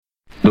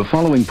The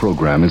following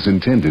program is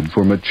intended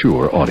for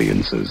mature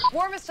audiences.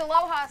 Warmest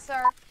aloha,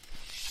 sir.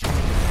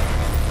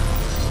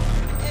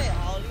 Hey,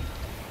 Holly.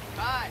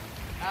 Hi.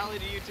 Holly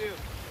to you, too.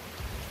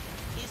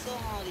 He's so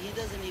Holly, he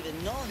doesn't even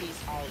know he's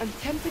Holly. I'm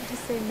tempted to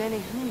say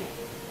menehune.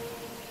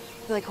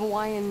 Like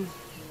Hawaiian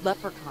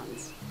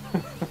leprechauns.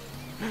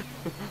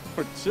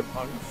 Or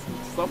chipmunks,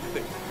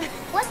 something.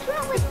 What's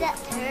wrong with that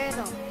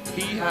turtle?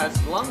 He has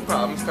lung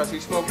problems because he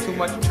smoked too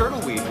much turtle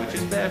weed, which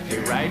is bad for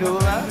you, right,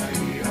 Ola?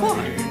 What?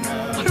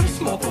 I don't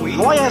smoke weed.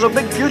 Hawaii has a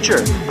big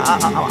future.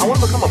 I want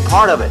to become a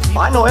part of it.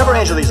 I know every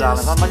inch of these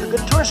islands. I'm like a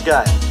good tourist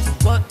guide.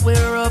 What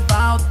we're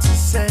about to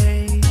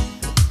say.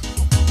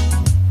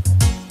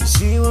 You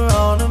see, we're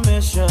on a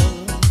mission,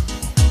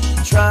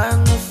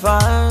 trying to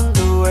find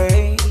a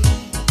way.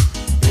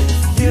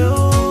 If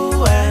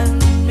you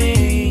and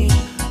me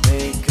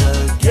make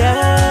a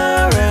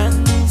guarantee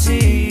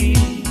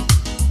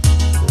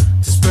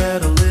to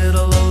spread a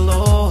little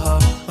aloha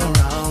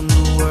around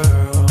the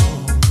world,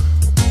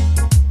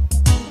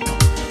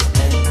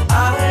 and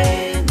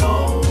I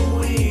know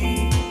we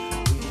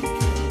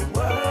can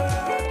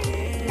work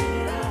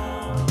it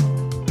out.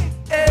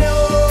 Ayo.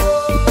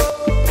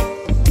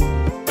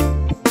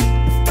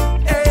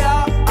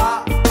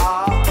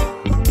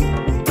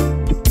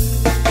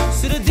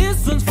 See the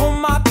distance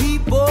from my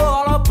people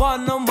all up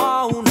on the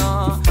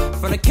Mauna,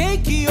 from the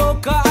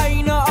Keikioka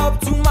Aina up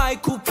to my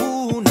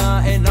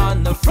Kupuna, and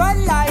on the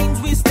front lines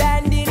we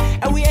standing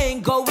and we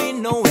ain't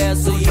going nowhere,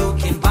 so you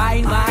can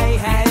bind my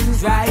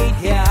hands right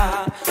here.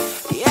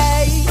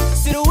 Yeah,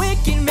 see the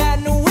wicked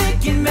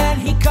man,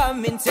 he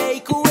come and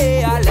take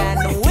away our land.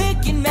 The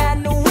wicked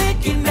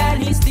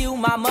man, he steal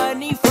my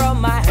money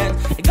from my hand.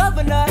 The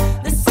governor,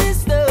 the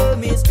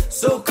system is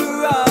so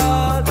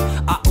corrupt.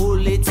 Our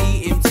only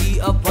TMT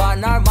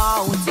upon our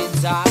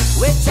mountaintop.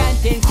 We're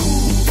chanting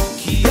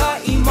Kia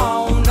i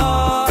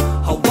Mauna.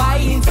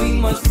 Hawaiians, we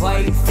must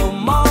fight for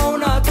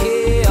Mauna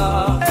Kea.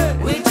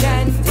 We're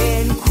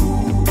chanting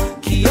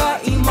Kia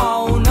i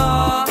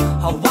Mauna.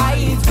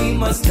 Hawaiians, we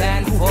must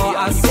stand for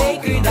our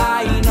sacred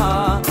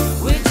Aina.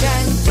 We're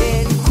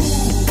chanting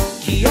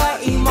Kia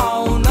i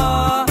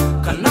Mauna.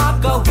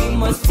 Kanaka, we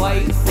must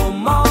fight for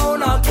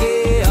Mauna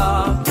Kea.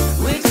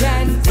 We're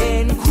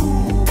chanting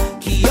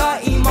Kia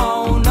i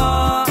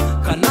Mauna.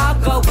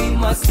 Kanaka, we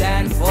must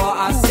stand for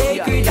our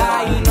sacred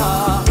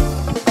Aina.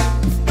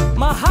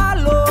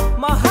 Mahalo,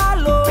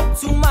 mahalo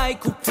to my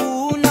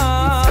kupuna,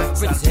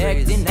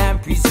 protecting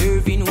and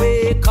preserving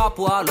wake up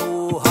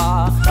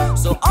aloha.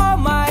 So all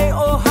my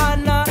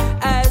ohana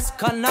as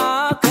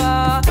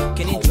Kanaka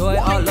can enjoy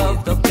all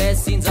of the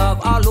blessings of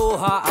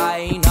aloha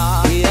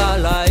aina. E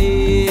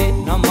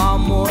alae na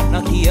mamo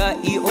na kia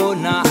I o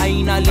na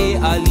aina le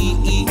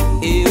ali'i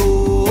e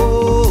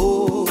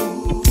o.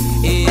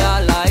 E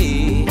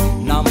alae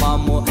na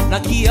mamo na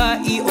kia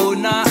I o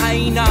na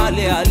aina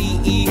le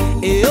ali'i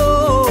e o.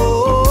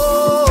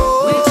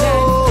 We're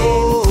chanting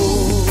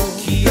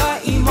Kia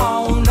i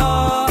Mauna.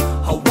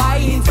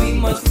 Hawaiians, we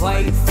must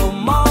fight for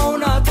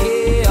Mauna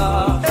Kea.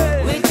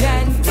 We're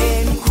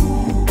chanting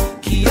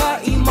Kia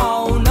i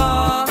Mauna.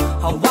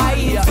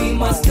 Hawaiians, we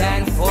must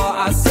stand for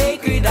our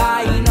sacred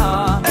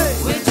Aina.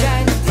 We're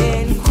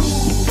chanting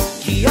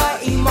Kia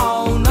i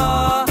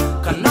Mauna.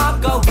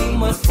 Kanaka, we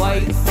must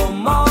fight for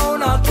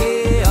Mauna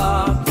Kea.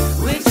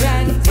 We're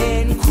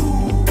chanting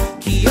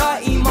Kia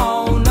i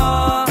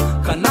Mauna.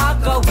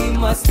 Kanaka, we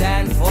must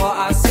stand for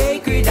our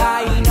sacred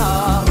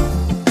Aina.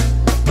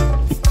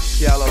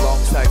 Kiala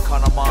alongside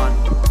Kanaman.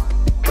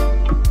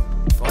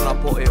 Kona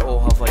po'e o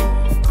Hawaii.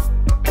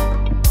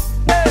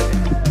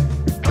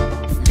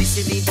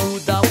 Listening to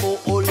the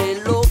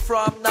Mo'olelo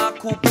from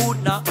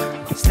Nakupuna,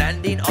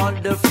 standing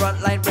on the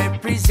front line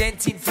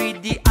representing free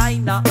the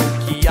Aina.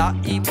 Kia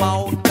i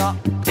Mauna,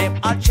 them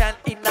are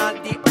chanting on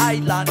the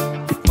island.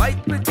 Fight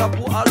with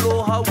Tapu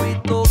Aloha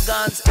with no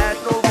guns and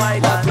no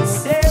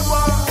violence.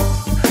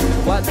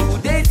 What do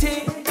they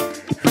think?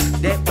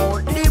 They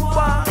only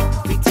want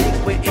to take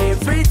away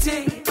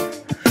everything.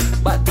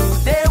 But do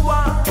they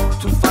want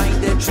to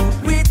find the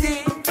truth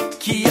within?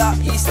 Kia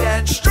is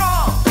stand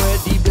strong, where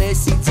the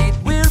blessings it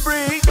will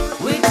bring.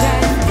 We're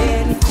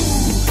chanting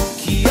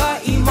Kia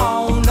i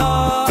Mauna.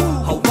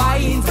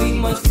 Hawaiians, we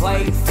must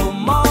fight for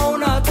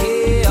Mauna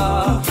Kea.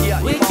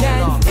 We're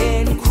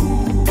chanting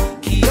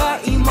Kia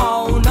i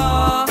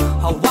Mauna.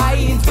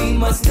 Hawaiians, we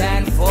must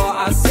stand for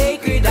our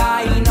sacred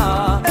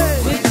Aina.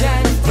 We're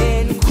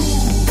chanting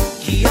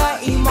Kia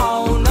i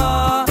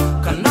Mauna.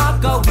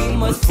 Kanaka, we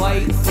must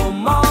fight for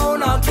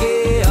Mauna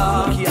Kea.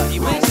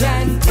 We're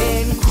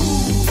chanting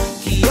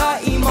Kia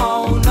i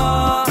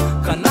Mauna.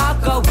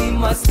 Kanaka, we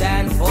must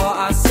stand for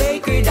our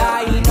sacred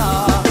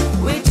Aina.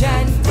 We're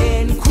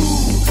chanting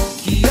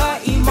Kia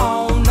i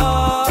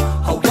Mauna.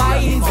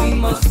 Hawaiians, we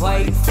must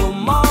fight for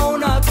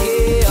Mauna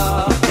Kea.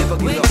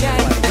 We're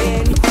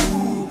chanting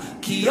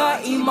Kia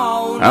i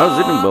Mauna. How's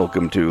it, and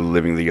welcome to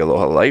Living the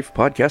Aloha Life,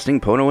 podcasting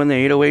Pono in the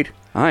 808.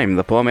 I'm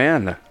the Po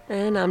Man.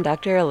 And I'm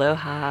Dr.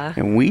 Aloha.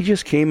 And we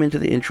just came into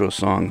the intro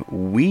song,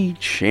 We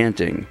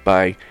Chanting,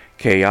 by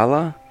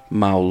Keala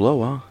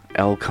Mauloa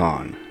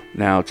Elcon.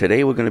 Now,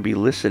 today we're going to be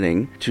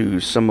listening to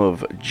some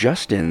of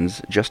Justin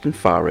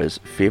Farah's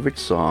favorite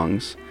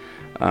songs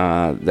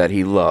that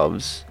he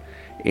loves.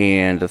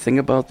 And the thing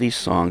about these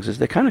songs is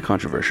they're kind of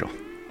controversial.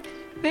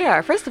 They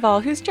are. First of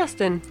all, who's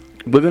Justin?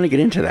 We're going to get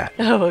into that.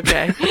 Oh,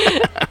 okay.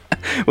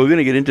 We're going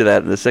to get into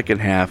that in the second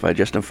half.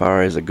 Justin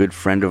Farah is a good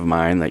friend of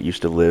mine that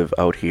used to live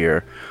out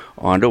here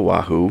on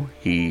Oahu.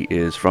 He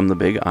is from the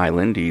Big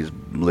Island. He's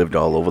lived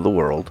all over the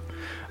world,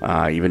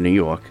 even New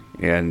York.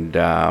 And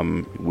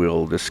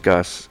we'll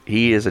discuss,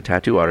 he is a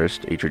tattoo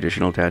artist, a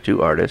traditional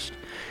tattoo artist.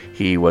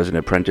 He was an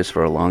apprentice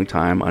for a long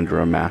time under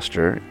a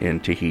master in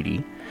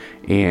Tahiti.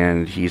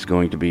 And he's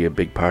going to be a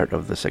big part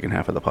of the second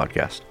half of the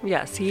podcast.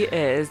 Yes, he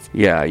is.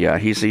 Yeah.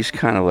 He's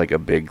kind of like a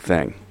big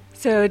thing.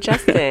 So,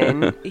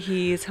 Justin,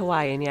 he's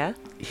Hawaiian, yeah?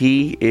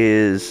 He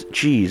is,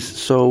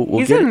 so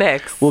he's a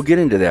mix. We'll get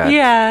into that.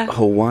 Yeah.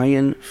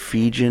 Hawaiian,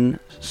 Fijian,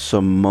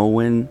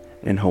 Samoan,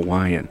 and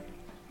Hawaiian.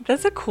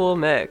 That's a cool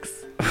mix.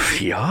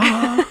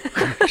 Yeah.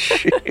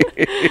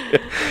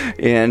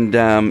 And,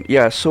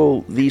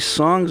 so these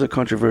songs are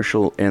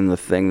controversial in the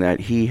thing that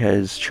he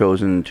has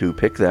chosen to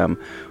pick them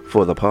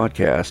for the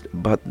podcast,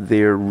 but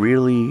they're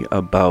really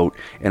about,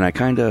 and I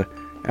kind of,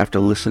 after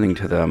listening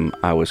to them,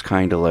 I was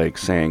kind of like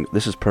saying,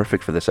 this is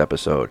perfect for this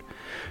episode.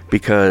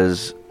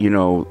 Because,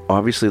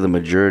 obviously the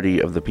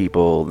majority of the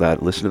people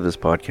that listen to this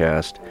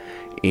podcast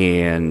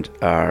and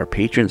are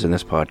patrons in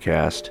this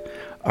podcast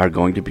are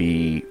going to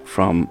be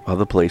from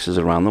other places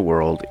around the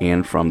world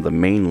and from the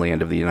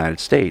mainland of the United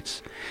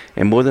States.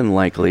 And more than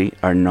likely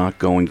are not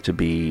going to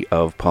be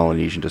of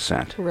Polynesian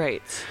descent.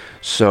 Right.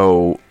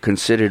 So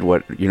considered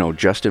what,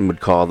 Justin would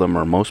call them,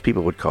 or most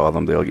people would call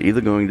them, they're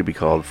either going to be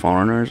called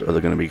foreigners or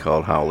they're going to be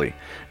called haole.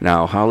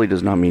 Now, haole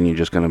does not mean you're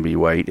just going to be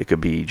white. It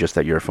could be just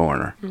that you're a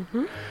foreigner.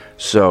 Mm-hmm.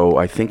 So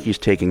I think he's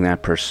taking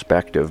that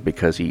perspective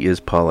because he is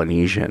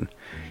Polynesian.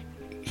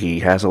 He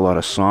has a lot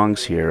of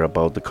songs here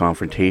about the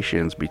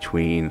confrontations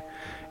between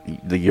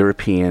the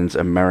Europeans,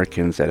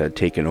 Americans that had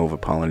taken over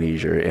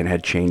Polynesia and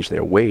had changed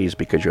their ways,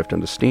 because you have to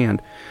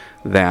understand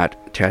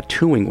that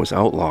tattooing was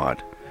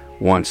outlawed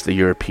once the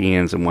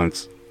Europeans and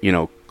once,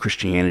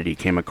 Christianity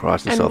came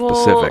across the South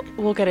Pacific.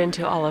 We'll get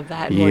into all of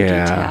that in more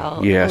detail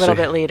a little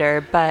bit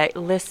later, but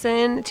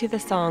listen to the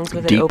songs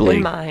with an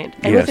open mind.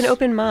 And with an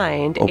open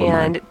mind,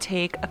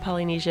 take a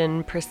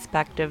Polynesian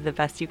perspective the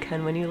best you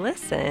can when you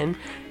listen.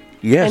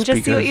 Yes, and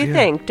just see what you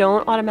think.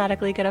 Don't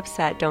automatically get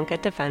upset. Don't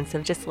get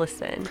defensive. Just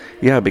listen.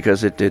 Yeah,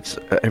 because it's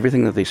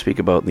everything that they speak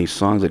about in these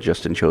songs that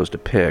Justin chose to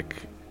pick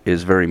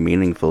is very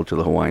meaningful to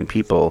the Hawaiian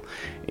people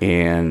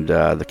and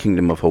the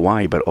Kingdom of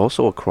Hawaii, but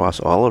also across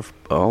all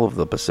of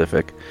the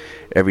Pacific,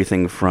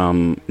 everything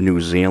from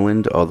New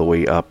Zealand all the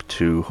way up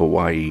to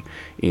Hawaii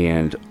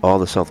and all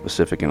the South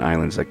Pacific and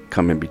islands that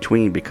come in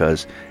between,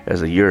 because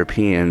as the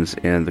Europeans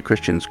and the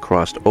Christians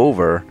crossed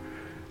over,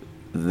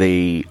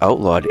 they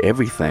outlawed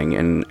everything,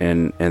 and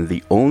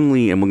the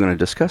only, and we're going to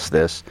discuss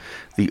this,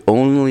 the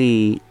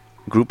only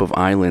group of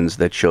islands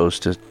that chose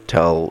to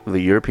tell the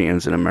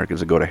Europeans and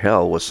Americans to go to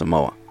hell was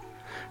Samoa.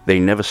 They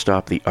never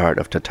stopped the art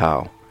of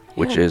tatau,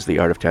 which is the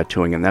art of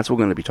tattooing, and that's what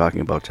we're going to be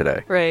talking about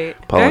today. Right.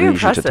 Polynesian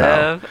Very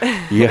impressive.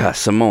 tatau. Yeah,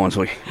 Samoans.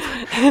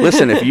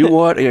 Listen, if you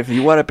want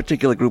a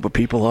particular group of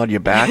people on your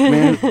back,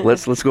 man,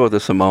 let's go with the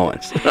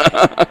Samoans.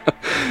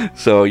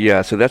 So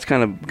that's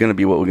kind of going to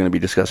be what we're going to be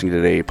discussing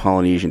today,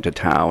 Polynesian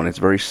tatau, and it's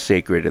very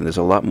sacred, and there's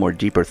a lot more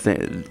deepness,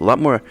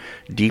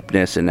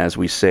 and as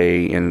we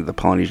say in the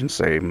Polynesians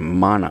say,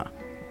 mana,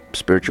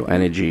 spiritual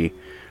energy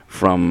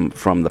from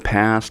the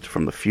past,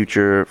 from the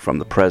future, from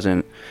the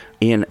present,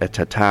 in a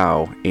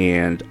tatau.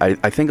 And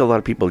I think a lot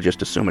of people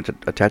just assume a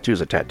tattoo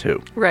is a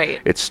tattoo. Right.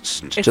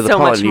 It's to the so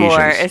Polynesians. Much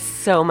more. It's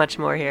so much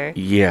more here.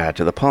 Yeah,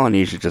 to the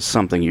Polynesians, it's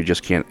something you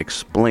just can't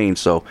explain.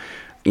 So,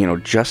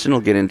 Justin will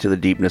get into the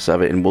deepness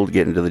of it, and we'll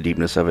get into the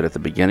deepness of it at the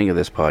beginning of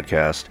this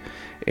podcast.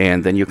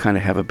 And then you kind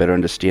of have a better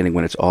understanding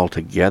when it's all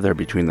together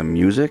between the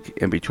music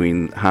and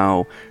between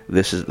how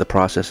the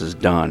process is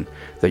done,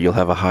 that you'll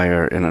have a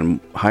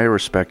higher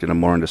respect and a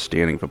more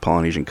understanding for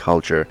Polynesian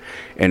culture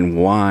and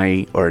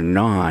why or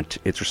not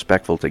it's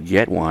respectful to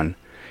get one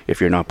if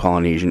you're not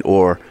Polynesian,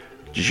 or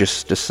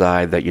just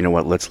decide that,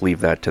 let's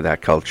leave that to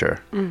that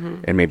culture.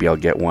 Mm-hmm. And maybe I'll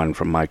get one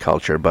from my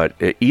culture. But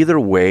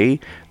either way,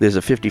 there's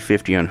a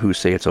 50-50 on who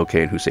say it's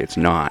okay and who say it's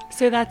not.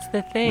 So that's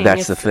the thing.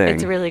 That's the thing.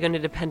 It's really going to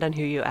depend on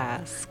who you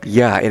ask.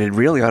 Yeah, and it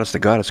really, honest to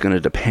God, it's going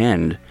to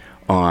depend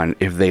on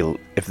if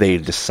they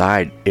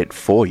decide it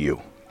for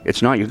you.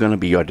 It's not going to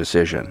be your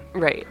decision.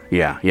 Right.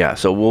 Yeah.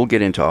 So we'll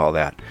get into all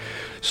that.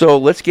 So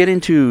let's get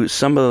into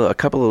a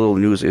couple of little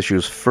news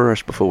issues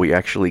first before we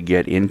actually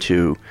get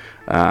into,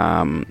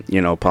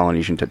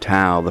 Polynesian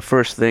tatau. The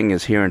first thing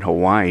is here in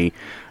Hawaii.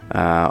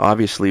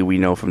 Obviously, we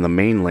know from the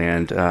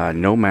mainland,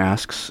 no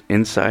masks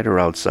inside or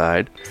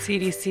outside.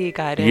 CDC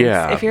guidance.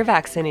 Yeah. If you're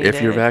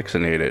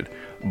vaccinated.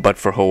 But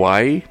for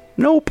Hawaii,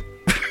 nope.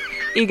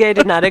 Ige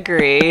did not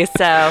agree.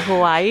 So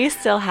Hawaii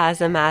still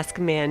has a mask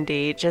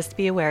mandate. Just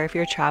be aware if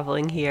you're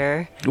traveling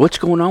here. What's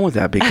going on with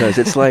that? Because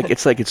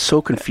it's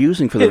so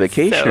confusing for the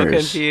vacationers. So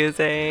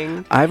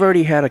confusing. I've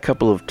already had a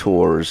couple of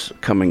tours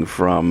coming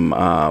from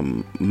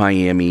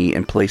Miami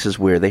and places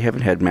where they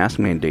haven't had mask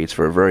mandates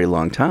for a very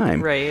long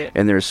time. Right.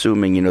 And they're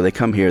assuming, they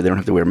come here, they don't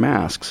have to wear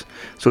masks.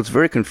 So it's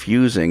very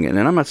confusing. And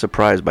I'm not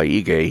surprised by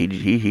Ige.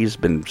 He's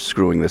been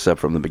screwing this up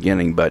from the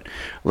beginning. But,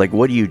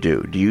 what do?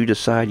 Do you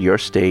decide your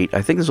state?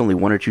 I think there's only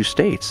 1 or 2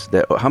 states.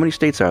 How many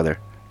states are there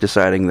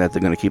deciding that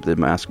they're going to keep the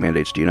mask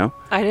mandates? Do you know?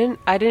 I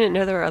didn't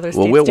know there were other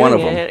states we're doing one of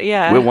them. It.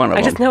 Yeah. We're one of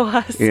them. I just know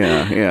us.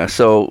 Yeah.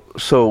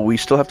 So we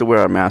still have to wear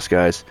our masks,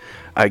 guys.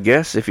 I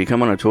guess if you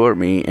come on a tour with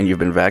me and you've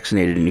been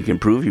vaccinated and you can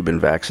prove you've been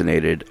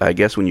vaccinated, I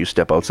guess when you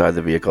step outside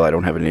the vehicle, I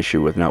don't have an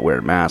issue with not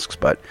wearing masks.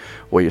 But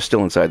while you're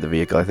still inside the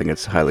vehicle, I think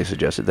it's highly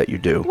suggested that you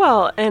do.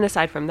 Well, and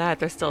aside from that,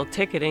 they're still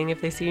ticketing if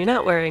they see you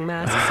not wearing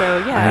masks. So,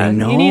 yeah, I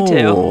know. You need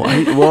to.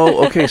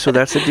 Okay, so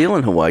that's the deal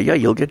in Hawaii. Yeah,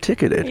 you'll get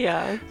ticketed.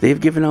 Yeah. They've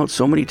given out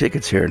so many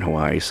tickets here in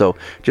Hawaii. So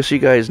just so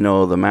you guys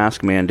know, the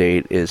mask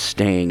mandate is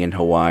staying in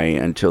Hawaii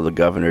until the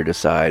governor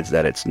decides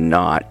that it's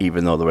not,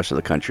 even though the rest of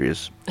the country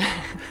is...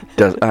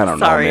 I don't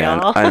know, man.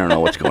 Y'all. I don't know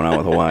what's going on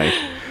with Hawaii.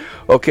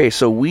 Okay,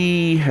 so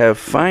we have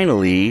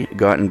finally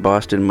gotten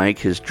Boston Mike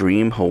his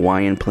dream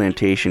Hawaiian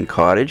plantation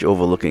cottage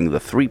overlooking the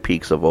 3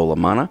 peaks of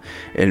Olamana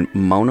and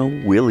Mauna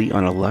Wili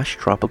on a lush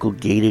tropical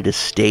gated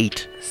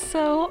estate.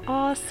 So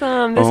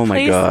awesome. This place,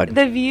 my God.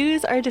 The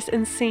views are just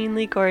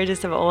insanely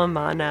gorgeous of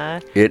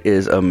Olamana. It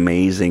is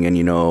amazing. And,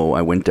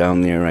 I went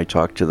down there and I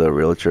talked to the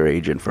realtor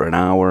agent for an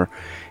hour.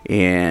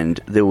 And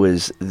there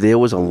was a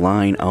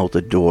line out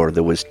the door.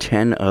 There was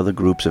 10 other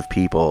groups of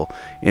people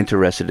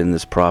interested in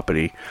this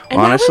property.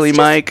 And honestly,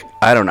 Mike,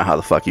 I don't know how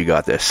the fuck you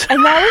got this.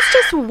 And that was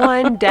just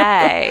one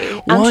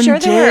day. I'm sure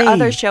there were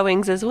other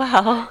showings as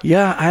well.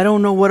 Yeah, I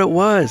don't know what it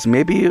was.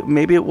 Maybe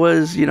it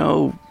was,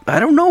 I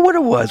don't know what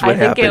it was. I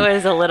think it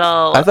was a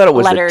little I thought it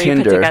was letter the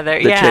Tinder, you put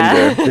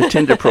together. the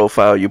Tinder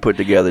profile you put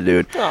together,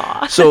 dude.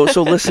 Aww.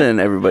 So listen,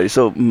 everybody.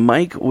 So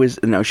Mike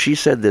now she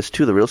said this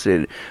too, the real estate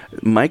agent.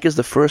 Mike is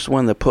the first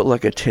one that put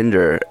a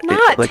Tinder.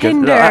 Not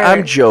Tinder.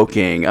 I'm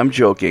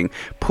joking.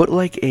 Put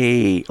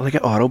an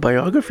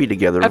autobiography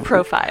together. A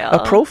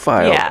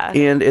profile. Yeah.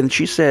 And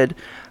she said,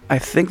 I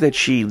think that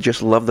she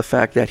just loved the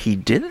fact that he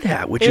did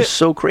that, which is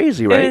so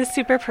crazy, right? It was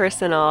super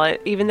personal.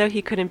 Even though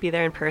he couldn't be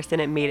there in person,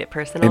 it made it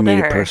personal to her. It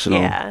made it personal.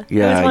 Yeah, it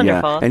was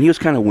wonderful. Yeah. And he was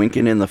kind of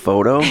winking in the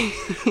photo.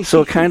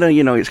 So kind of,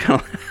 he's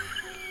kind of...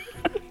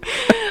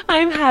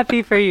 I'm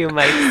happy for you,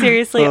 Mike.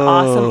 Seriously,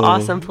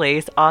 awesome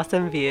place,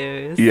 awesome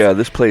views. Yeah,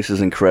 this place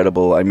is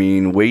incredible. I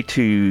mean, wait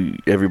till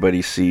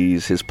everybody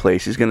sees his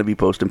place. He's going to be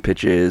posting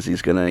pictures.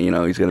 He's going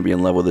to, he's going to be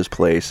in love with this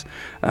place.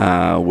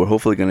 We're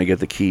hopefully going to get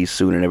the keys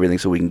soon and everything,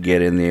 so we can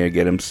get in there,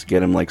 get him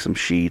some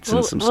sheets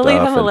and some stuff. We'll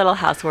leave him a little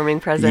housewarming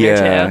present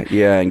or two.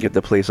 Yeah, and get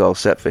the place all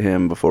set for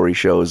him before he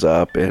shows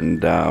up.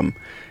 And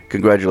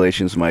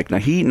congratulations, Mike.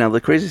 Now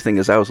the crazy thing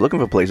is I was looking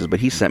for places, but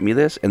he sent me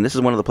this, and this is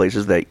one of the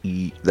places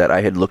that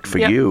I had looked for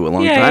you a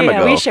long time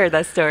ago. We shared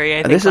that story,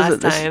 I think,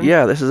 last time.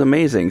 This is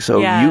amazing. So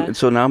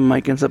now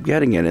Mike ends up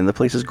getting it, and the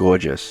place is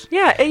gorgeous.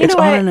 Yeah, it's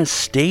on an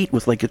estate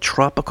with a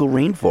tropical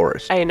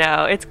rainforest. I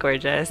know, it's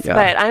gorgeous. Yeah.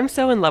 But I'm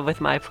so in love with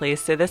my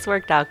place, so this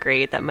worked out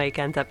great that Mike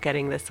ends up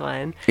getting this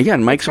one. Yeah,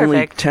 and Mike's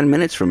only 10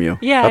 minutes from you.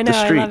 Yeah, up the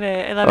street.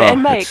 I love it.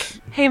 And Mike,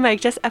 hey Mike,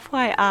 just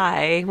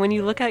FYI, when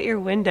you look out your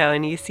window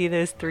and you see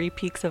those 3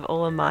 peaks of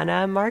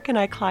Olamana, Mark and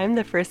I climbed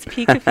the first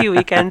peak a few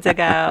weekends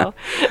ago.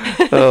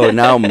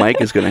 Now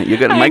Mike is you're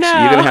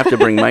gonna have to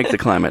bring Mike to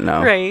climb it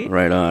now.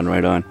 Right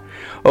on.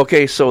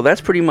 Okay, so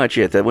that's pretty much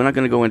it. That we're not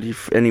going to go into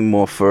any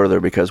more further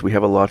because we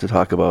have a lot to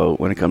talk about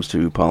when it comes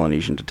to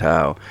Polynesian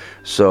Tatau.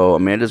 So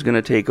Amanda's going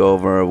to take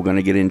over. We're going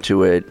to get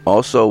into it.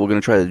 Also, we're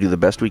going to try to do the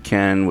best we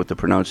can with the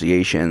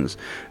pronunciations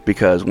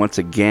because once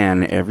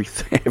again,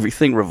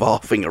 everything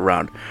revolving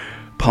around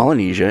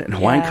Polynesia and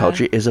Hawaiian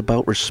culture is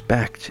about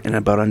respect and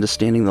about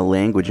understanding the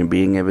language and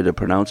being able to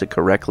pronounce it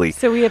correctly.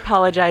 So we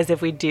apologize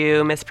if we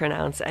do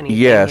mispronounce anything.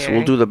 Yes,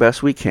 we'll do the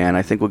best we can.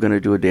 I think we're going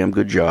to do a damn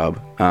good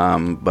job.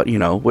 But,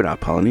 we're not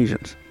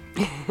Polynesians.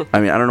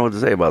 I mean, I don't know what to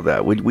say about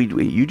that.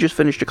 You just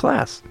finished your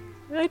class.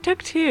 I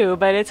took 2,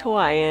 but it's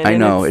Hawaiian. I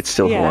know, it's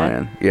still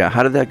Hawaiian. Yeah,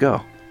 how did that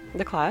go?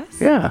 The class?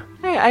 Yeah.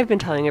 I've been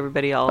telling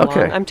everybody all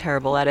along. I'm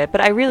terrible at it,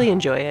 but I really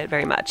enjoy it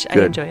very much.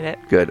 Good. I enjoyed it.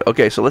 Good.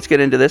 Okay, so let's get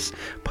into this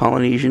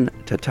Polynesian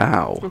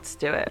Tatau. Let's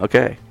do it.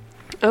 Okay.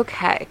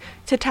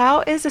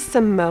 Tatau is a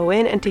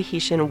Samoan and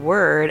Tahitian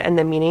word, and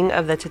the meaning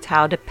of the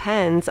Tatau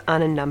depends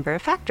on a number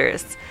of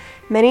factors.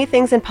 Many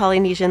things in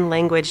Polynesian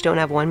language don't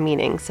have one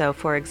meaning. So,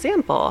 for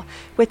example,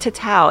 with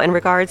Tatau, in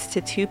regards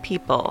to 2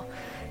 people,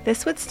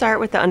 this would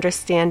start with the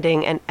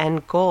understanding and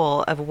end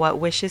goal of what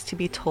wishes to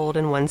be told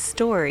in one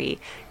story,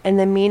 and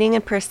the meaning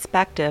and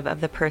perspective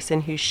of the person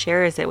who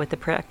shares it with the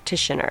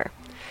practitioner.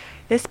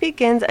 This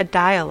begins a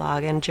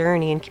dialogue and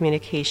journey in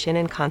communication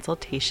and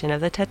consultation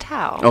of the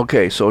Tatau.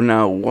 Okay, so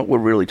now what we're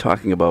really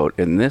talking about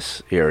in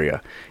this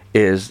area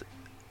is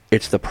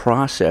it's the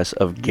process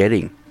of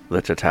getting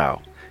the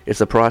Tatau. It's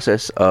the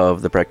process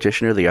of the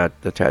practitioner,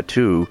 the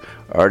tattoo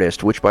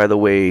artist, which, by the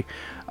way,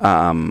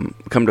 come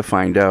to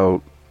find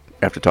out,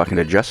 after talking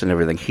to Justin and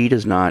everything, he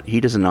does not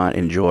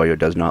enjoy or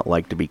does not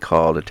like to be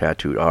called a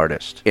tattooed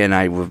artist. And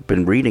I've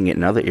been reading it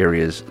in other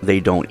areas,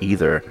 they don't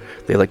either.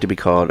 They like to be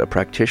called a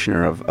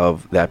practitioner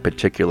of that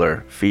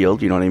particular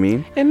field, you know what I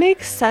mean? It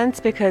makes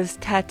sense because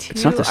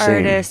tattoo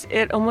artists,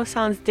 it almost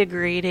sounds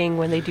degrading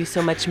when they do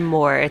so much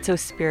more. It's so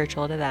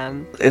spiritual to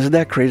them. Isn't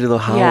that crazy though,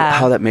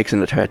 how that makes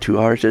a tattoo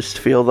artist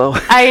feel though?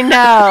 I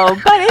know,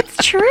 but it's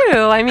true.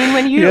 I mean,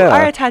 when you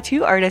are a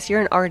tattoo artist,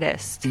 you're an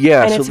artist.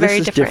 Yeah, and so it's this very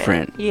is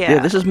different.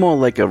 Yeah, this is more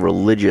like a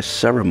religious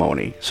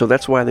ceremony. So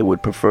that's why they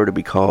would prefer to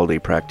be called a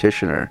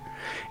practitioner.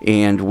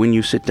 And when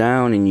you sit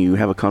down and you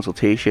have a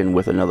consultation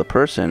with another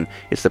person,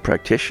 it's the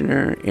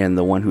practitioner and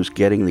the one who's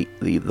getting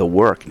the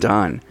work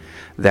done,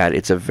 that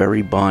it's a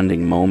very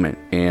bonding moment.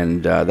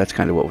 And that's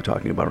kind of what we're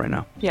talking about right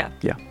now. Yeah.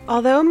 Yeah.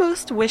 Although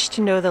most wish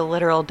to know the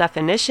literal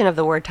definition of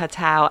the word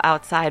tatau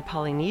outside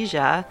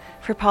Polynesia,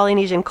 for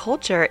Polynesian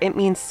culture, it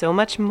means so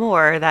much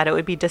more that it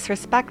would be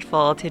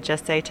disrespectful to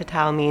just say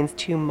tatau means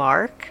to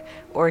mark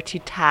or to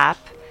tap,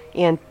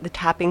 and the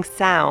tapping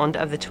sound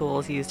of the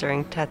tools used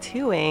during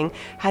tattooing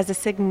has a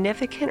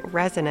significant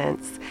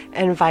resonance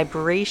and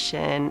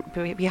vibration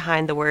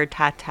behind the word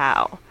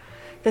tatau.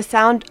 The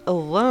sound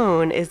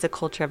alone is the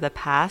culture of the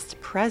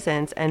past,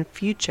 present, and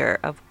future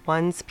of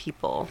one's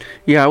people.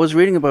 Yeah, I was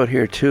reading about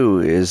here too,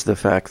 is the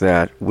fact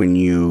that when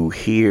you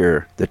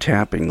hear the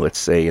tapping, let's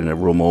say in a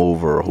room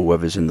over or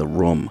whoever's in the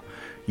room,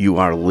 you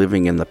are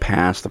living in the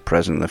past, the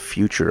present, and the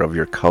future of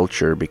your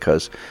culture,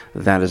 because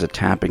that is a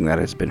tapping that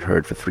has been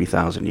heard for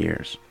 3,000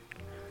 years.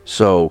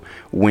 So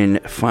when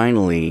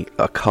finally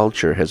a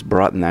culture has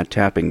brought that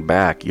tapping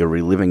back, you're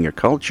reliving your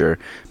culture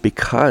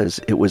because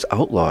it was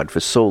outlawed for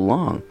so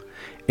long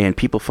and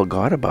people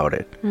forgot about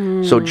it.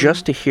 So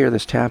just to hear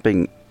this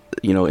tapping,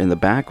 in the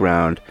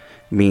background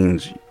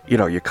means,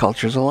 your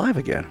culture's alive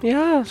again.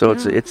 Yeah. So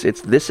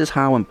it's this is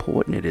how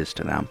important it is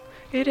to them.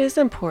 It is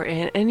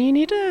important, and you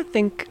need to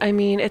think,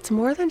 it's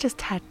more than just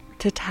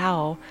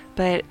tatau,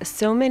 but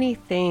so many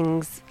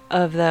things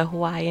of the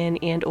Hawaiian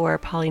and or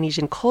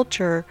Polynesian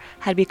culture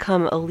had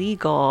become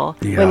illegal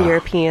when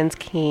Europeans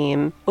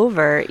came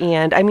over.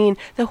 And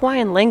the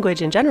Hawaiian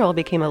language in general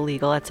became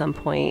illegal at some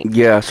point.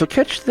 Yeah, so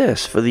catch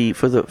this, for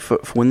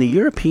when the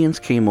Europeans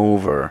came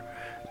over,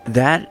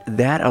 that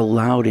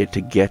allowed it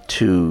to get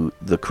to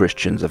the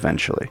Christians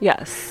eventually.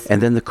 Yes.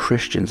 And then the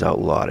Christians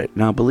outlawed it.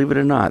 Now, believe it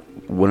or not,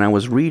 when I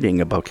was reading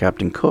about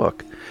Captain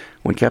Cook,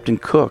 when Captain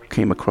Cook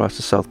came across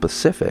the South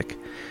Pacific,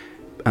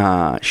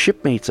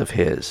 shipmates of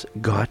his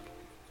got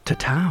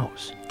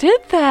tataus.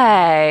 Did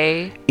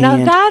they?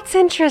 Now that's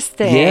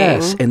interesting.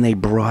 Yes, and they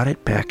brought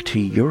it back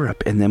to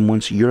Europe. And then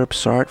once Europe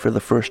saw it for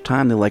the first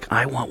time, they're like,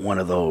 I want one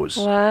of those.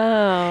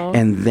 Wow.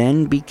 And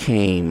then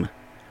became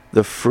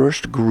the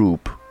first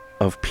group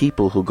of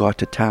people who got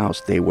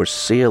tataus. They were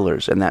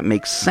sailors, and that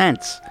makes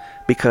sense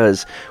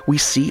because we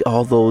see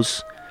all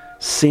those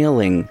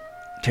sailing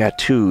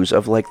tattoos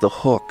of like the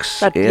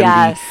hooks and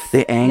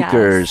the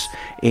anchors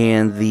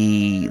and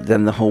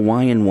then the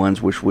Hawaiian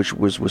ones, which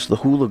was the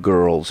hula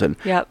girls and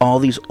all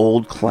these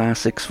old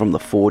classics from the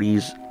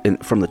 40s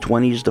and from the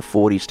 20s to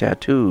 40s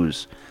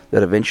tattoos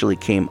that eventually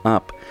came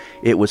up.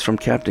 It was from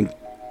Captain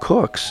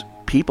Cook's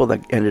people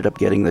that ended up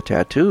getting the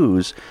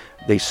tattoos.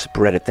 They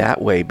spread it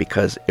that way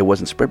because it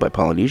wasn't spread by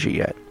Polynesia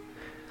yet.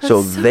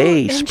 So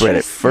they spread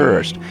it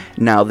first.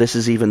 Now this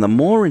is even the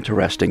more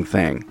interesting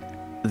thing.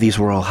 These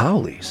were all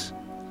haulis.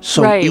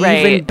 So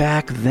even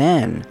back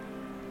then,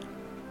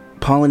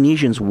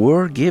 Polynesians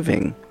were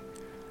giving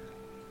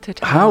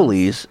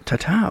haulis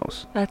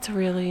tataus. That's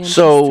really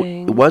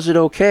interesting. So was it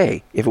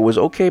okay? If it was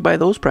okay by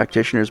those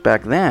practitioners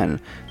back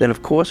then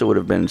of course it would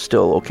have been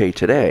still okay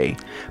today.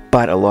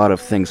 But a lot of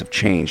things have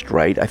changed,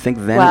 right? I think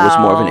then it was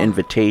more of an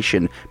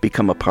invitation,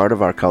 become a part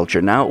of our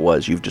culture. Now it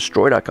was, you've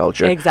destroyed our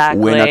culture.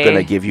 Exactly. We're not going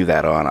to give you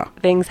that honor.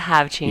 Things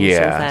have changed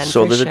since then,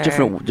 so there's a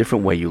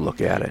different way you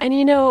look at it.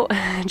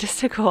 And just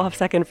to go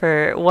off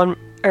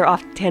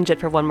off tangent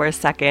for one more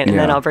second, and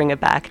then I'll bring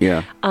it back.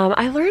 Yeah.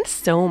 I learned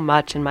so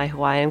much in my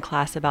Hawaiian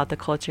class about the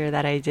culture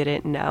that I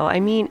didn't know.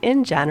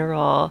 In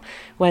general,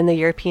 when the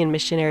European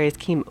missionaries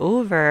came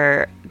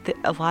over,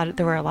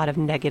 there were a lot of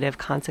negative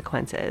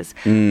consequences.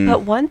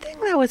 But one thing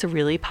that was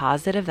really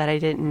positive that I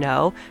didn't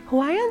know,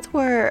 Hawaiians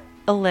were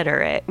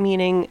illiterate,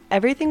 meaning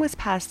everything was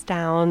passed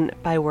down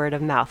by word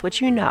of mouth,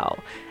 which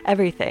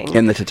everything.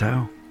 And the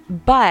tatau.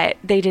 But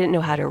they didn't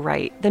know how to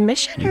write. The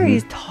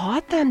missionaries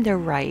taught them to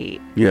write.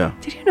 Yeah.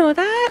 Did you know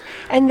that?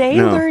 And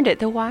they learned it.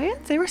 The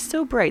Hawaiians, they were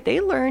so bright. They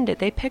learned it.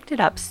 They picked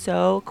it up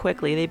so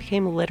quickly. They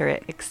became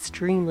literate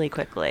extremely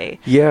quickly.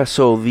 Yeah,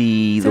 so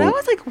that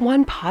was like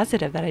one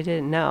positive that I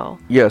didn't know.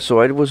 Yeah,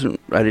 so I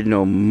didn't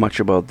know much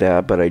about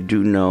that, but I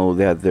do know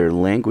that their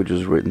language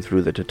was written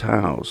through the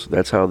tataus.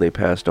 That's how they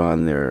passed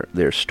on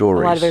their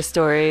stories. A lot of their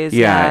stories.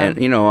 Yeah,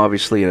 and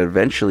obviously and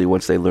eventually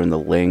once they learned the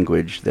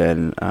language,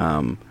 then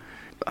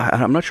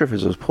I'm not sure if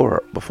it was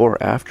before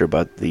or after,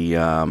 but the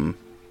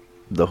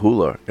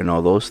hula and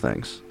all those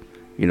things.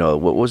 You know,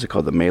 what was it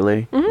called? The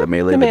Malay? Mm-hmm. The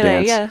Malay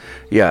dance? Yeah.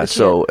 Yeah,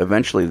 so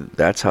eventually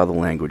that's how the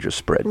language is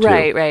spread, too.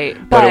 Right.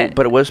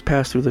 But it was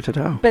passed through the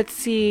Tatao. But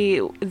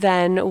see,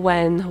 then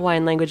when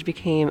Hawaiian language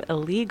became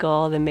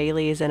illegal, the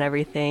Malays and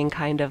everything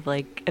kind of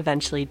like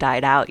eventually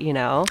died out, you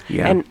know?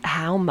 Yeah. And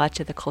how much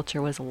of the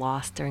culture was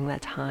lost during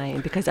that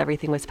time because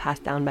everything was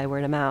passed down by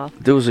word of mouth.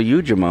 There was a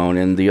huge amount,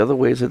 and the other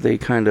ways that they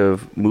kind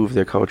of moved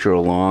their culture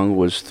along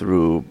was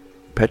through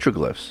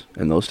petroglyphs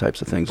and those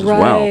types of things as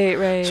well.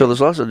 Right. So there's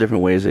lots of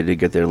different ways they did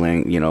get their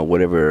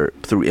whatever,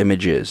 through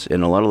images.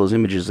 And a lot of those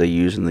images they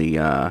use in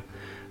the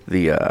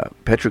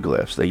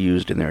petroglyphs they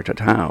used in their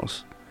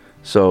tataos.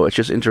 So it's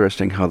just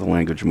interesting how the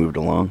language moved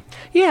along.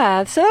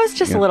 Yeah, so that was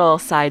just a little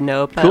side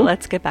note, but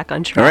let's get back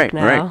on track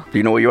now. All right. Do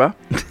you know where you are?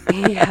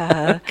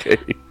 Yeah. Okay.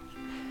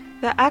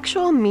 The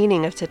actual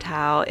meaning of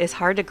tatau is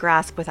hard to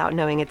grasp without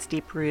knowing its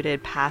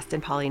deep-rooted past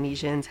in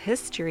Polynesians'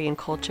 history and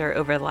culture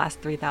over the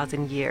last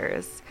 3,000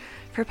 years.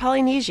 For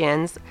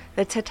Polynesians,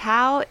 the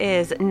tatau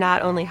is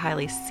not only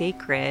highly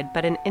sacred,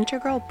 but an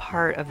integral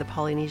part of the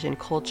Polynesian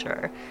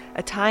culture,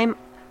 a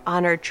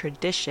time-honored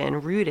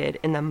tradition rooted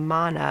in the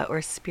mana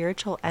or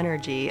spiritual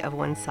energy of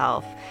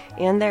oneself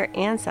and their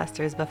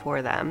ancestors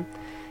before them.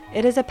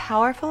 It is a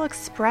powerful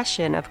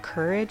expression of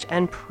courage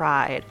and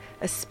pride,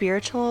 a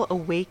spiritual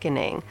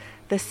awakening,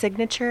 the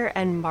signature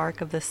and mark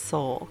of the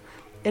soul.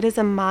 It is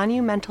a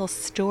monumental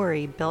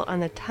story built on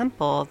the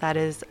temple that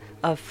is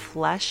of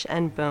flesh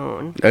and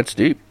bone. That's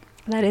deep.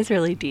 That is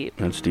really deep.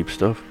 That's deep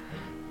stuff.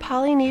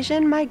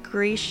 Polynesian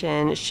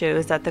migration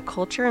shows that the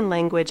culture and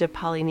language of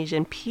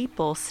Polynesian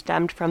people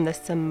stemmed from the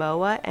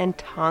Samoa and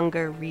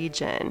Tonga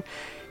region,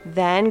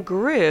 then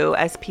grew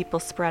as people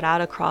spread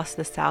out across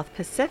the South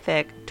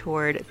Pacific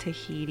toward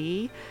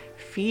Tahiti,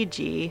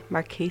 Fiji,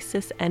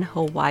 Marquesas, and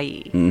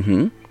Hawaii.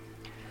 Mm-hmm.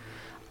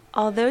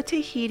 Although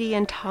Tahiti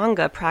and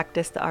Tonga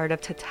practiced the art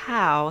of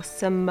tatau,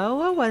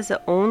 Samoa was the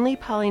only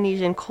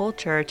Polynesian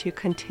culture to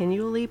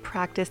continually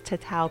practice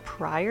tatau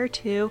prior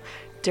to,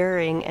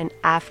 during, and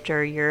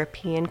after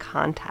European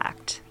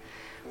contact.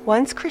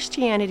 Once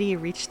Christianity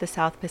reached the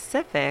South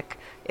Pacific,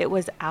 it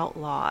was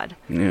outlawed.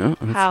 Yeah,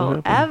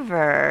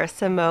 however,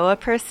 Samoa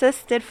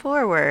persisted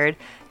forward,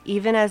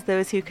 even as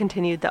those who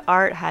continued the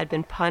art had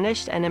been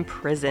punished and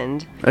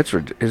imprisoned.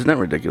 Isn't that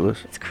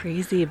ridiculous? It's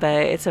crazy,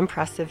 but it's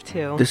impressive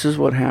too. This is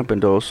what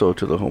happened also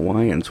to the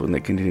Hawaiians when they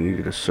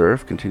continued to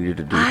surf, continued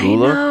to do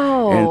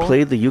hula, and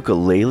played the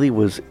ukulele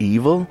was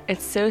evil.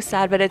 It's so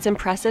sad, but it's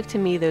impressive to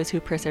me those who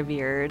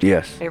persevered.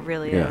 Yes. It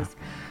really is.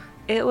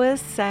 It was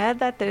said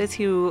that those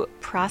who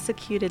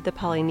prosecuted the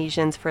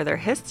Polynesians for their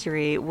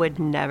history would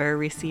never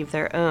receive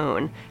their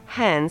own,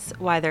 hence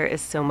why there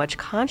is so much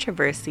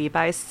controversy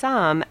by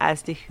some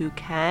as to who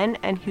can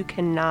and who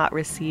cannot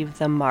receive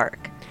the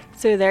mark.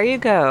 So there you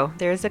go.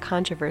 There's a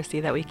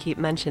controversy that we keep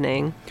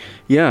mentioning.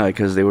 Yeah,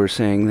 because they were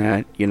saying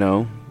that,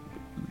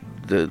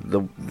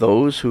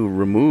 those who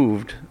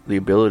removed the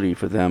ability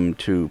for them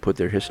to put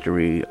their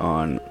history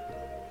on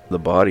the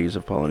bodies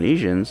of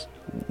Polynesians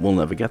will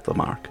never get the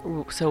mark.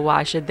 So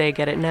why should they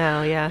get it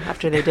now? Yeah,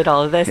 after they did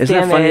all of this Isn't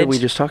damage. That funny that we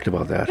just talked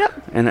about that? Yep.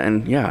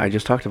 And yeah, I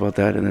just talked about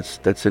that, and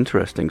that's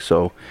interesting.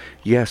 So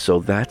yeah, so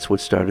that's what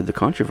started the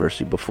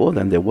controversy. Before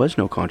then, there was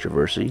no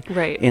controversy.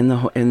 Right. And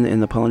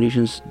the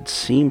Polynesians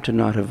seem to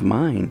not have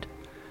mind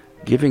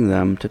giving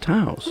them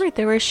tataus. Right,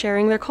 they were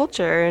sharing their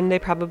culture, and they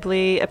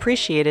probably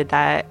appreciated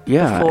that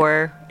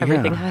before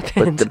everything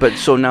happened. But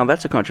so now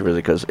that's a controversy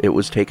because it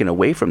was taken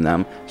away from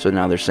them. So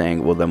now they're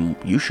saying, well, then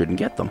you shouldn't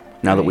get them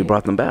now that we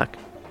brought them back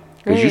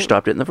because you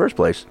stopped it in the first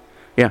place.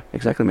 Yeah,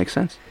 exactly, makes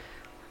sense.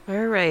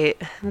 All right.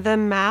 The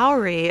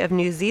Maori of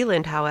New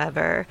Zealand,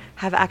 however,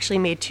 have actually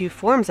made two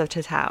forms of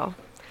tatau.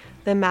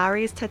 The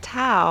Maori's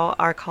tatau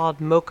are called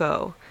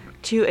moko.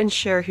 To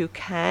ensure who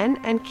can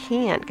and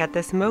can't get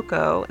this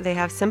moko, they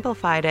have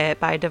simplified it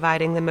by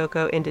dividing the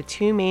moko into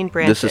two main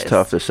branches. This is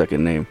tough, the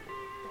second name.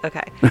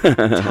 Okay.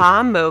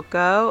 Ta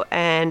moko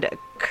and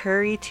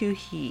Kuri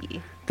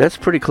Tuhi. That's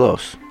pretty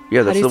close.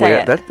 Yeah, that's the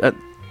way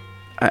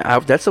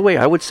that's the way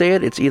I would say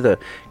it. It's either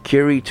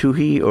Kuri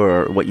Tuhi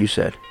or what you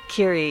said.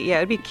 Kuri, yeah,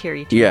 it would be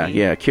Kuri Tuhi.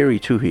 Yeah, Kuri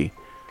Tuhi.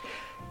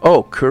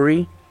 Oh,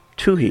 Kuri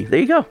Tuhi. There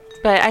you go.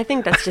 But I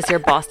think that's just your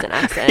Boston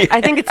accent.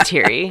 I think it's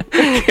Tiri.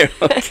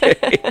 Okay.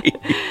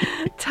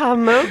 Ta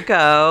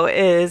moko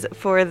is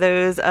for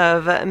those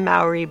of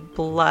Maori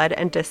blood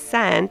and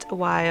descent,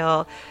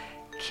 while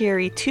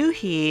Kuri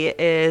Tuhi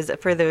is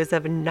for those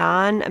of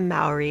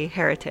non-Maori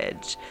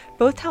heritage.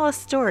 Both tell a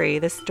story,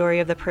 the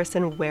story of the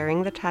person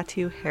wearing the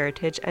tattoo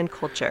heritage and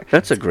culture.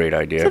 That's a great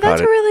idea. So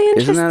that's really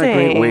interesting. Isn't that a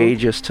great way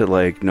just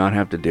to not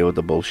have to deal with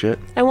the bullshit?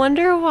 I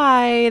wonder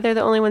why they're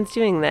the only ones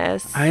doing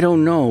this. I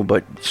don't know,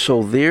 but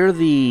so they're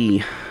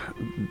the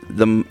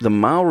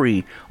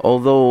Maori,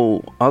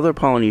 although other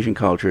Polynesian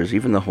cultures,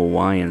 even the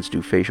Hawaiians,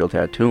 do facial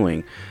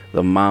tattooing,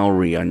 the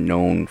Maori are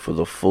known for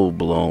the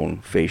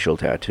full-blown facial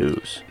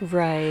tattoos.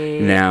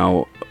 Right.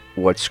 Now,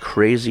 what's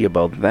crazy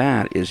about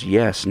that is,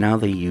 yes, now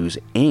they use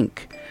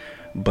ink,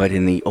 But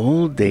in the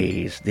old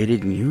days, they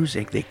didn't use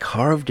ink. They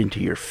carved into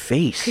your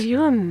face. Could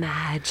you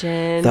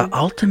imagine? The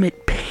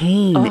ultimate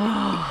pain.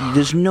 Oh.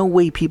 There's no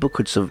way people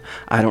could survive.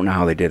 I don't know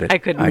how they did it. I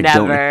could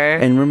never.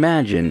 And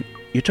imagine,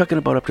 you're talking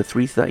about up to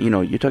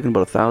 3,000, you're talking about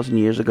 1,000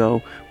 years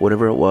ago,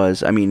 whatever it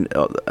was. I mean,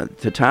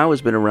 tatau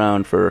has been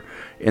around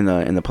in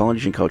the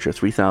Polynesian culture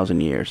 3,000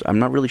 years. I'm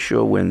not really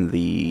sure when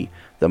the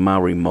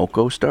Maori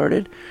Moko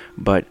started,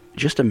 but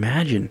just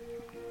imagine.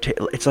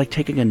 It's like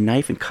taking a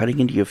knife and cutting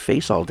into your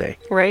face all day.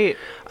 Right.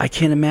 I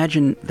can't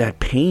imagine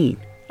that pain.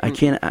 I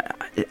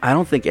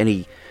don't think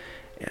any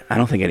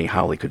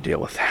Howley could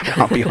deal with that.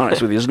 I'll be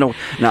honest with you.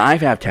 Now I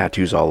have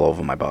tattoos all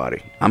over my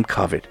body. I'm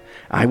covered.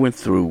 I went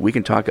through. We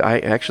can talk.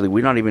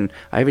 We're not even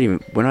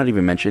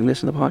mentioning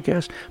this in the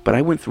podcast. But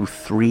I went through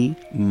 3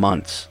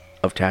 months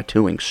of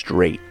tattooing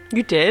straight.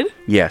 You did?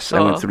 Yes, I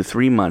went through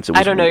 3 months.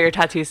 I don't know your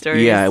tattoo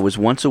stories. Yeah, it was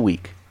once a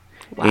week.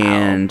 Wow.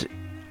 And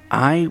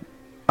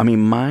I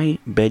mean, my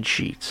bed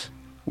sheets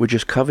were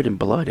just covered in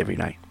blood every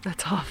night.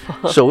 That's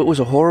awful. So it was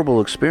a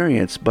horrible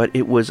experience, but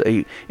it was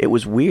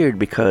weird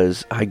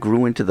because I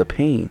grew into the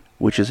pain,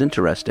 which is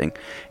interesting.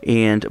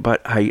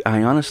 But I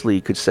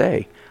honestly could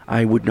say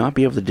I would not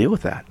be able to deal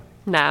with that.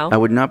 No. I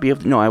would not be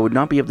able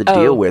to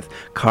deal with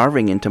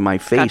carving into my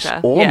face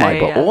or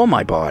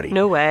my body.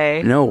 No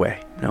way. No way.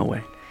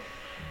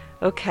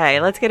 Okay,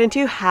 let's get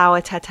into how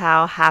a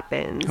tatau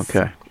happens.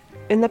 Okay.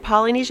 In the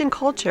Polynesian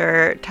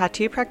culture,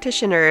 tattoo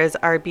practitioners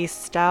are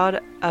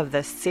bestowed of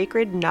the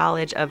sacred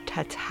knowledge of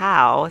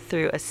tatau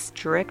through a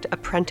strict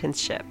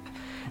apprenticeship.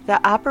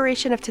 The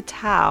operation of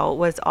tatau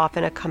was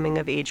often a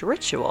coming-of-age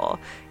ritual.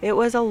 It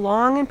was a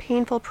long and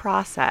painful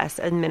process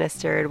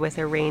administered with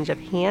a range of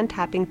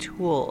hand-tapping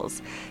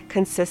tools,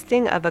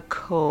 consisting of a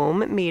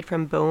comb made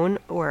from bone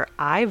or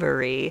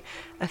ivory,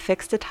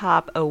 affixed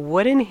atop a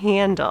wooden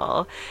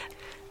handle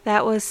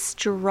that was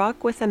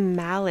struck with a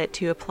mallet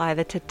to apply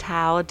the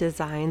tatau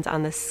designs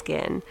on the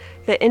skin.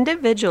 The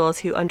individuals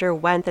who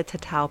underwent the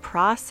tatau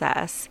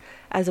process,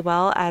 as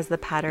well as the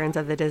patterns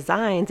of the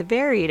designs,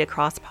 varied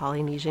across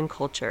Polynesian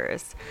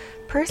cultures.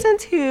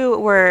 Persons who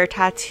were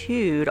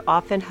tattooed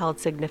often held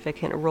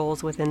significant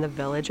roles within the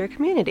village or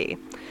community.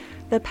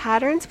 The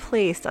patterns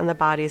placed on the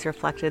bodies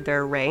reflected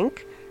their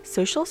rank,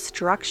 social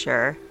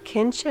structure,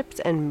 kinships,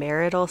 and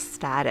marital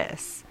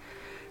status.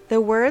 The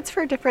words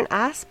for different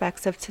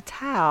aspects of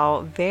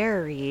tatau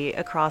vary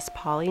across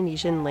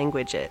Polynesian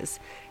languages.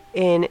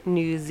 In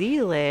New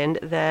Zealand,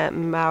 the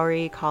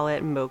Maori call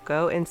it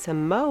moko. In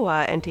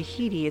Samoa and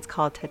Tahiti, it's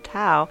called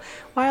tatau,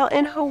 while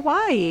in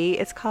Hawaii,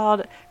 it's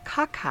called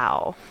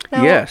kakau.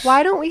 Now, yes.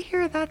 Why don't we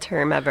hear that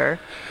term ever?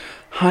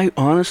 I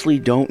honestly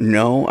don't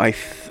know. I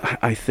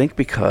think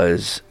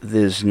because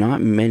there's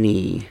not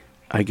many,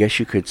 I guess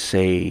you could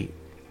say,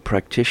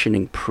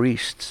 practicing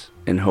priests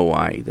in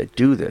Hawaii that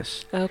do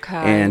this. Okay.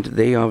 And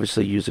they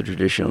obviously use the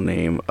traditional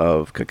name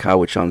of cacao,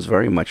 which sounds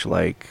very much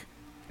like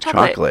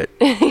chocolate.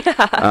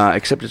 Yeah.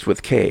 Except it's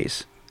with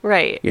K's.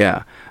 Right.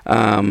 Yeah.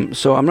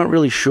 So I'm not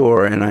really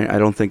sure, and I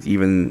don't think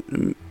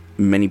even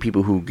many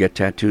people who get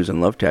tattoos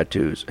and love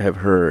tattoos have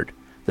heard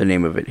the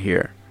name of it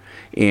here.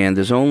 And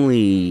there's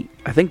only,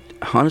 I think,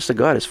 honest to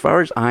God, as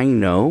far as I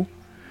know,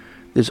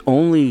 there's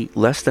only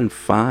less than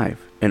 5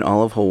 in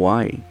all of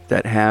Hawaii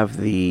that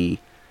have the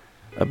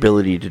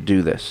ability to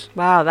do this.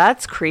 Wow,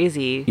 that's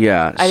crazy.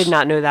 Yeah. I did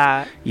not know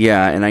that.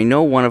 Yeah, and I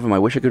know one of them, I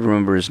wish I could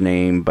remember his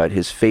name, but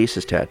his face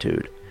is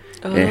tattooed.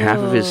 Oh. And half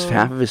of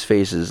his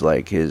face is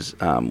like his,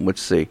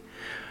 let's see,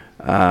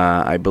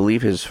 I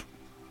believe his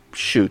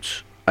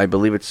shoots, I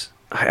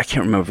can't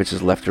remember if it's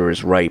his left or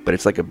his right, but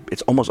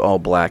it's almost all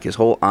black. His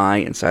whole eye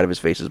inside of his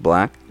face is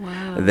black.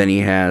 Wow. And then he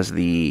has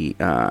the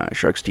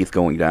shark's teeth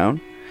going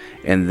down.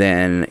 And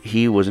then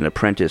he was an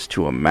apprentice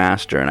to a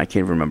master, and I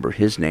can't remember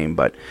his name,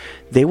 but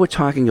they were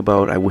talking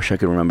about, I wish I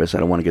could remember this, I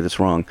don't want to get this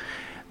wrong,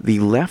 the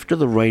left or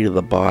the right of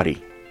the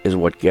body is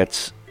what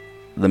gets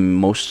the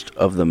most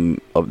of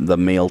the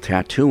male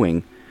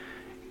tattooing,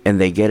 and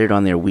they get it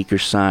on their weaker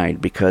side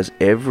because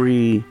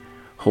every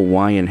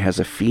Hawaiian has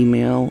a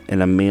female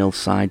and a male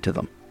side to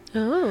them.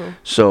 Oh.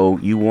 So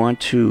you want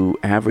to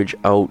average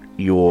out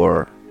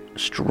your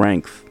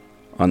strength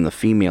on the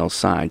female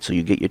side, so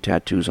you get your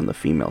tattoos on the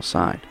female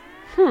side.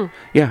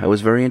 Yeah, it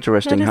was very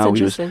interesting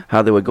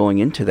how they were going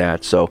into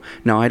that. So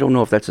now I don't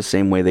know if that's the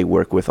same way they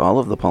work with all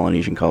of the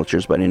Polynesian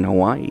cultures, but in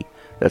Hawaii,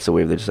 that's the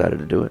way they decided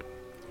to do it.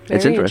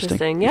 It's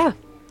interesting. Yeah.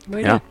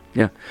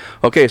 Yeah.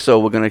 Okay, so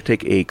we're going to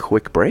take a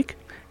quick break,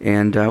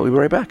 and we'll be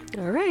right back.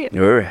 All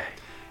right.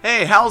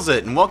 Hey, how's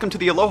it? And welcome to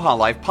the Aloha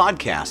Life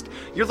podcast.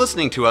 You're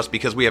listening to us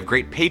because we have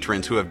great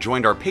patrons who have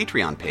joined our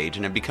Patreon page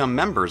and have become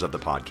members of the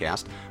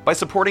podcast by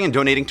supporting and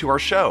donating to our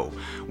show.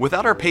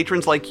 Without our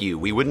patrons like you,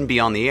 we wouldn't be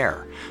on the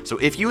air. So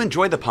if you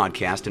enjoy the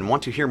podcast and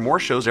want to hear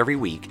more shows every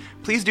week,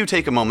 please do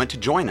take a moment to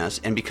join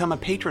us and become a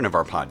patron of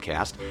our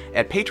podcast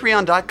at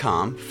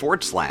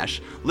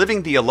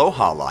patreon.com/Living the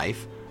Aloha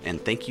Life.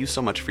 And thank you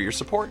so much for your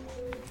support.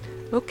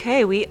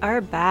 Okay, we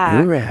are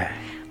back. All right.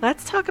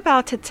 Let's talk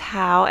about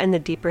tatau and the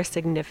deeper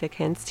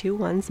significance to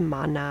one's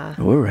mana.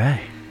 All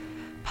right.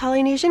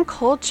 Polynesian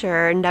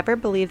culture never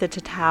believed the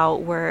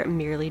tatau were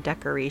merely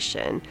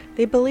decoration.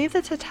 They believed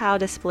the tatau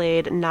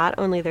displayed not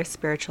only their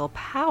spiritual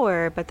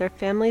power, but their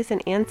families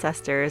and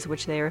ancestors,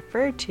 which they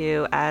referred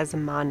to as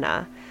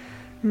mana.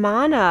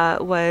 Mana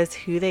was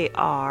who they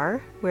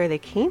are, where they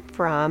came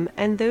from,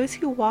 and those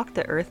who walked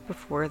the earth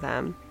before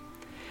them.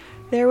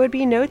 There would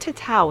be no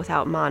tatau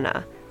without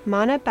mana.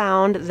 Mana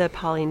bound the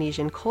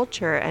Polynesian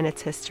culture and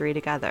its history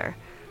together.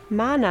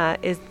 Mana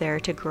is there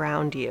to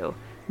ground you.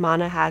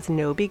 Mana has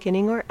no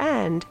beginning or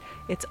end.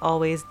 It's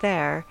always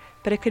there,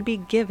 but it could be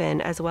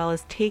given as well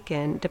as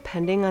taken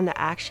depending on the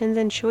actions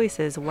and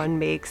choices one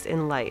makes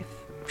in life.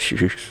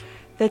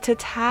 The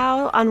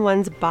tatau on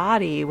one's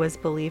body was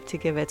believed to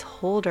give its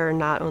holder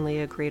not only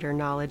a greater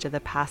knowledge of the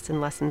past and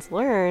lessons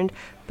learned,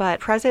 but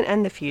present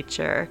and the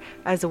future,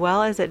 as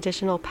well as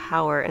additional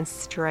power and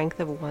strength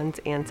of one's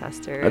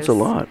ancestors. That's a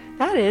lot.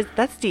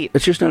 That's deep.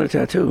 It's just not a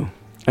tattoo.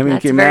 I mean,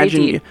 That's can you imagine,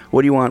 very deep.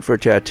 What do you want for a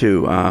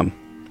tattoo?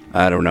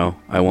 I don't know.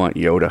 I want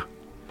Yoda.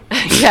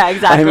 Yeah,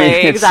 exactly. I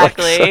mean,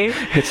 exactly.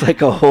 It's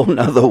like a whole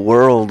nother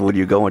world when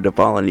you go into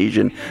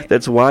Polynesian.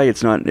 That's why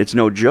it's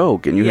no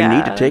joke, and you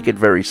need to take it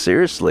very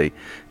seriously,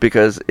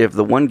 because if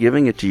the one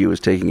giving it to you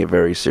is taking it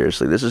very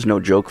seriously, this is no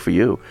joke for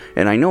you.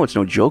 And I know it's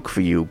no joke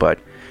for you, but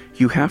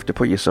you have to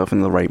put yourself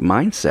in the right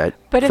mindset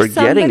for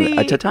getting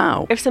a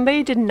tatau. If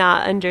somebody did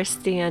not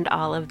understand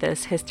all of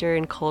this history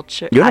and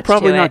culture, you're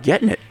probably not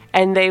getting it.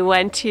 And they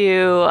went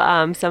to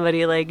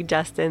somebody like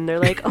Justin, they're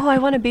like, "Oh, I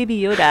want a baby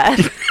Yoda."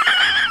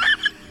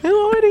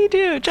 What would he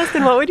do?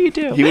 Justin, what would you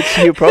do?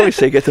 You'd probably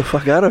say, "Get the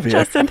fuck out of here."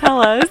 Justin,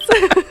 tell us.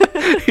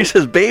 He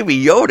says,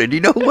 "Baby Yoda, do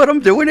you know what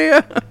I'm doing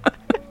here?"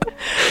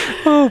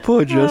 Oh,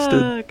 poor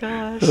Justin. Oh,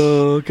 gosh.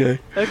 Oh, okay.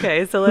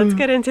 Okay, so let's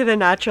get into the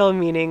natural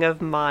meaning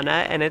of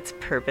mana and its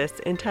purpose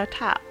in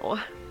tatau.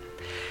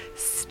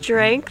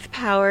 Strength,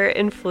 power,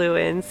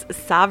 influence,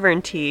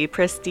 sovereignty,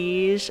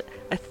 prestige,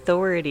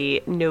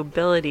 authority,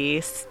 nobility,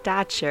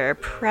 stature,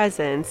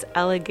 presence,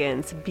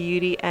 elegance,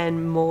 beauty,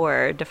 and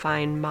more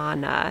define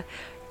mana.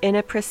 In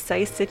a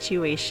precise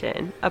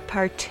situation, a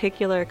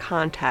particular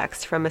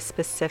context from a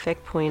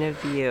specific point of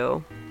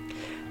view.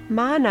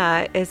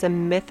 Mana is a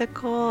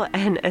mythical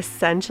and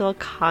essential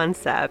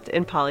concept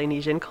in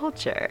Polynesian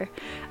culture,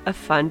 a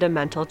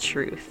fundamental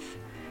truth.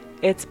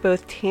 It's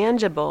both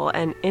tangible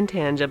and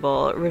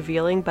intangible,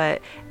 revealing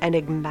but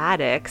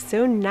enigmatic,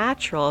 so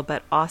natural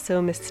but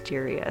also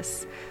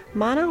mysterious.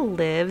 Mana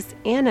lives,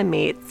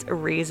 animates,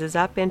 raises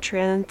up, and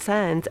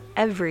transcends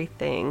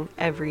everything,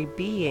 every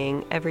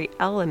being, every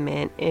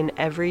element in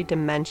every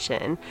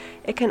dimension.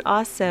 It can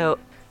also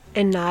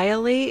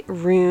annihilate,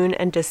 ruin,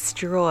 and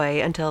destroy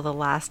until the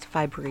last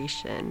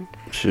vibration.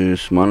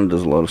 Jeez, Mana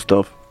does a lot of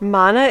stuff.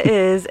 Mana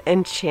is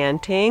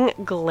enchanting,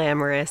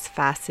 glamorous,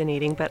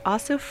 fascinating, but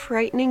also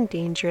frightening,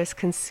 dangerous,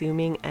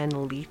 consuming,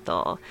 and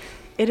lethal.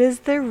 It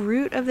is the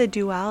root of the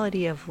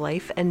duality of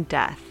life and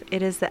death.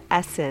 It is the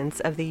essence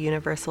of the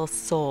universal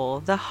soul,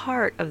 the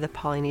heart of the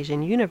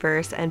Polynesian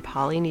universe and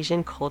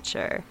Polynesian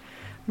culture.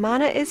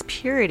 Mana is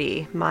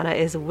purity, mana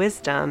is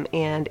wisdom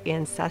and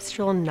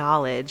ancestral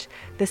knowledge,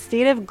 the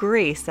state of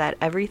grace that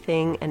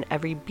everything and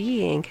every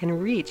being can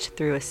reach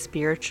through a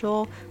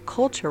spiritual,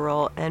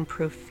 cultural, and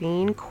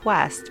profane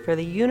quest for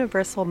the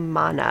universal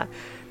mana,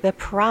 the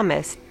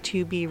promise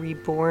to be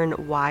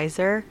reborn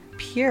wiser,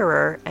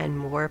 purer, and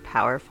more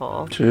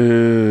powerful.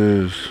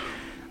 Jeez.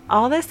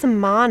 All this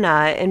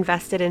mana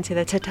invested into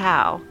the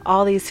tatau,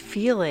 all these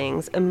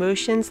feelings,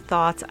 emotions,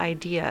 thoughts,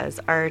 ideas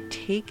are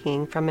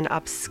taken from an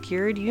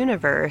obscured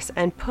universe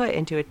and put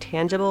into a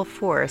tangible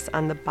force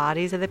on the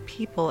bodies of the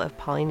people of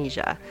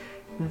Polynesia.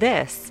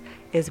 This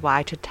is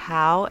why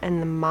tatau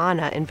and the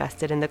mana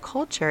invested in the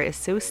culture is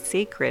so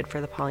sacred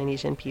for the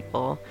Polynesian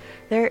people.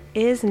 There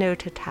is no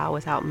tatau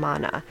without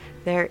mana.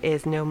 There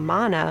is no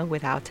mana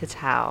without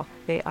tatau.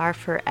 They are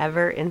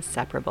forever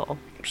inseparable.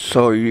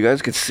 So you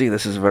guys can see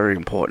this is very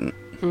important.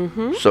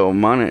 Mm-hmm. So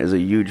mana is a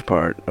huge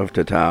part of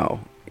tatau,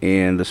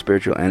 and the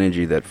spiritual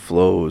energy that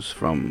flows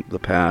from the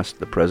past,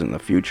 the present, the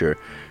future,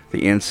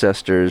 the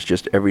ancestors,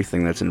 just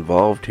everything that's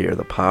involved here,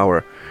 the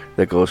power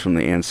that goes from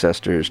the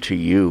ancestors to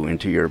you,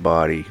 into your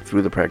body,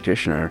 through the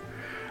practitioner.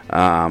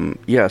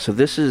 So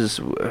this is,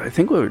 I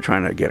think what we're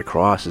trying to get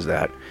across is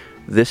that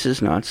this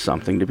is not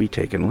something to be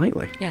taken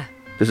lightly. Yeah.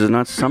 This is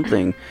not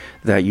something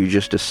that you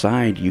just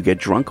decide, you get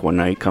drunk one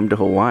night, come to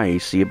Hawaii,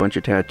 see a bunch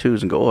of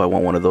tattoos, and go, "Oh, I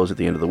want one of those at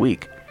the end of the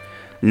week."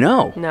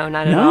 No. No,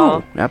 not at all.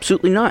 No,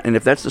 absolutely not. And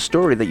if that's the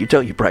story that you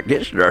tell your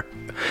practitioner,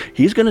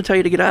 he's going to tell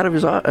you to get out of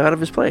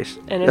his place.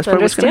 And it's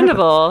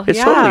understandable. It's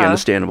totally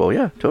understandable.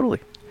 Yeah, totally.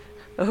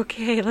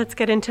 Okay, let's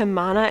get into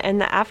mana and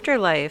the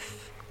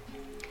afterlife.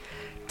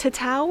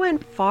 Tatau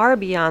went far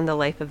beyond the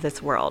life of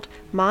this world.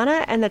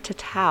 Mana and the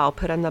tatau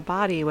put on the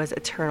body was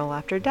eternal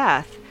after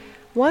death.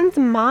 Once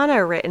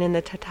mana written in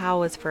the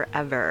tatau was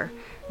forever.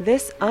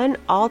 This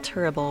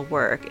unalterable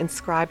work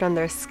inscribed on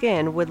their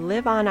skin would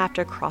live on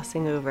after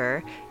crossing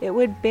over. It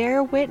would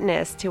bear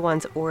witness to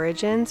one's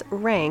origins,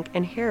 rank,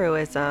 and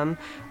heroism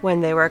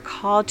when they were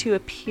called to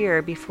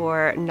appear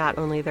before not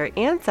only their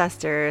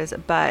ancestors,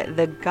 but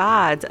the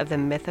gods of the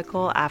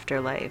mythical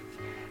afterlife.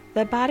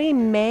 The body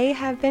may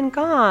have been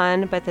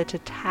gone, but the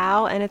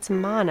tatau and its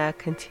mana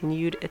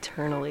continued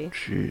eternally.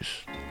 Jeez,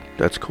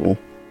 that's cool.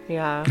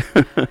 Yeah.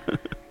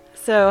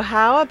 So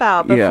how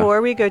about,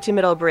 before we go to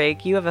middle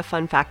break, you have a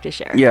fun fact to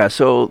share. Yeah,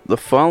 so the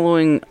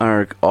following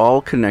are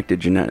all connected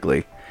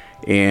genetically,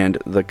 and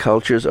the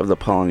cultures of the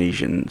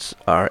Polynesians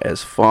are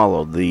as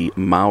followed. The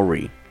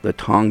Maori, the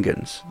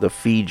Tongans, the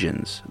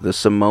Fijians, the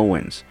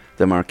Samoans,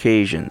 the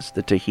Marquesans,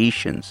 the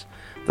Tahitians,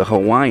 the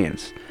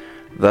Hawaiians,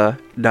 the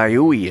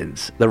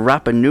Niueans, the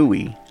Rapa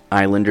Nui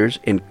Islanders,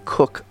 and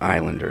Cook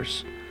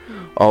Islanders.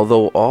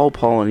 Although all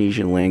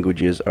Polynesian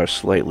languages are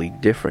slightly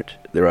different,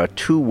 there are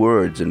 2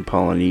 words in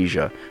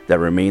Polynesia that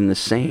remain the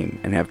same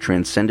and have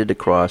transcended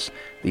across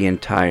the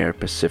entire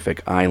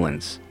Pacific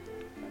Islands.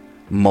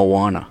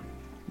 Moana,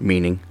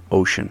 meaning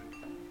ocean.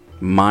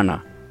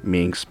 Mana,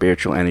 meaning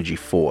spiritual energy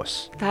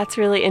force. That's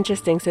really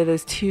interesting. So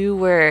those 2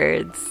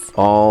 words.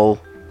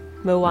 All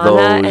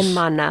Moana and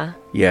Mana.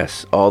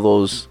 Yes, all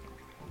those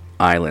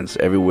islands,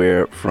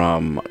 everywhere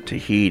from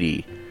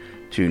Tahiti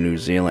to New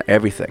Zealand,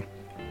 everything.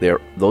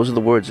 Those are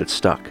the words that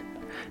stuck.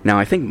 Now,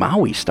 I think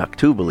Maui stuck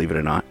too, believe it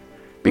or not,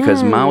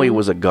 because Maui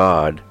was a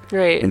god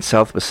in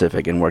South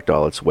Pacific and worked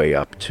all its way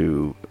up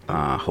to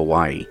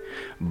Hawaii.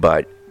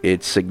 But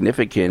it's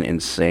significant in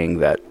saying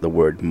that the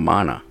word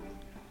mana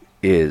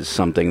is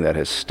something that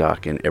has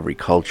stuck in every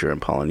culture in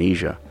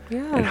Polynesia,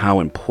 and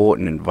how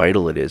important and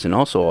vital it is, and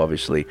also,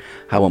 obviously,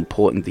 how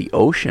important the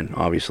ocean,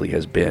 obviously,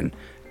 has been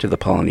to the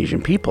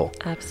Polynesian people.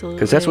 Absolutely.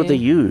 Because that's what they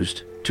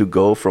used to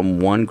go from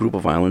one group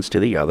of islands to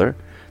the other.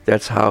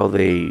 That's how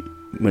they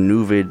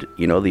maneuvered,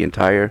 the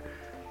entire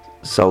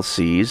South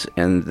Seas,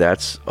 and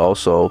that's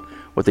also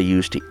what they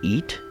used to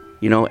eat,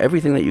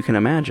 everything that you can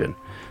imagine.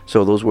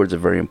 So those words are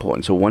very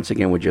important. So once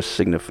again, we're just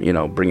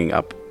bringing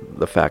up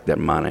the fact that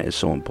mana is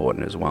so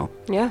important as well.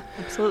 Yeah,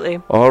 absolutely.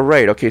 All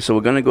right. Okay, so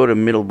we're going to go to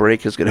middle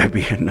break. It's going to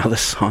be another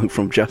song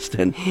from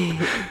Justin.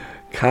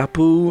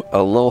 Kapu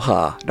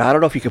Aloha. Now, I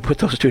don't know if you can put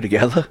those 2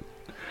 together.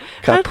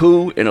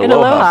 Kapu and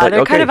Aloha.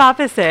 They're kind of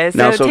opposites,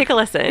 so take a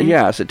listen.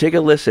 Yeah, so take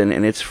a listen,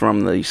 and it's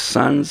from the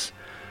Sons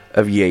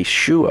of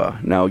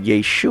Yeshua. Now,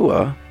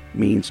 Yeshua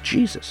means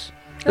Jesus.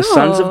 The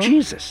Sons of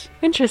Jesus.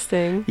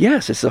 Interesting.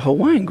 Yes, it's a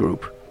Hawaiian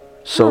group.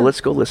 So let's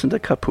go listen to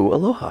Kapu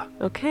Aloha.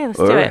 Okay, let's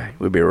do it. All right,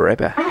 we'll be right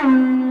back.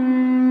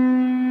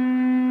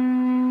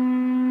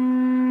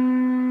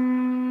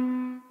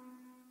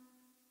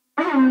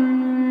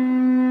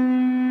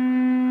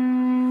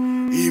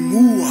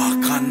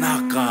 Imua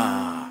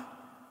Kanaka.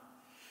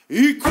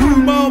 Iku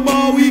mau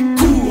mau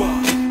ikua,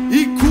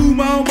 iku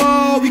mau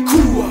mau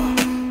ikua,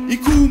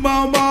 iku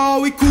mau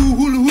mau iku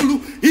hulu hulu,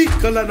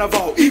 ikala na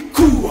vau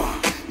ikua,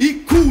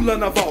 ikula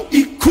na vau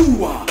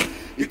ikua,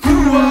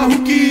 ikua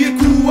huki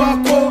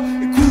ikua ko,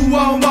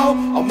 ikua mau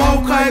a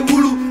mau kai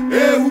hulu,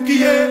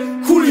 huki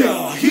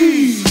kulia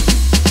hi.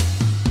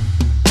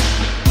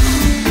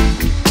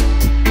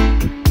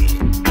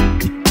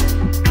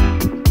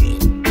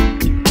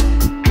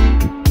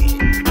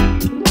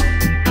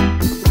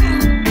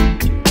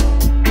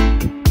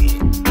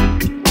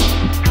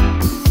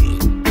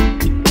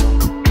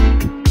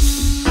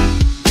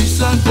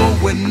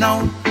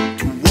 Now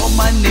to all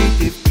my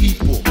native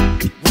people,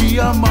 we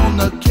are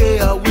Mauna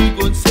Kea, we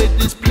gon' say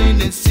this plain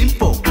and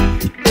simple.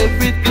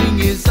 Everything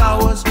is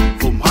ours,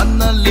 from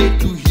Hanale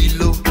to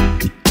Hilo.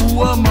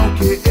 Ua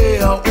Mauke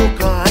Ea,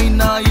 Oka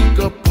Aina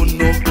Ika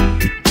Pono.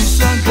 This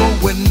song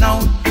going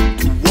out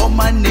to all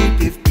my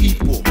native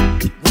people.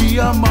 We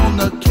are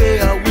Mauna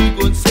Kea, we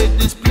gon' say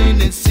this plain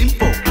and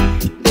simple.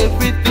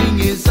 Everything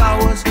is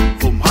ours,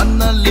 from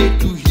Hanale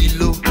to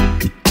Hilo.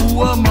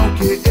 Ua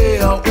Mauke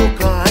Ea,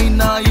 Oka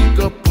Aina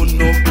Ika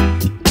Pono.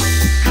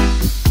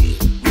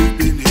 We've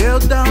been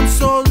held down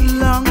so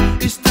long,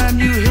 it's time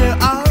you hear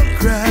our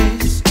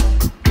cries.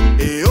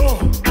 Eo,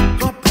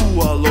 Kapu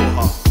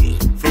Aloha.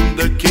 From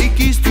the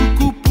keikis to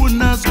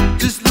kupunas,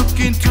 just look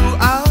into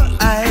our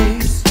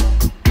eyes.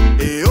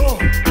 Eo,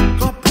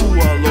 Kapu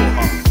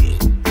Aloha.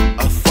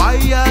 A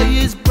fire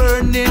is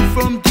burning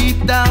from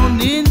deep down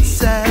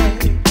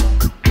inside.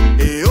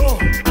 Eo,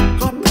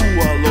 Kapu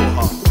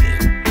Aloha.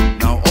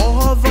 Now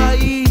all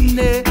Hawaii,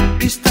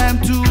 it's time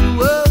to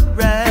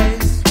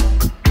arise.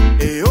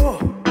 Ayo,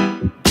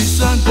 this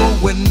song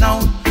going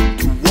out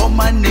to all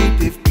my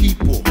native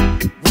people.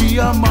 We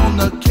are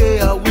Mauna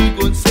Kea, we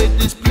gon' say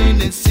this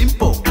plain and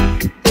simple.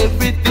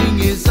 Everything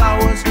is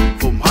ours,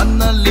 from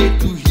Hanale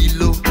to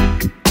Hilo.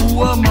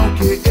 Ua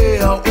Mauke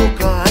Ea,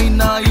 Oka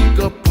Aina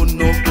Ika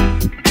Pono.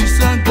 This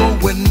song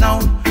going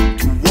out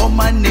to all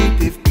my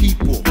native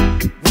people.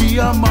 We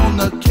are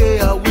Mauna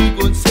Kea, we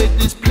gon' say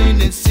this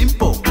plain and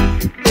simple.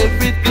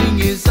 Everything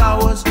is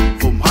ours,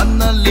 from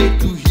Hanale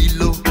to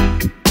Hilo.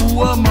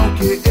 Ua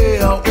Mauke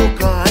Ea,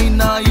 Oka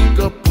Aina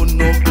Ika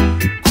Pono.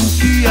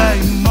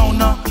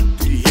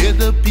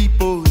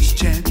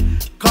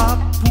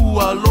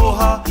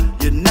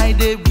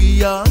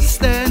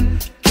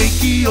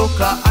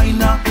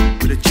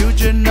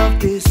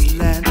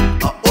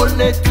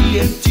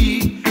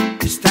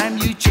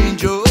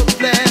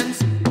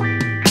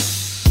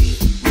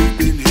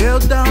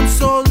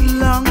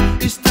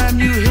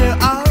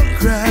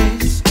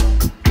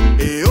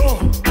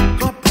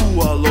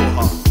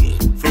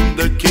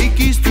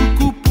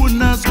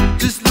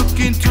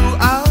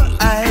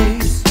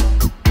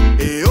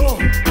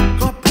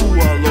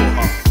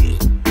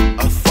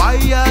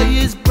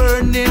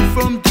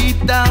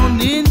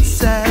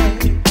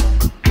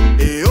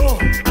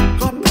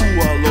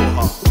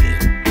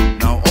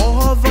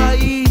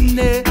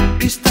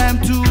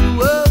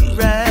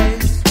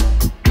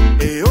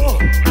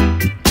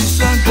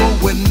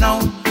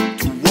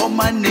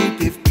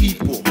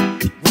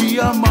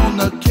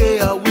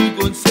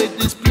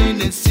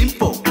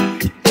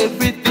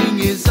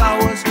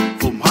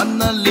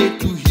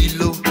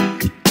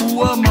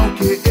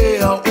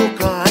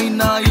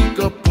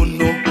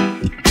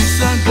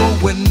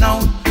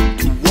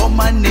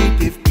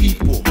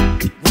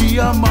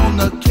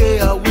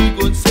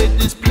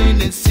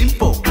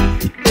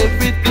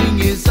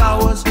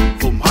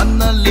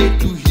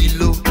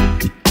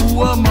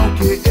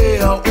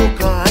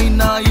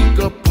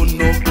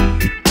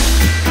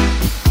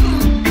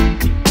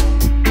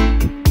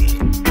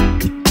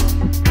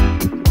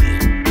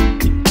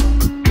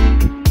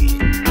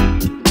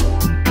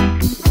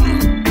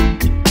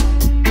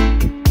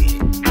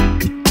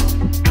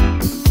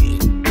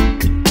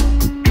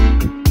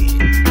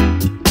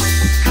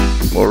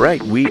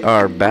 right, we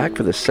are back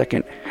for the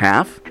second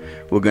half.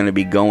 We're going to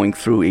be going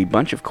through a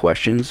bunch of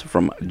questions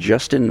from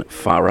Justin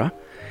Farah.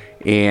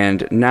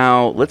 And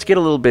now let's get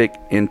a little bit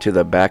into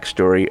the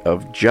backstory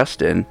of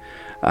Justin.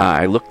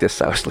 I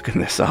was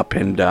looking this up,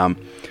 and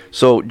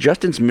so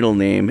Justin's middle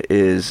name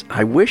is,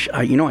 I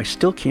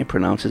still can't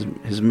pronounce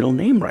his middle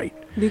name right.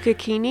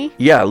 Lucachini?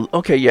 Yeah,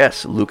 okay,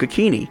 yes,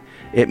 Lucachini.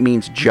 It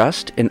means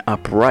just and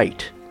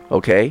upright,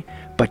 okay?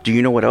 But do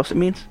you know what else it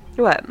means?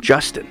 What?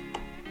 Justin.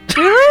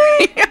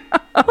 Really?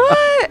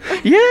 What?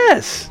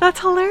 Yes.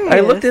 That's hilarious. I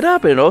looked it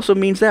up, and it also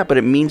means that, but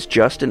it means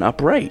just and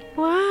upright.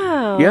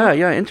 Wow.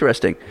 Yeah,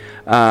 interesting.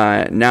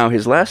 Now,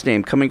 his last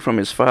name, coming from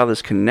his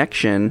father's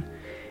connection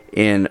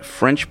in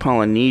French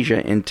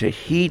Polynesia and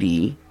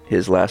Tahiti,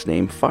 his last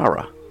name,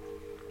 Farah.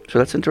 So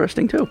that's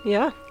interesting, too.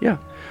 Yeah. Yeah.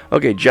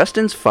 Okay,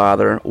 Justin's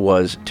father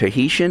was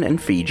Tahitian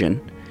and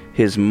Fijian.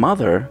 His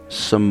mother,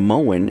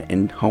 Samoan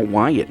and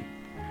Hawaiian.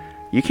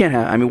 You can't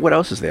have, what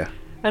else is there?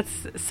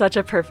 That's such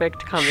a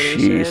perfect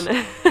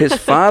combination. His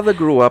father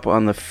grew up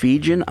on the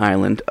Fijian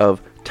island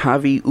of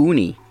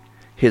Taveuni.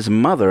 His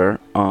mother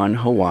on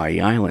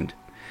Hawaii Island.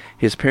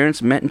 His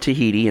parents met in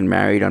Tahiti and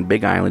married on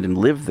Big Island and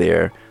lived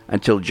there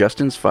until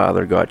Justin's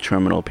father got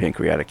terminal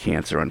pancreatic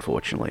cancer,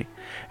 unfortunately,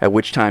 at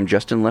which time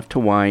Justin left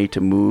Hawaii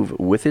to move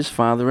with his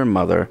father and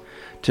mother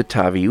to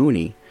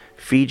Taveuni,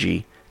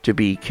 Fiji, to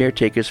be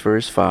caretakers for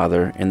his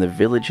father and the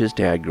village his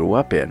dad grew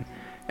up in.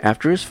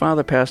 After his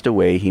father passed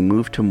away, he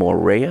moved to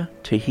Moorea,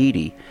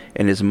 Tahiti,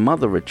 and his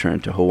mother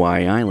returned to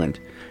Hawaii Island.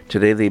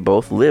 Today they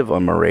both live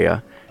on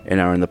Moorea and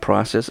are in the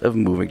process of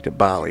moving to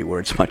Bali, where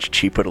it's much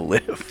cheaper to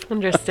live.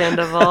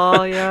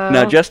 Understandable, yeah.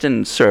 Now,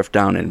 Justin surfed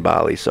down in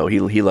Bali, so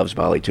he loves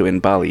Bali, too. And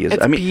Bali is...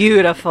 It's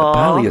beautiful.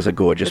 Bali is a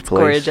gorgeous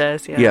place. It's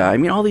gorgeous, yeah.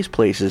 Yeah, all these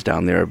places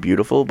down there are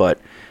beautiful, but,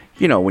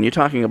 when you're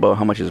talking about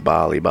how much is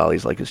Bali,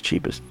 Bali's like as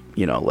cheap as,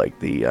 like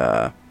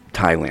the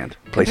Thailand,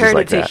 places compared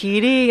like to that.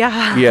 Tahiti,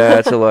 yeah. Yeah,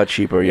 it's a lot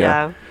cheaper,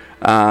 yeah. Yeah.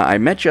 I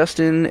met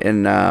Justin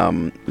in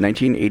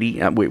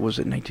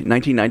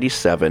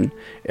 1997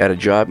 at a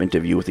job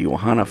interview with the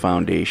Ohana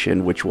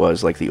Foundation, which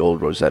was like the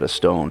old Rosetta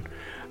Stone.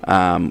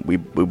 We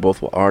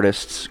both were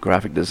artists,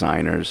 graphic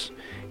designers,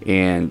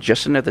 and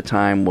Justin at the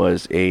time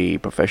was a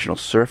professional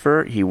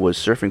surfer. He was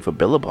surfing for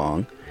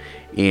Billabong,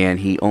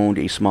 and he owned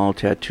a small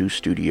tattoo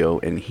studio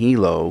in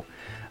Hilo.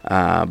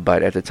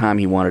 But at the time,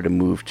 he wanted to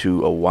move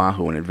to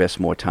Oahu and invest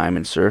more time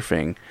in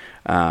surfing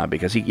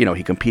because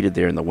he competed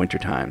there in the winter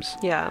times.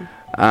 Yeah.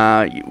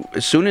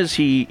 As soon as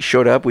he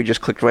showed up, we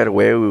just clicked right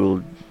away. We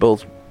were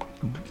both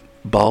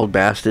bald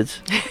bastards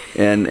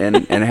and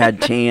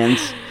had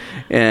tans,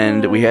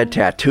 and we had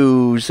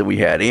tattoos, and we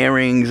had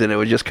earrings, and it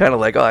was just kind of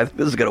like, oh,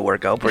 this is gonna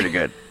work out pretty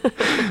good.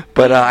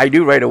 But I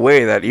knew right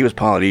away that he was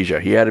Polynesia.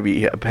 He had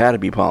to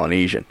be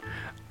Polynesian.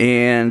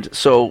 And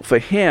so for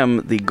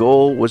him, the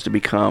goal was to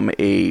become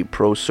a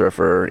pro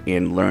surfer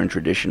and learn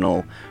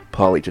traditional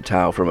Poly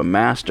Tatau from a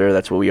master.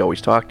 That's what we always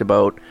talked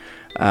about.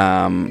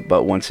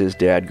 But once his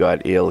dad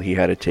got ill, he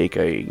had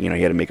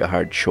to make a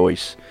hard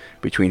choice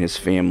between his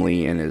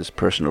family and his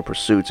personal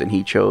pursuits, and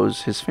he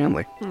chose his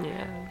family.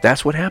 Yeah.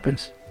 That's what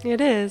happens. It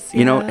is.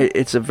 Yeah.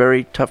 It's a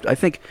very tough. I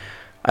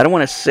don't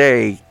want to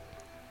say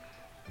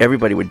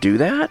everybody would do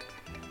that.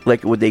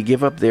 Like, would they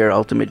give up their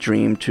ultimate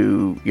dream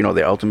to,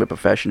 their ultimate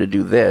profession to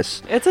do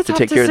this? It's a to tough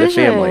take care of their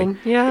family.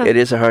 Yeah. It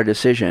is a hard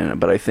decision,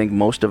 but I think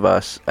most of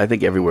us,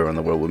 everywhere in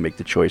the world would make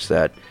the choice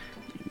that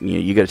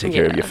you got to take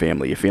care of your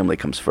family. Your family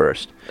comes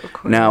first. Of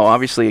course. Now,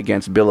 obviously,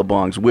 against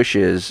Billabong's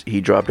wishes, he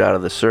dropped out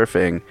of the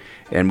surfing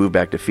and moved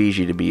back to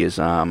Fiji to be his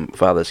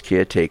father's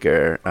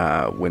caretaker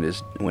when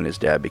his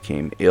dad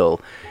became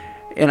ill.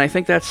 And I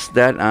think that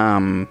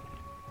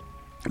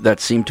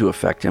seemed to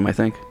affect him, I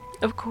think.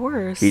 Of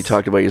course. He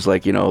talked about, he's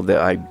like,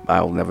 that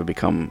I'll never be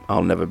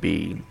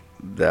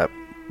that,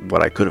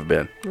 what I could have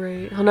been.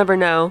 Right. He'll never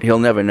know. He'll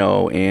never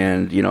know.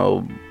 And,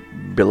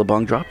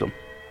 Billabong dropped him.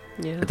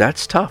 Yeah.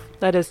 That's tough.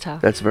 That is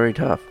tough. That's very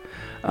tough.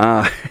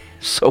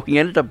 So he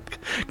ended up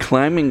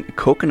climbing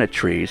coconut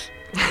trees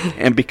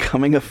and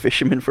becoming a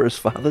fisherman for his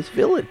father's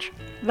village.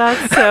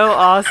 That's so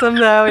awesome,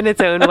 though, in its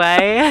own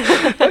way.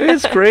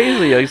 It's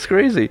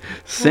crazy.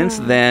 Since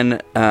then,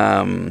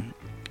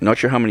 not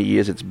sure how many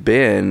years it's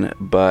been,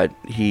 but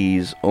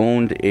he's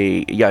owned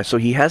so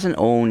he hasn't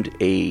owned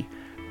a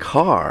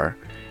car,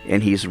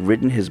 and he's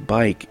ridden his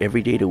bike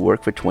every day to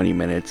work for 20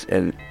 minutes,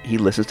 and he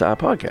listens to our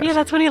podcast. Yeah,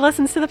 that's when he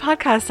listens to the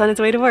podcast on his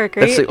way to work,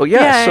 right? So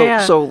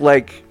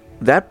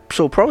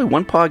probably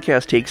one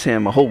podcast takes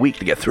him a whole week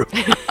to get through.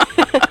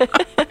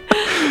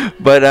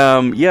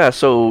 But,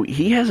 so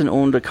he hasn't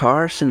owned a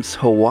car since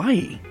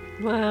Hawaii.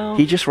 Wow.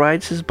 He just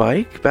rides his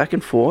bike back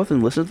and forth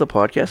and listens to the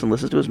podcast and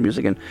listens to his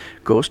music and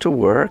goes to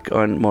work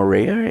on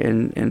Moorea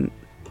and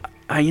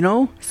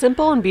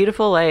simple and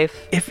beautiful life.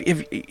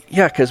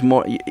 Because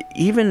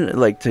even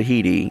like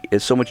Tahiti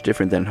is so much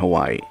different than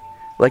Hawaii.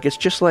 Like, it's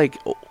just like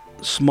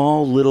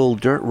small little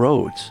dirt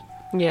roads.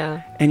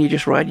 Yeah. And you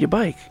just ride your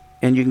bike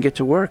and you can get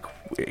to work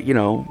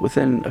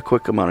within a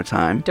quick amount of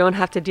time. Don't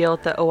have to deal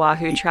with the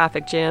Oahu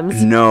traffic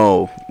jams.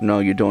 No,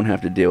 you don't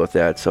have to deal with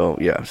that. So,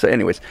 yeah. So,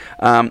 anyways,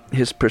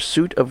 his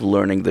pursuit of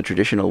learning the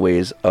traditional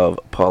ways of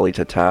Pali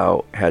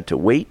Tatau had to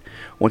wait.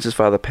 Once his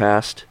father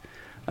passed,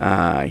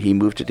 he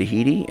moved to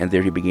Tahiti, and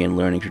there he began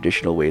learning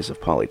traditional ways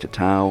of Pali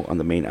Tatau on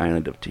the main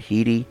island of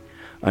Tahiti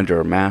under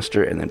a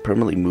master, and then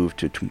permanently moved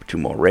to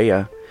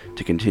Moorea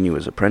to continue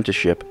his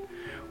apprenticeship.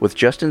 With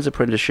Justin's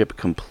apprenticeship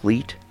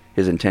complete,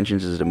 his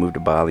intentions is to move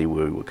to Bali,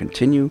 where he will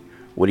continue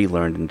what he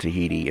learned in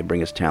Tahiti and bring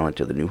his talent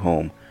to the new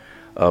home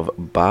of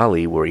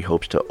Bali, where he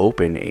hopes to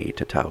open a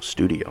Tatau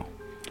studio.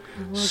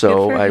 Well,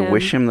 so I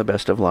wish him the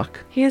best of luck.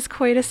 He has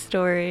quite a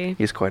story.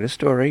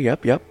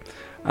 Yep.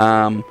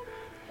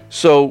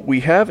 So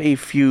we have a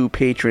few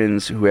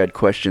patrons who had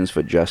questions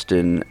for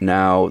Justin.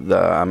 Now,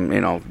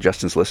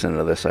 Justin's listening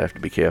to this, so I have to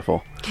be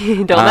careful.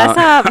 Don't mess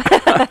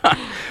up.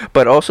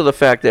 But also the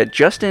fact that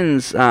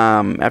Justin's,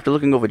 after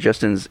looking over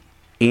Justin's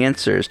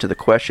answers to the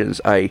questions,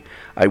 I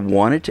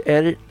wanted to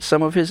edit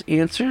some of his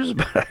answers,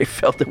 but I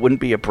felt it wouldn't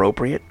be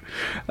appropriate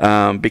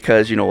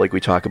because, like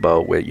we talk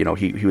about, where,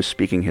 he was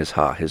speaking his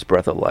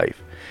breath of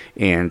life,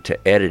 and to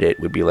edit it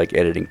would be like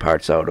editing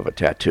parts out of a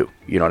tattoo.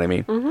 You know what I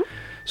mean? Mm-hmm.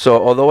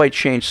 So although I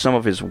changed some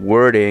of his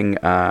wording,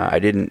 I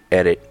didn't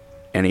edit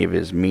any of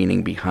his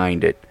meaning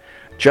behind it.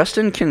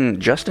 Justin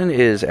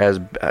is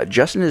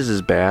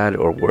as bad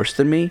or worse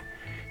than me.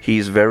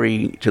 He's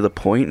very to the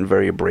point and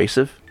very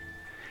abrasive.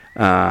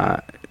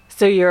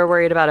 So you're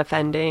worried about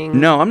offending?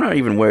 No, I'm not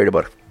even worried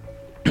about.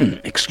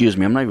 Excuse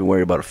me, I'm not even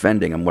worried about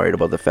offending. I'm worried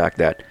about the fact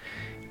that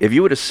if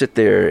you were to sit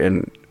there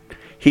and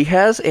he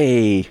has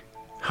a,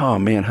 oh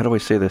man, how do I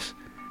say this?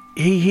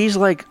 He's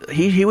like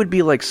he would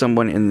be like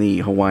someone in the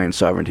Hawaiian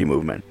sovereignty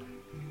movement.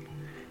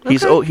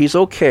 Okay. He's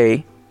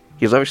okay.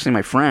 He's obviously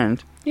my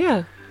friend.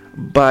 Yeah.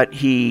 But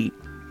he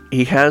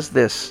has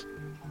this.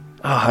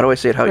 Oh, how do I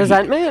say it?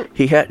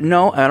 Resentment?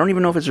 No, I don't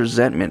even know if it's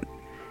resentment.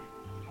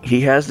 He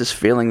has this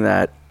feeling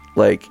that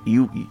like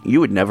you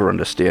would never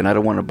understand. I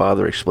don't want to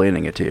bother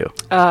explaining it to you.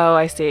 Oh,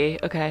 I see.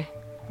 Okay.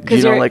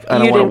 Because I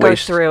don't you want didn't go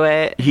through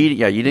it. You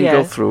didn't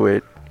go through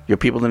it. Your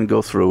people didn't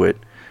go through it.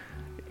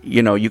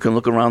 You can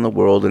look around the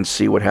world and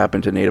see what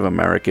happened to Native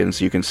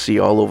Americans. You can see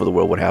all over the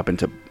world what happened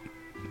to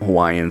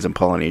Hawaiians and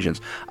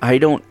Polynesians. I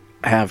don't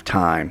have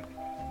time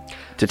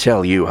to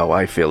tell you how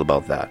I feel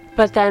about that.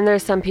 But then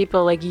there's some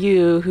people like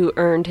you who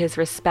earned his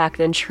respect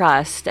and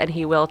trust, and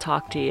he will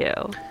talk to you.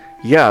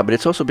 Yeah, but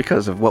it's also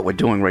because of what we're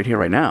doing right here,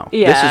 right now.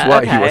 Yeah,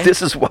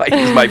 this is why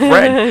he's my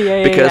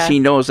friend, because he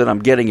knows that I'm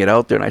getting it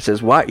out there. And I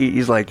says, why?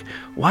 He's like,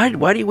 why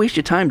do you waste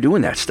your time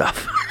doing that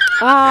stuff?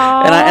 And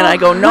I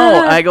go,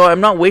 no.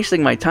 I'm not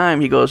wasting my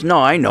time. He goes, no,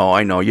 I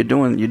know.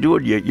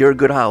 You're a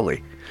good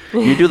Howley.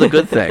 You do the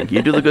good thing.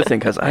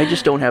 Because I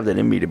just don't have that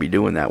in me to be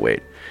doing that way.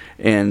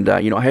 And,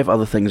 I have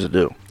other things to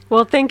do.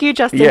 Well, thank you,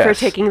 Justin, for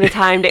taking the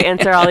time to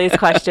answer all these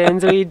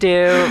questions. We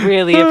do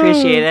really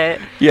appreciate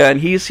it. Yeah,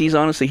 and he's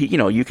honestly,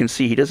 you can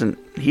see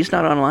he's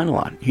not online a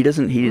lot.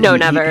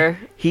 Never.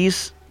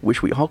 He's,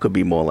 wish we all could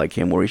be more like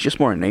him, where he's just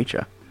more in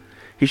nature.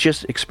 He's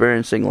just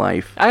experiencing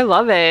life. I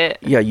love it.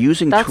 Yeah,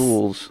 using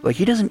tools. Like,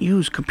 he doesn't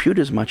use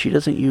computers much. He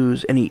doesn't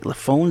use any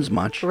phones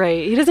much.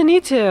 Right. He doesn't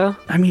need to.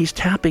 I mean, he's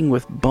tapping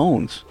with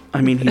bones.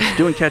 I mean, he's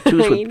doing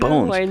tattoos with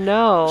bones. I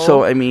know.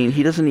 So, I mean,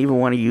 he doesn't even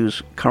want to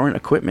use current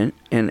equipment.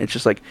 And it's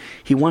just like,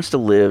 he wants to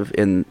live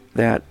in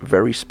that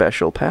very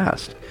special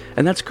past.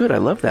 And that's good. I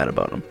love that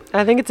about him.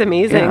 I think it's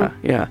amazing.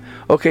 Yeah.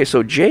 Okay,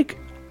 so Jake,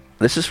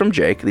 this is from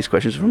Jake. These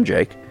questions are from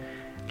Jake.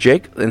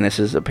 Jake, and this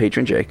is a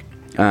patron Jake.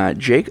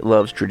 Jake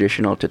loves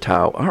traditional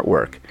Tatau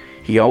artwork.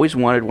 He always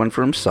wanted one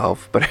for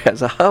himself, but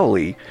as a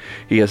Howley,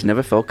 he has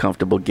never felt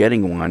comfortable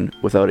getting one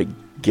without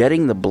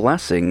getting the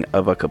blessing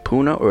of a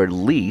Kapuna or at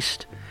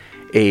least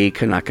a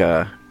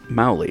Kanaka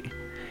Maoli.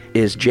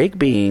 Is Jake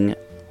being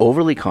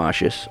overly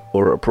cautious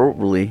or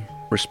appropriately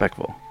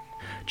respectful?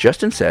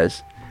 Justin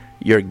says,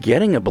 you're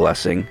getting a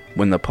blessing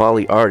when the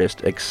Pali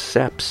artist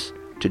accepts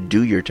to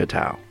do your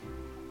Tatau.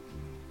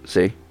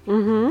 See?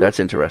 Mm-hmm. That's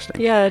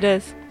interesting. Yeah, it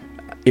is.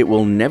 It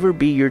will never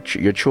be your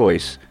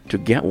choice to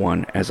get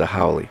one as a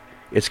Howley.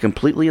 It's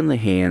completely in the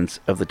hands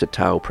of the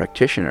Tatau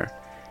practitioner.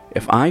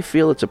 If I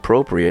feel it's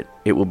appropriate,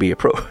 it will be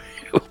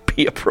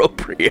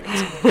appropriate.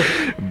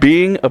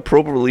 Being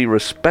appropriately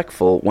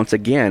respectful, once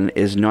again,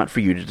 is not for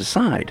you to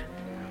decide.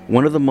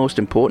 One of the most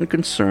important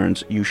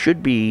concerns you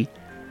should be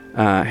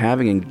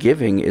having and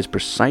giving is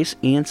precise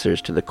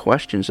answers to the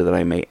questions that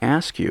I may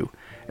ask you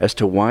as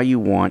to why you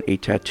want a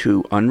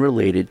tattoo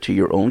unrelated to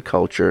your own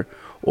culture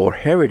or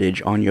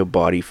heritage on your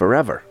body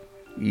forever.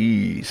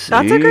 Easy.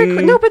 That's a great...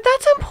 No, but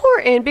that's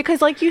important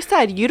because, like you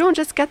said, you don't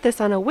just get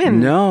this on a whim.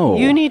 No.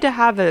 You need to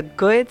have a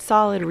good,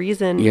 solid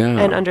reason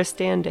and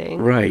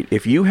understanding. Right.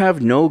 If you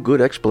have no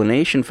good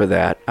explanation for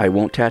that, I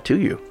won't tattoo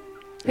you.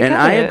 And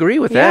I agree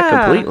with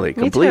that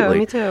completely.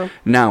 Me too.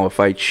 Now, if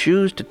I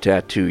choose to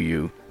tattoo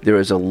you, there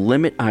is a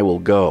limit I will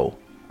go.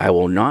 I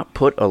will not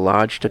put a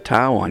large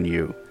tatau on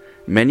you.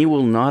 Many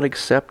will not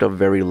accept a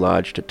very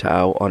large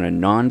tatau on a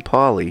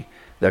non-poly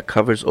that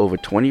covers over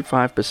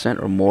 25%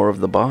 or more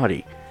of the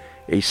body.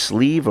 A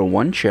sleeve or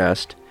one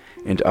chest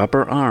and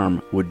upper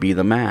arm would be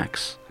the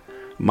max.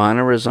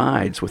 Mana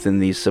resides within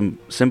these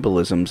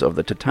symbolisms of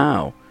the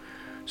Tatau,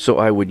 so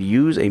I would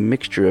use a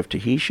mixture of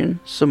Tahitian,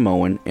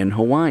 Samoan, and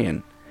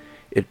Hawaiian.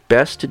 It's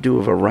best to do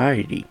a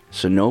variety,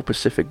 so no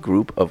Pacific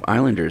group of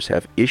islanders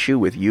have issue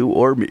with you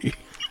or me.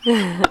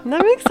 That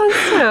makes sense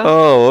too.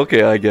 Oh,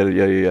 okay, I get it.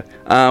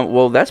 Yeah.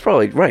 Well, that's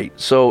probably right.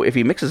 So if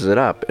he mixes it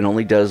up and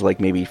only does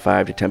like maybe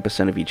 5 to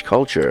 10% of each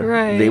culture,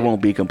 right, they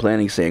won't be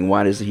complaining, saying,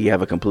 "Why does he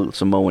have a complete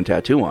Samoan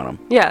tattoo on him?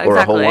 Yeah, or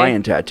exactly. a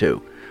Hawaiian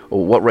tattoo?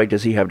 Or what right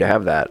does he have to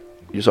have that?"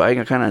 So I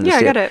can kind of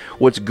understand. Yeah, I get it.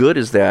 What's good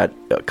is that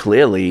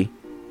clearly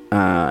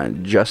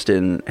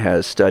Justin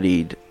has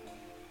studied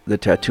the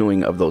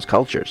tattooing of those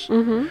cultures,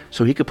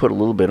 so he could put a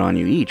little bit on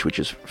you each, which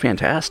is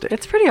fantastic.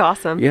 It's pretty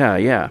awesome.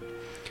 Yeah.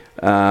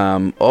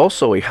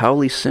 Also, a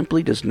haole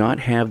simply does not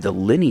have the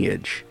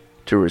lineage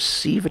to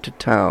receive a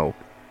tatau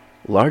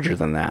larger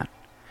than that.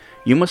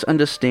 You must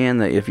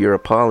understand that if you're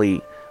of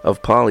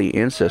Pali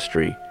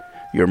ancestry,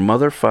 your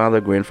mother,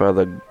 father,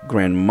 grandfather,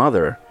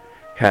 grandmother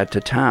had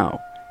tatau,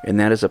 and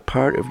that is a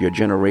part of your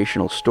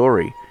generational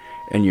story,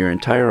 and your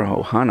entire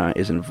ohana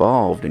is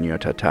involved in your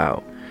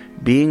tatau.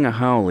 Being a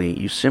haole,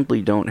 you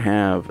simply don't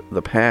have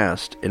the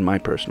past, in my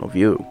personal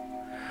view.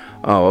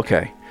 Oh,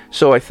 okay.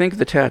 So I think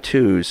the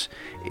tattoos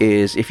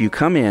is, if you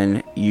come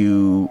in,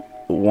 you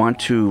want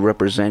to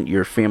represent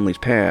your family's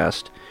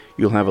past,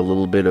 you'll have a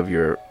little bit of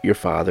your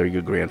father,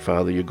 your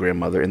grandfather, your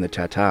grandmother in the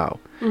tatau.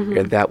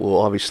 And that will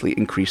obviously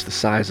increase the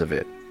size of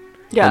it.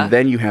 Yeah. And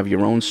then you have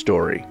your own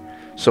story.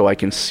 So I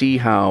can see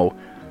how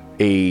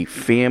a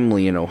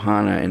family in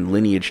ohana and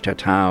lineage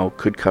tatau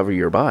could cover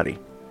your body.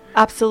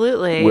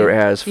 Absolutely.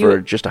 Whereas for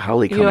just a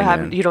haole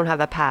coming in, you don't have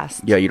that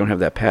past. Yeah, you don't have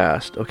that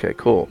past. Okay,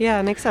 cool. Yeah,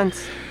 it makes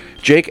sense.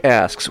 Jake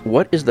asks,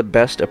 what is the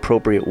best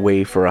appropriate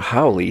way for a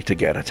haole to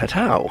get a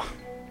tatau?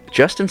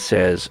 Justin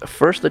says,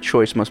 first the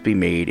choice must be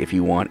made if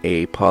you want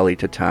a Pali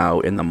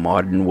tatau in the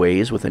modern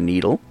ways with a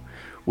needle,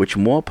 which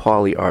more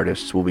Pali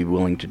artists will be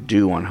willing to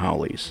do on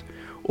haoles,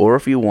 or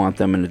if you want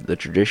them in the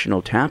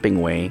traditional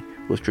tapping way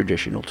with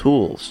traditional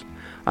tools.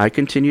 I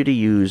continue to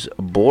use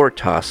boar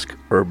tusk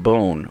or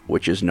bone,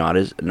 which is not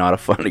a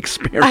fun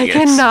experience. I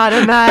cannot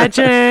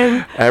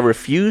imagine. I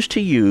refuse to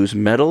use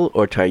metal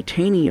or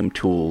titanium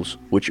tools,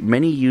 which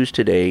many use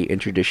today in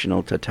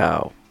traditional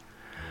tatau.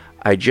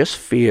 I just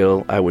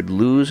feel I would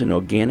lose an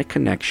organic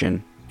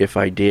connection if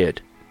I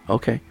did.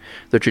 Okay.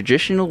 The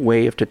traditional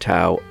way of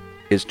tatau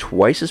is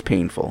twice as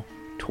painful,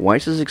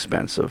 twice as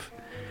expensive,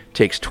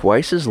 takes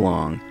twice as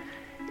long,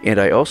 and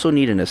I also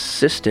need an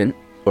assistant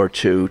or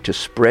two to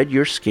spread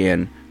your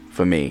skin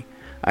for me.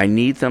 I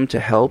need them to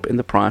help in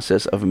the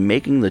process of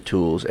making the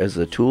tools, as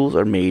the tools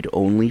are made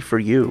only for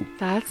you.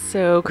 That's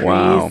so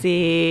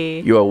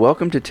crazy. Wow. You are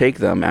welcome to take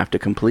them after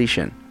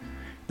completion.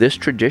 This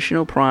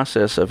traditional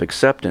process of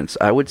acceptance,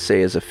 I would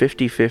say, is a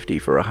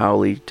 50-50 for a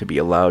haole to be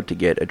allowed to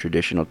get a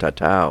traditional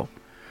tatau.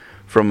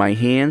 From my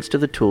hands to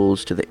the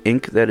tools to the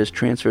ink that is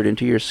transferred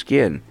into your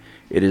skin,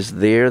 it is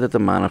there that the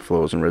mana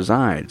flows and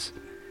resides.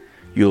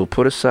 You will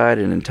put aside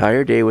an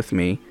entire day with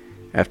me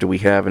after we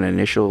have an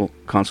initial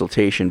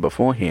consultation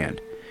beforehand.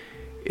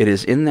 It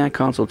is in that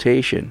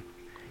consultation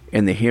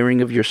and the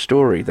hearing of your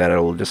story that I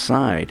will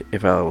decide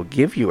if I will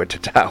give you a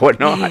tatau or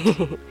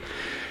not.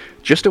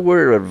 Just a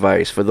word of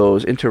advice for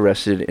those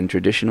interested in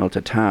traditional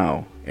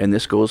tatau, and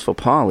this goes for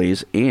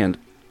Palis and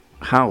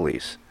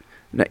haoles.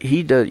 Now,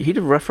 he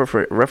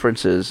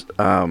references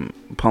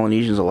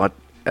Polynesians a lot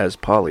as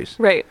Palis,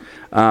 right?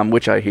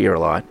 Which I hear a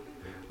lot.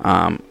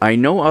 I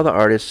know other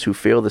artists who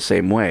feel the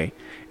same way.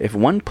 If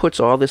one puts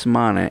all this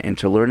mana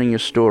into learning your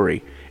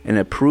story and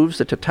approves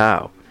the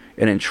tatau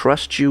and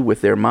entrusts you with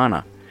their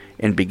mana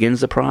and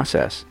begins the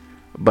process,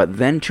 but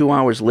then 2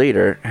 hours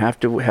later,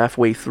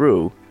 halfway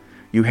through,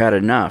 you had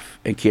enough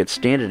and can't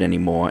stand it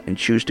anymore and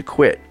choose to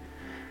quit,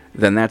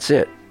 then that's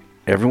it.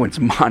 Everyone's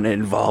mana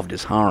involved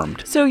is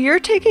harmed. So you're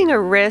taking a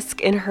risk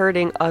in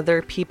hurting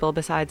other people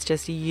besides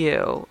just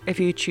you if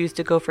you choose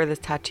to go for this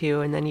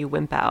tattoo and then you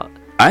wimp out.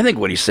 I think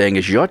what he's saying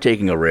is you're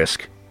taking a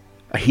risk.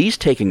 He's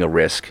taking a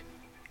risk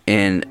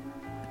in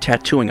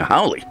tattooing a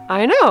haole.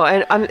 I know,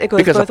 and it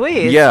goes both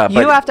ways. Yeah,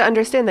 you have to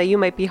understand that you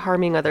might be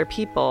harming other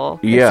people.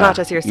 Yeah, it's not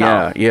just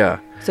yourself. Yeah.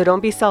 So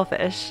don't be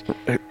selfish.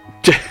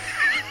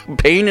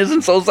 Pain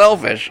isn't so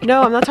selfish.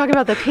 No, I'm not talking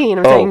about the pain.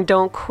 I'm saying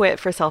don't quit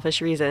for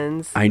selfish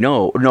reasons. I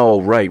know.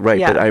 No, right.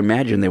 Yeah. But I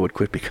imagine they would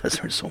quit because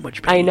there's so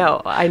much pain. I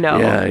know.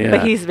 Yeah.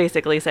 But he's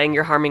basically saying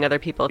you're harming other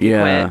people if you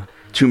quit.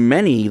 To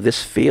many,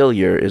 this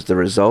failure is the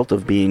result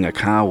of being a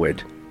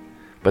coward.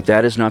 But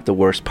that is not the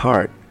worst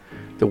part.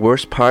 The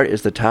worst part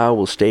is the tatau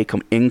will stay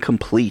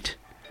incomplete.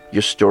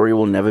 Your story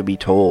will never be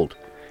told.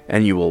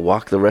 And you will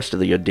walk the rest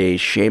of your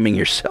days shaming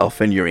yourself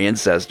and your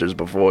ancestors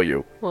before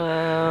you.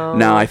 Wow.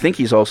 Now, I think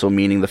he's also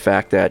meaning the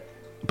fact that,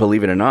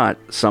 believe it or not,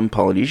 some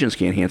Polynesians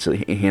can't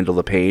handle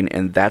the pain,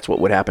 and that's what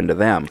would happen to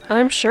them.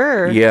 I'm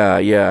sure.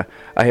 Yeah.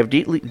 I have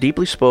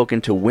deeply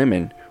spoken to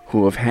women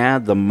who have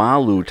had the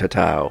malu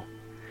tatau,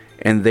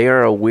 and they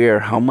are aware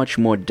how much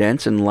more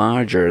dense and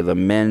larger the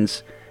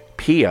men's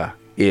pia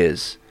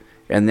is,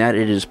 and that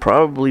it is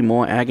probably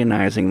more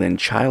agonizing than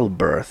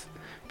childbirth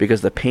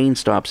because the pain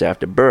stops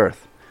after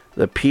birth.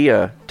 The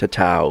Pia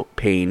Tatau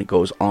pain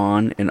goes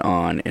on and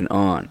on and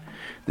on.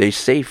 They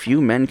say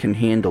few men can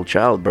handle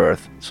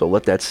childbirth, so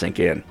let that sink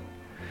in.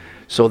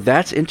 So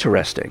that's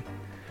interesting.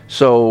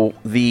 So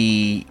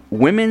the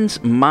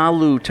women's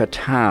Malu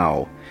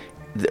Tatau,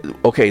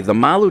 the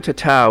Malu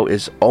Tatau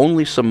is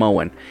only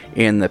Samoan,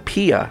 and the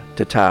Pia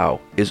Tatau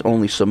is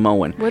only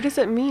Samoan. What does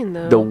it mean,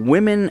 though? The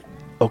women,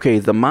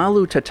 the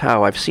Malu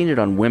Tatau, I've seen it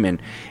on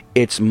women.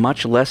 It's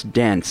much less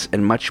dense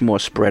and much more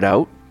spread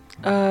out.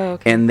 Oh,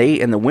 okay. And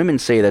the women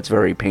say that's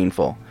very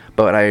painful.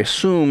 But I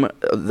assume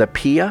the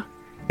Pia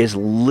is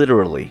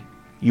literally,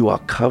 you are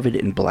covered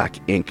in black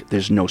ink.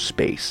 There's no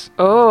space.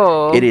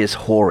 Oh. It is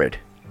horrid.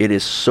 It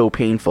is so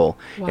painful.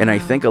 Wow. And I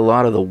think a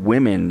lot of the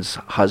women's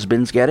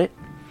husbands get it,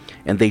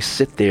 and they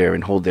sit there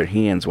and hold their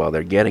hands while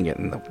they're getting it,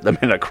 and the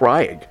men are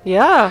crying.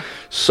 Yeah.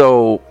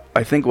 So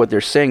I think what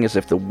they're saying is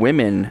if the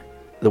women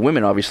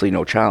obviously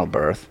know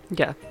childbirth.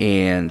 Yeah.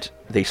 And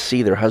they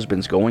see their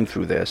husbands going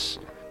through this.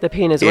 The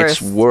pain is worse.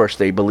 It's worse.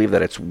 They believe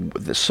that it's...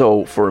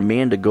 So for a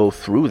man to go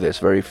through this,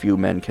 very few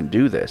men can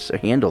do this, or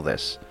handle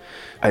this.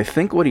 I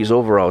think what he's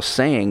overall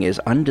saying is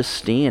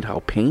understand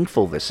how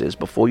painful this is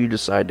before you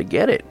decide to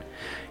get it.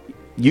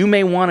 You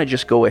may want to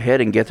just go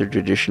ahead and get the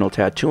traditional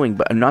tattooing,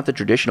 but not the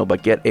traditional,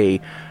 but get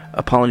a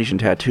Polynesian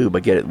tattoo,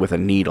 but get it with a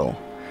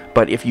needle.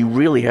 But if you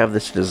really have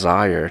this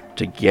desire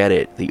to get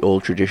it the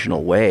old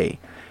traditional way,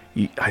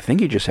 I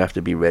think you just have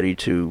to be ready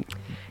to...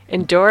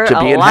 endure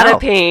a lot of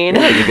pain.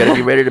 Yeah, you got to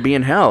be ready to be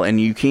in hell, and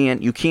you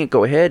can't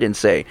go ahead and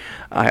say,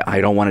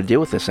 I don't want to deal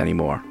with this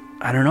anymore.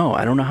 I don't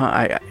know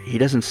how. He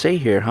doesn't say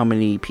here how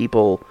many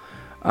people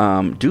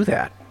do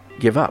that,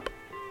 give up.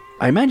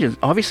 I imagine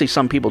obviously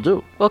some people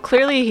do. Well,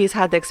 clearly he's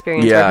had the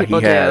experience where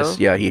people do.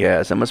 Yeah, he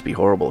has. That must be a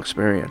horrible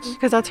experience.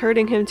 Because that's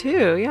hurting him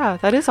too. Yeah,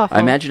 that is awful. I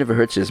imagine if it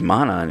hurts his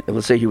mana,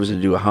 let's say he was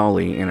to do a haole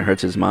and it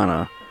hurts his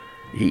mana,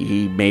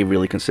 he may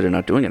really consider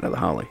not doing another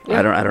haole. Yeah.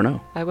 I don't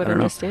know. I would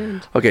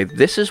understand. Okay,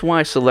 this is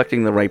why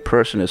selecting the right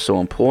person is so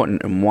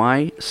important, and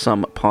why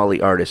some poly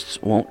artists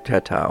won't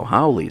tattoo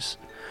haoles.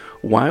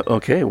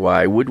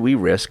 Why would we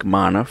risk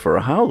mana for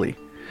a haole?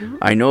 Mm-hmm.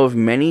 I know of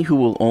many who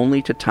will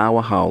only tattoo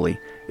a haole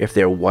if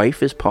their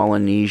wife is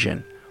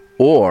Polynesian,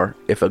 or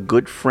if a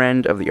good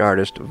friend of the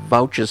artist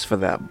vouches for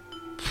them.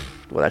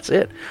 Well, that's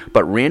it.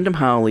 But random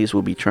haoles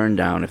will be turned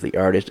down if the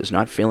artist is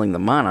not feeling the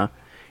mana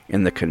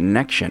and the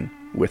connection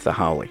with the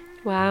haole.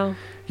 Wow.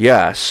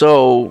 Yeah,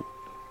 so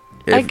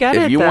if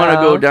you want to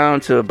go down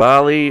to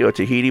Bali or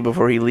Tahiti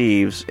before he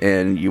leaves,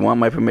 and you want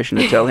my permission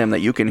to tell him that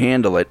you can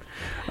handle it,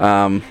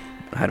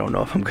 I don't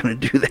know if I'm going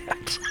to do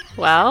that.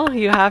 Well,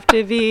 you have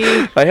to be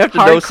I have to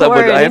know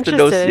someone. I have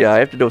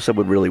to know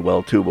someone really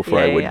well too before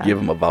I would give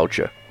him a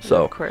voucher.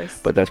 So, of course.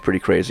 But that's pretty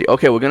crazy.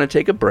 Okay, we're going to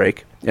take a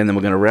break, and then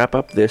we're going to wrap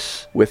up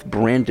this with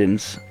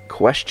Brandon's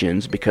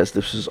questions, because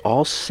this is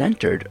all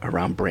centered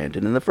around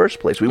Brandon in the first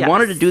place. We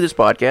wanted to do this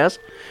podcast,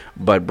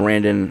 but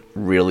Brandon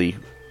really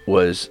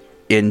was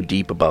in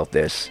deep about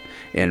this,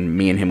 and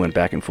me and him went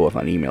back and forth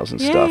on emails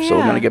and stuff. So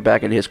we're going to get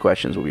back into his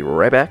questions. We'll be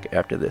right back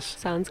after this.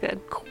 Sounds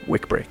good.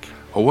 Quick break.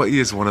 Hawaii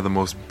is one of the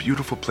most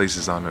beautiful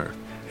places on earth,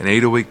 and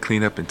 808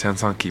 Cleanup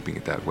intends on keeping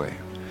it that way.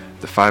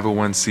 The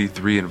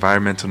 501c3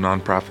 environmental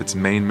nonprofit's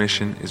main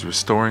mission is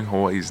restoring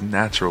Hawaii's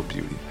natural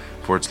beauty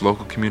for its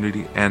local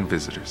community and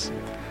visitors.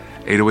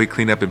 808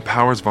 Cleanup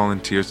empowers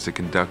volunteers to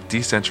conduct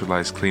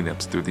decentralized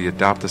cleanups through the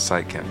Adopt a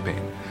Site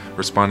campaign,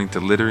 responding to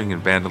littering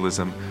and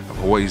vandalism of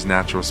Hawaii's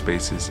natural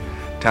spaces,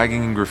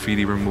 tagging and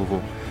graffiti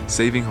removal,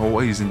 saving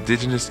Hawaii's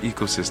indigenous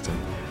ecosystem,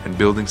 and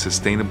building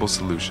sustainable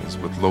solutions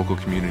with local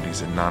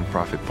communities and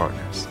nonprofit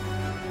partners.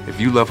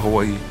 If you love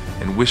Hawaii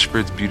and wish for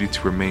its beauty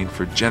to remain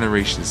for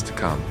generations to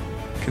come,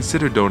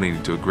 consider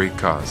donating to a great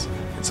cause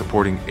and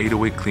supporting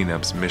 808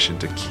 Cleanup's mission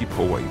to keep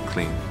Hawaii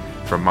clean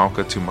from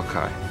Mauka to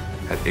Makai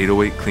at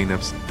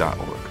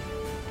 808cleanups.org.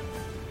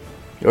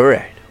 All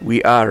right,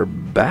 we are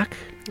back.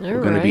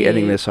 We're going to be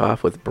ending this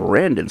off with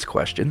Brandon's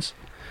questions.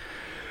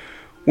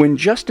 When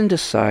Justin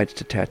decides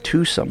to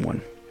tattoo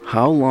someone,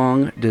 how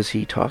long does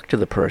he talk to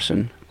the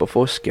person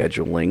before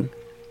scheduling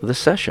the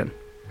session?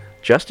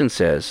 Justin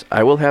says,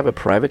 I will have a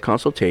private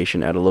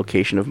consultation at a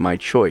location of my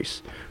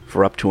choice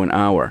for up to an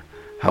hour.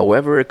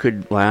 However, it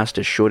could last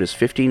as short as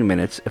 15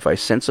 minutes if I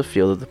sense or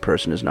feel that the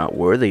person is not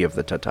worthy of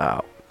the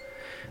tattoo.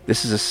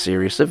 This is a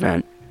serious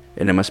event,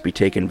 and it must be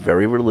taken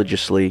very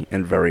religiously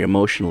and very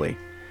emotionally.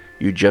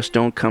 You just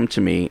don't come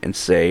to me and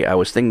say, I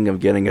was thinking of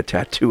getting a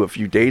tattoo a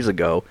few days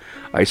ago.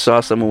 I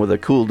saw someone with a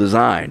cool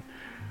design.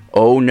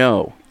 Oh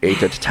no, a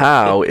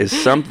tattoo is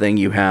something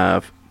you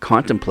have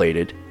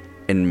contemplated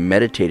and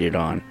meditated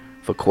on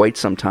for quite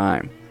some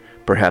time,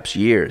 perhaps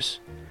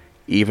years,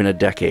 even a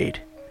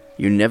decade.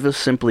 You never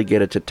simply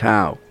get a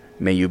tattoo.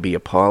 May you be a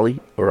poly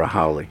or a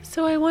haole.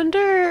 So I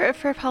wonder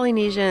for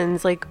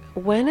Polynesians, like,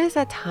 when is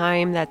that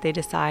time that they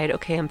decide,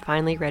 okay, I'm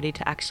finally ready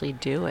to actually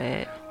do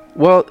it?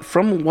 Well,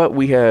 from what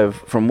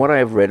I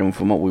have read and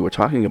from what we were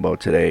talking about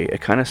today,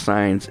 it kind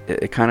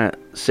of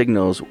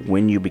signals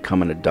when you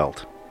become an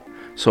adult.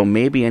 So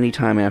maybe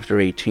anytime after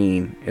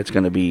 18, it's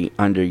going to be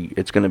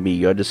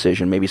your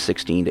decision. Maybe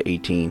 16 to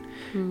 18,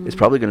 it's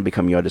probably going to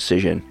become your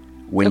decision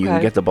when you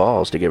can get the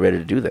balls to get ready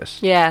to do this.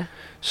 Yeah.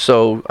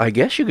 So I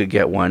guess you could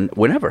get one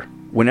whenever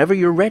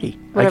you're ready.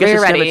 Whenever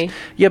you're ready.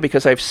 Yeah,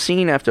 because I've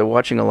seen, after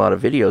watching a lot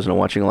of videos and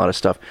watching a lot of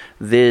stuff,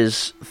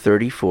 there's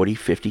 30, 40,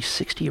 50,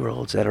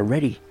 60-year-olds that are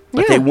ready.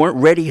 But they weren't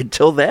ready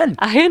until then.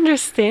 I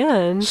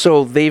understand.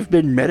 So they've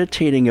been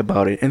meditating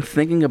about it and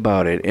thinking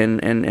about it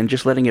and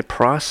just letting it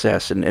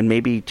process and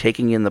maybe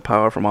taking in the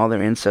power from all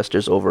their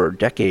ancestors over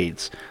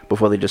decades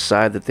before they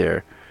decide that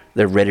they're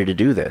ready to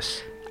do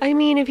this. I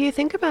mean, if you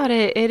think about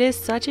it, it is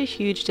such a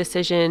huge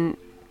decision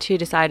to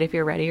decide if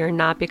you're ready or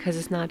not, because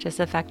it's not just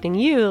affecting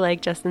you,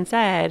 like Justin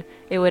said.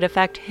 It would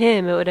affect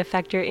him. It would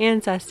affect your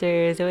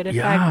ancestors. It would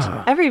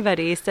affect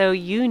everybody. So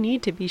you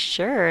need to be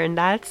sure, and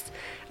that's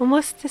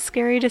almost a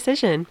scary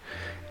decision.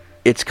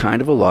 It's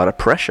kind of a lot of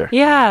pressure.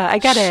 Yeah, I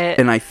get it.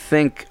 And I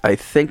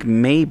think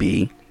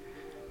maybe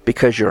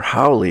because you're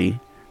Howley,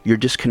 you're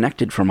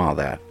disconnected from all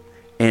that.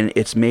 And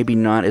it's maybe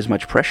not as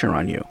much pressure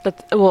on you.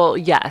 But, well,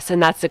 yes,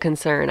 and that's the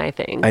concern, I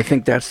think. I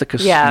think that's the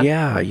concern.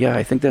 Yeah.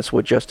 I think that's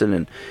what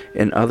Justin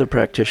and other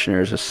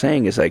practitioners are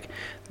saying is like,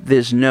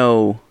 there's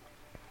no,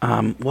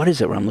 what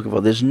is it what I'm looking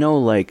for? There's no,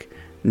 like,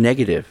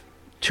 negative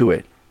to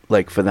it,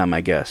 like, for them,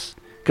 I guess.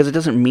 Because it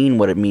doesn't mean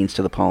what it means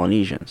to the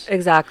Polynesians.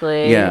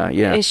 Exactly. Yeah.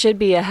 It should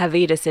be a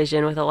heavy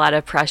decision with a lot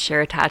of pressure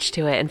attached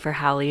to it. And for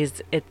Howleys,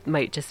 it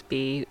might just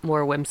be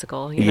more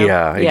whimsical. You know?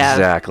 Yeah,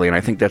 exactly. And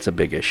I think that's a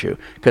big issue.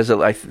 Because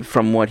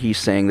from what he's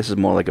saying, this is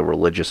more like a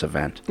religious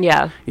event.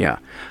 Yeah. Yeah.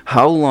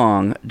 How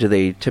long do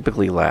they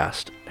typically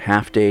last?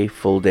 Half day,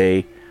 full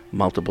day,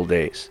 multiple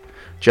days?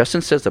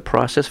 Justin says the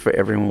process for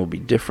everyone will be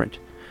different.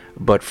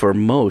 But for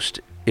most,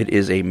 it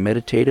is a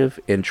meditative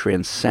and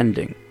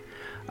transcending.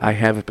 I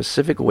have a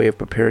specific way of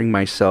preparing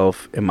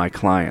myself and my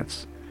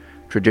clients.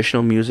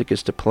 Traditional music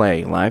is to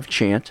play live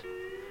chant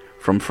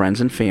from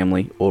friends and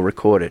family or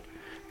record it.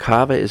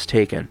 Kava is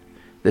taken.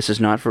 This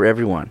is not for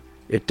everyone.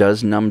 It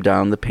does numb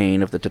down the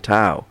pain of the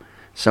tatau.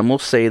 Some will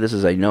say this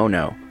is a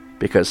no-no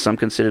because some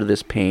consider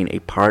this pain a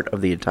part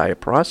of the entire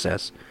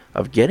process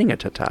of getting a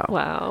tatau.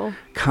 Wow.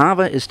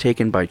 Kava is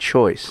taken by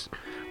choice.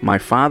 My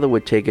father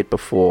would take it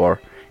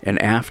before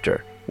and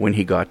after when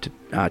he got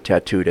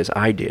tattooed as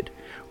I did.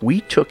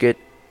 We took it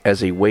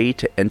as a way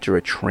to enter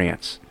a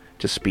trance,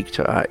 to speak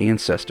to our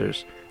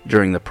ancestors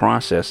during the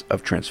process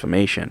of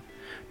transformation,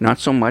 not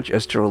so much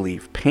as to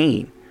relieve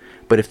pain,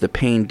 but if the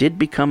pain did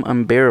become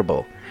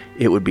unbearable,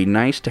 it would be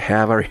nice to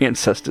have our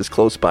ancestors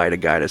close by to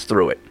guide us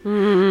through it.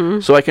 Mm-hmm.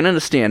 So I can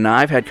understand. Now,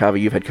 I've had Kava,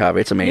 you've had Kava,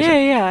 it's amazing.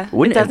 Yeah.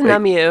 It doesn't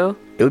numb you.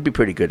 It would be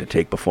pretty good to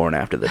take before and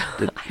after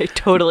the I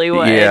totally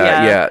would.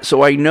 Yeah.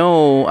 So I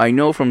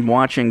know from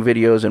watching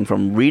videos and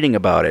from reading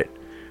about it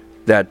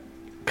that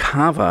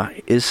Kava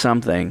is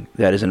something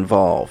that is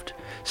involved.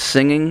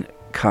 Singing,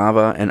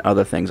 Kava, and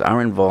other things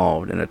are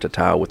involved in a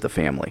tatau with the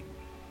family.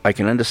 I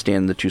can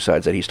understand the two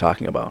sides that he's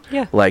talking about.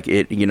 Yeah. Like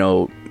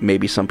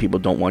maybe some people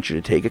don't want you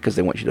to take it because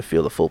they want you to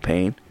feel the full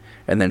pain,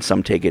 and then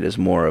some take it as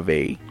more of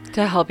a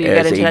to help you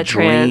get into that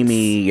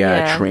dreamy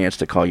trance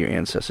to call your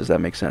ancestors.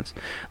 That makes sense.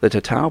 The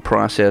tatau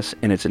process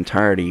in its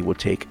entirety will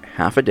take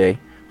half a day,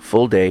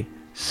 full day,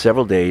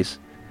 several days,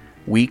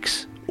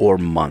 weeks, or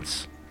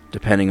months,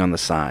 depending on the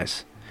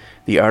size.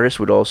 The artist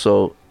would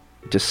also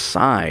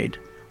decide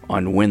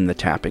on when the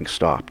tapping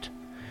stopped.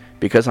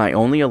 Because I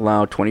only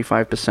allow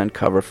 25%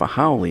 cover for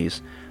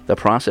Howleys, the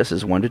process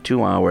is 1 to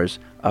 2 hours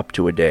up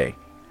to a day.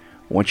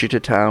 Once your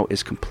tatau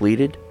is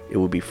completed, it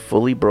will be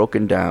fully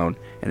broken down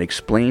and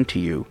explained to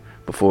you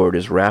before it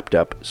is wrapped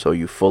up so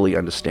you fully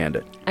understand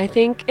it. I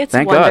think it's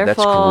Thank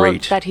wonderful God, that's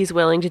great. that he's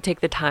willing to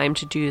take the time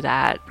to do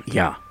that.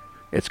 Yeah.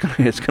 It's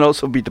gonna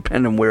also be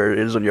dependent where it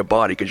is on your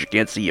body because you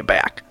can't see your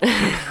back.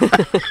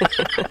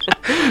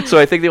 So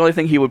I think the only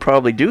thing he would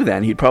probably do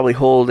then, he'd probably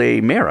hold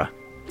a mirror.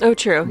 Oh,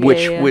 true. Which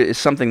is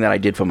something that I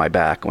did for my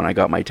back when I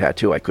got my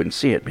tattoo. I couldn't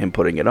see it, him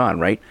putting it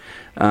on, right?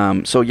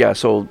 So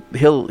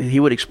he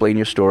would explain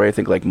your story, I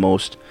think, like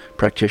most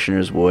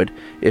practitioners would.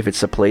 If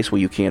it's a place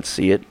where you can't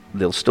see it,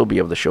 they'll still be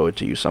able to show it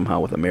to you somehow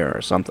with a mirror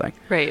or something.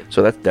 Right.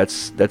 So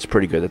that's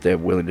pretty good that they're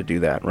willing to do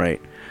that,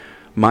 right?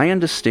 My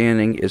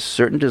understanding is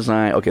certain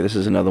design... Okay, this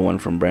is another one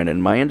from Brandon.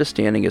 My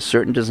understanding is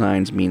certain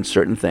designs mean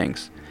certain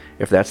things.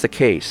 If that's the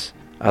case,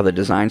 are the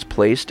designs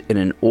placed in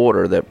an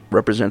order that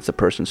represents the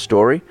person's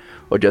story,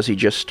 or does he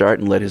just start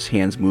and let his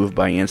hands move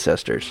by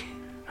ancestors?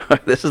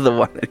 This is the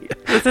one.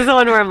 This is the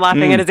one where I'm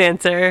laughing at his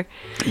answer.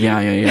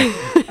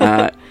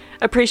 Yeah.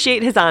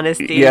 Appreciate his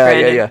honesty.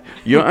 Yeah.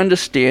 Your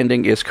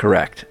understanding is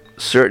correct.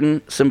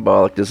 Certain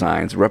symbolic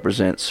designs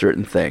represent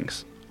certain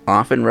things,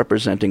 often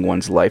representing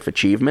one's life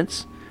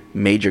achievements,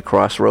 major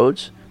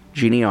crossroads,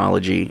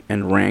 genealogy,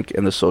 and rank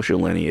in the social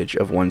lineage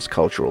of one's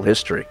cultural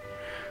history.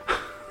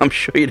 I'm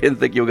sure you didn't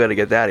think you were going to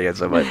get that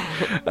answer, but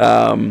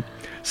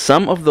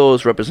some of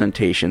those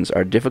representations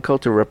are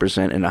difficult to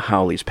represent in a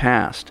Howley's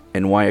past,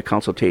 and why a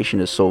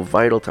consultation is so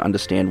vital to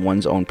understand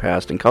one's own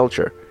past and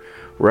culture.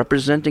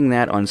 Representing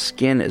that on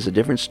skin is a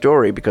different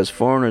story because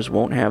foreigners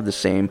won't have the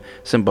same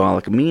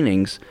symbolic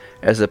meanings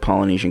as the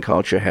Polynesian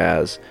culture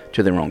has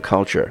to their own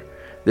culture.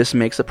 This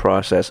makes the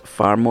process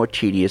far more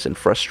tedious and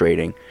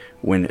frustrating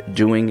when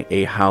doing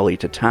a haole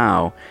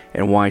tatau,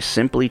 and why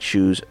simply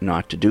choose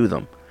not to do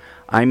them.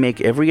 I make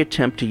every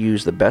attempt to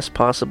use the best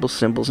possible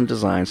symbols and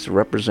designs to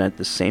represent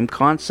the same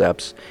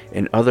concepts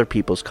in other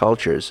people's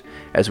cultures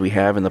as we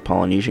have in the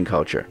Polynesian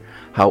culture.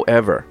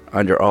 However,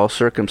 under all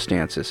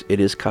circumstances, it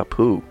is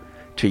kapu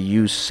to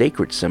use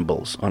sacred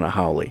symbols on a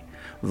haole.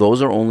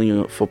 Those are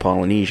only for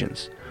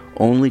Polynesians.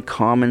 Only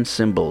common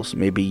symbols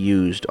may be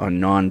used on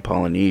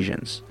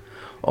non-Polynesians.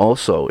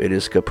 Also, it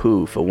is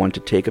kapu for one to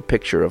take a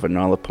picture of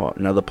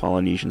another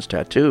Polynesian's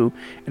tattoo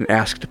and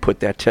ask to put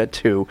that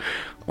tattoo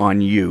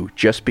on you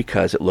just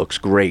because it looks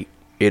great.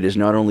 It is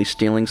not only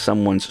stealing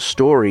someone's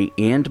story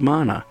and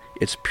mana,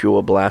 it's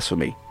pure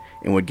blasphemy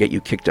and would get you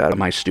kicked out of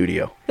my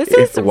studio. This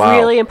is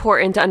really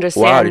important to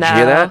understand. Wow, did you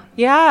hear that?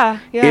 Yeah.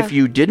 If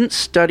you didn't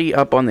study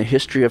up on the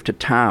history of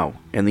tatau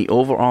and the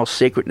overall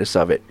sacredness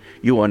of it,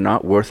 you are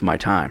not worth my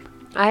time.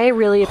 I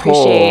really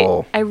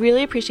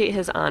appreciate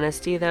his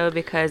honesty, though,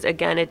 because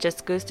again, it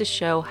just goes to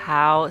show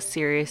how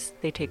serious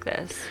they take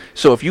this.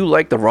 So if you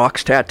like the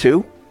Rock's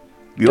tattoo,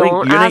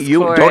 don't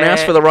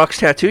ask for the Rock's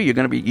tattoo. You're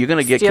gonna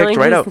get kicked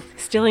right out.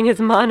 Stealing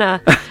his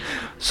mana.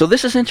 So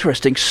this is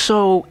interesting.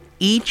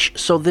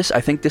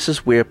 I think this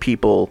is where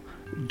people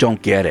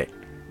don't get it.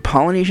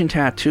 Polynesian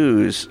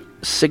tattoos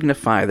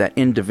signify that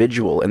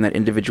individual and that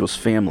individual's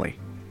family.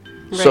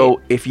 Right.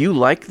 So if you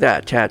like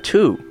that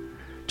tattoo,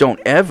 don't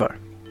ever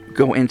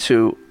go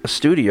into a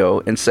studio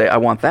and say, I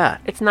want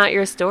that. It's not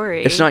your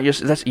story. It's not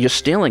you're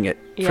stealing it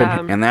from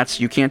him, and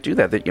you can't do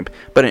that.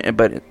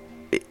 But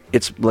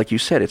it's like you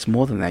said, it's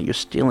more than that. You're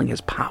stealing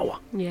his power.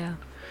 Yeah.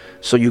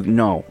 So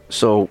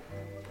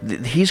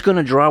he's going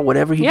to draw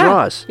whatever he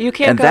draws.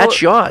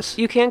 That's yours.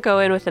 You can't go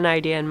in with an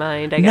idea in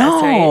mind, I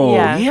guess,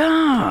 right?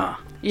 Yeah.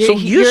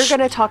 You're going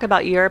to talk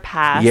about your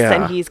past,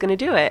 and he's going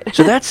to do it.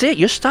 So that's it.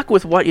 You're stuck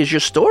with what is your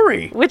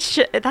story.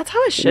 That's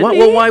how it should be.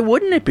 Well, why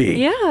wouldn't it be?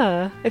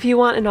 Yeah, if you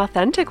want an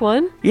authentic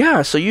one.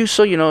 Yeah, so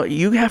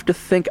you have to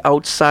think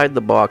outside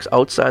the box,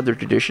 outside the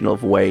traditional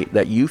way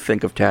that you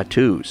think of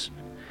tattoos,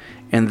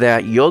 and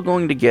that you're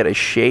going to get a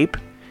shape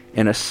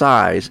and a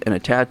size and a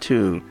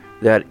tattoo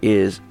that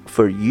is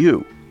for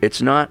you.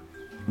 It's not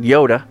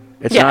Yoda.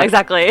 It's not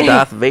exactly.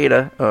 Darth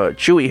Vader,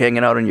 Chewie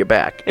hanging out on your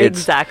back.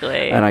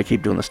 Exactly. And I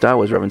keep doing the Star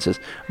Wars references,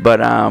 but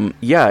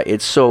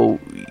it's so.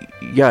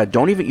 Yeah,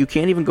 you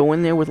can't even go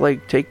in there with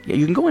you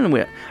can go in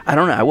with, I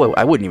don't know,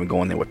 I wouldn't even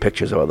go in there with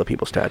pictures of other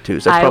people's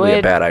tattoos. That's probably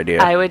a bad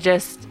idea. I would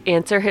just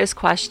answer his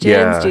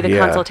questions, do the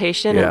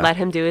consultation, and let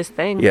him do his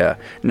thing. Yeah.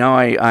 Now,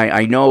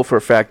 I know for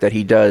a fact that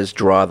he does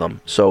draw them,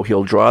 so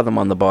he'll draw them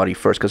on the body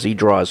first, because he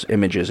draws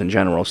images in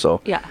general,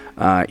 so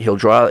he'll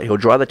draw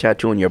the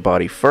tattoo on your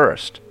body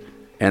first,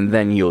 and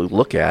then you'll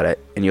look at it,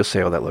 and you'll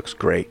say, oh, that looks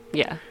great.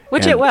 Yeah.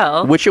 Which it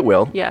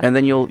will. Yeah. And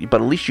then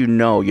but at least you're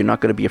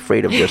not going to be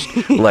afraid of just,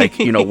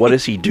 what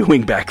is he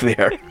doing back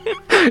there?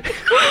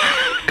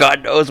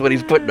 God knows what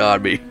he's putting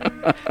on me.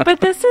 But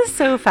this is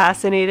so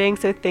fascinating.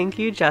 So thank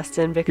you,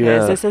 Justin,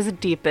 because this has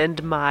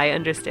deepened my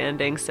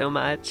understanding so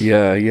much.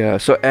 Yeah.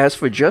 So as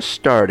for just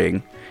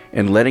starting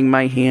and letting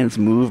my hands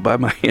move by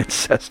my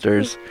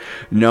ancestors,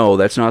 no,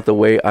 that's not the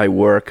way I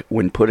work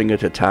when putting a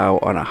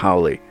tatau on a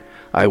haole.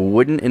 I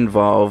wouldn't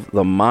involve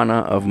the mana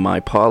of my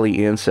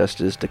Pali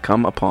ancestors to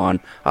come upon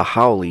a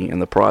haole in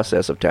the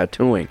process of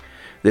tattooing.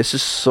 This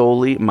is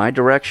solely my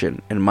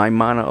direction and my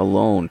mana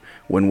alone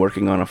when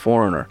working on a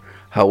foreigner.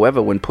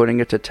 However, when putting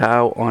a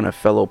tatau on a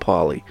fellow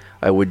Pali,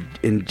 I would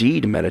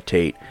indeed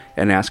meditate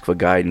and ask for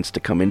guidance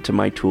to come into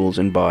my tools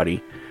and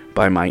body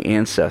by my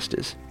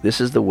ancestors. This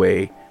is the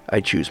way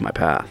I choose my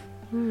path.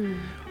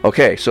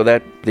 Okay, so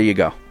there you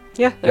go.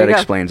 Yeah, that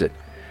explains it.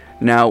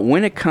 Now,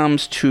 when it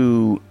comes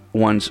to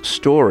one's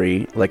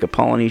story, like a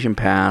Polynesian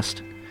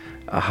past,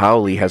 a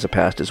haole has a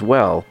past as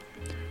well.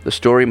 The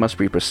story must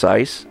be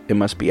precise, it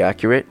must be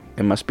accurate,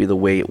 it must be the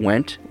way it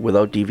went,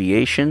 without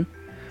deviation,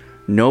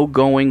 no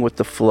going with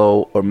the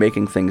flow or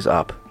making things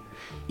up.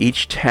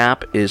 Each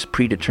tap is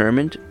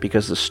predetermined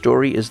because the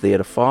story is there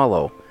to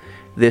follow.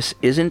 This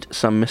isn't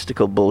some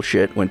mystical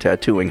bullshit when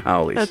tattooing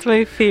haoles. That's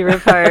my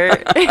favorite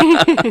part.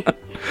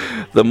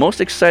 The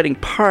most exciting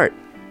part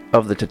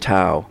of the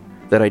tatau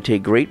that I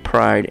take great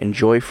pride and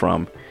joy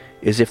from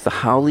is if the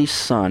haole's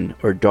son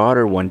or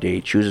daughter one day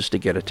chooses to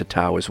get a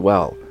tatau as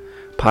well.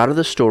 Part of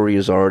the story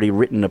is already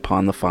written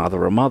upon the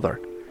father or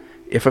mother.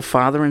 If a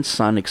father and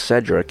son,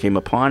 etc., came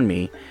upon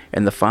me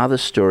and the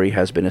father's story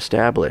has been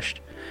established,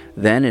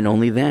 then and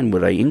only then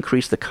would I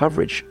increase the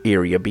coverage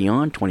area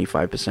beyond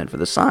 25% for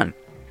the son.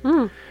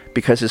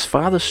 Because his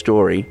father's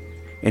story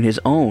and his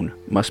own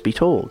must be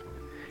told.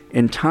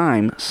 In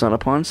time, son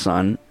upon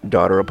son,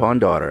 daughter upon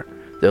daughter,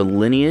 their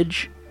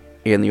lineage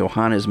and the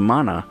Ohana's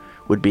mana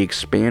would be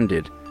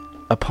expanded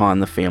upon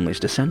the family's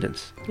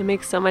descendants. It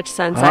makes so much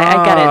sense.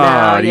 I get it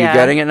now. Are you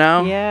getting it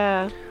now?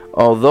 Yeah.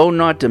 Although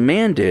not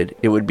demanded,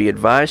 it would be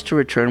advised to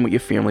return with your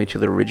family to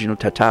the original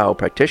Tatao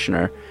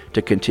practitioner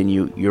to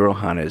continue your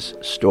ohana's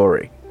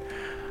story.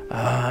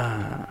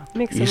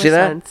 Makes you so see much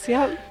that? sense.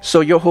 Yep.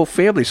 So your whole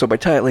family, so by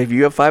the time, like, if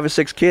you have 5 or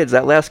 6 kids,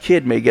 that last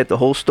kid may get the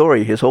whole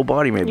story. His whole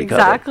body may be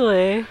covered.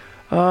 Exactly.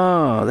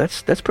 Oh,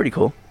 that's pretty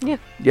cool. Yeah.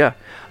 Yeah.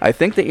 I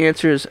think the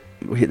answer is,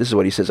 this is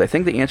what he says, I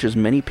think the answers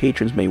many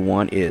patrons may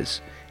want is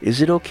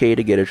it okay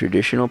to get a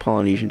traditional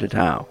Polynesian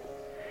Tatao?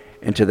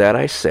 And to that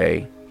I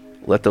say,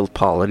 let the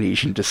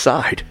Polynesian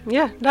decide.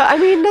 Yeah. No, I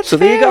mean, that's so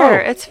fair. There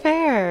you go. It's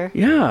fair.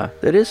 Yeah,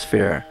 that is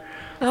fair.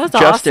 That was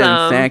Justin,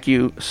 awesome. Thank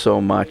you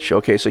so much.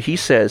 Okay, so he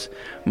says,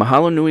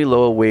 Mahalo nui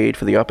loa Wade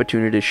for the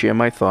opportunity to share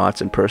my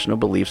thoughts and personal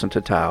beliefs on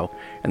Tatao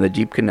and the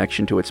deep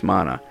connection to its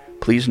mana.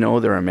 Please know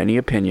there are many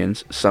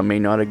opinions. Some may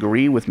not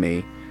agree with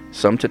me.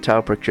 Some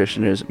Tatao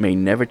practitioners may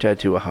never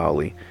tattoo a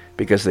haole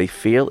because they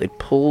feel it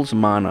pulls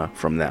mana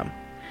from them,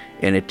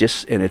 and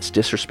it's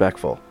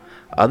disrespectful.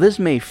 Others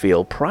may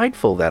feel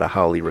prideful that a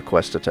haole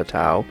requests a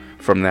Tatao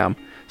from them.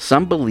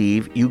 Some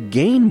believe you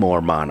gain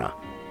more mana.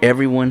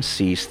 Everyone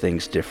sees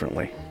things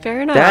differently.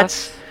 Fair enough.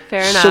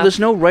 Fair enough. So there's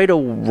no right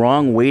or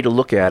wrong way to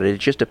look at it. It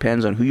just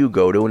depends on who you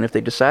go to and if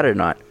they decide or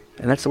not.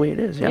 And that's the way it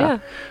is, yeah.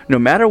 No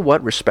matter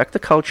what, respect the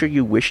culture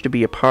you wish to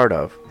be a part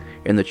of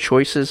and the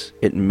choices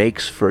it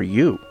makes for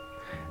you.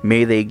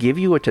 May they give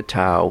you a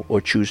Tatao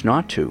or choose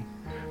not to.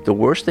 The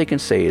worst they can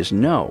say is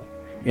no.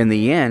 In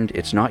the end,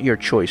 it's not your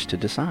choice to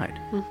decide.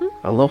 Mm-hmm.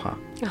 Aloha.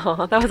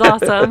 Oh, that was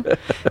awesome.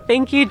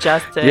 Thank you,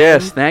 Justin.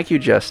 Yes, thank you,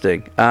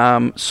 Justin.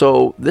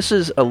 So this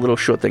is a little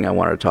short thing I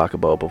wanted to talk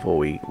about before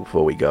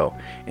we go,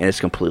 and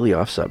it's completely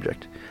off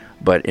subject,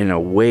 but in a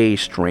way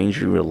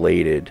strangely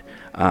related.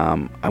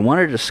 I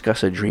wanted to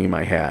discuss a dream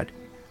I had,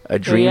 a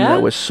dream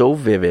that was so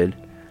vivid,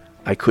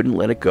 I couldn't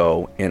let it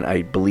go, and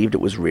I believed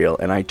it was real,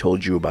 and I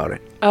told you about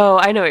it. Oh,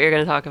 I know what you're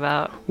going to talk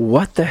about.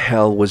 What the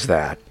hell was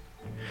that?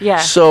 Yeah.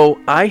 So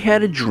I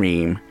had a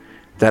dream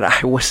that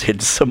I was in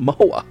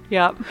Samoa.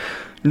 Yep.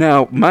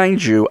 Now,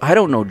 mind you, I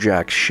don't know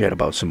jack shit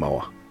about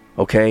Samoa,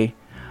 okay?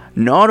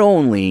 Not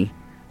only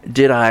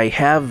did I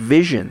have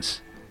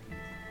visions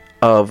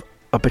of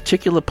a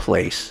particular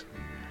place,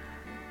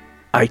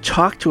 I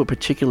talked to a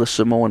particular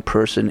Samoan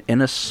person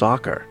in a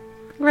soccer.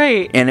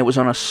 Right. And it was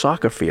on a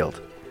soccer field.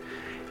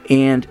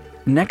 And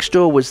next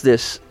door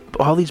was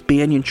all these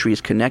banyan trees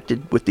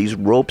connected with these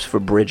ropes for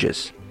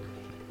bridges.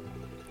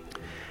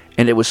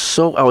 And it was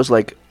so, I was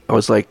like,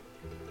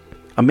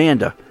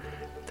 Amanda,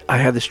 I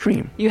had this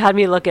dream. You had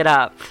me look it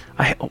up.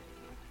 I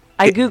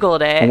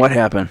Googled it. And what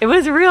happened? It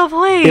was a real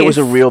place. It was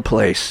a real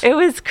place. It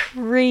was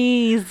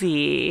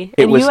crazy.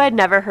 You had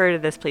never heard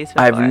of this place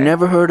before. I've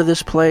never heard of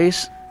this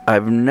place.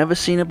 I've never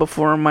seen it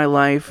before in my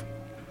life.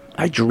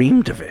 I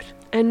dreamed of it.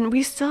 And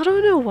we still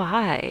don't know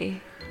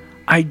why.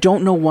 I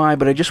don't know why,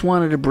 but I just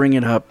wanted to bring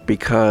it up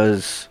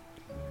because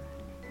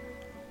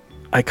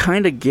I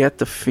kind of get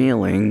the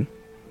feeling,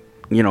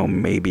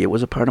 maybe it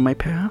was a part of my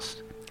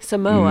past.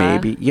 Samoa.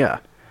 Maybe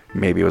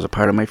it was a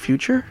part of my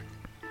future.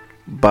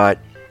 But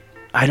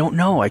I don't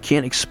know. I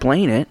can't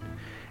explain it.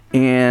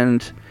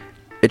 And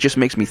it just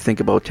makes me think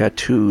about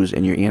tattoos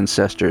and your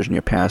ancestors and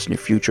your past and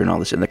your future and all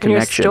this and the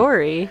connection. Your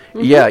story.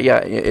 Mm-hmm. Yeah.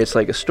 It's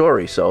like a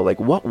story. So, like,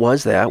 what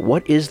was that?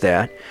 What is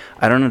that?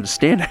 I don't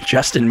understand it.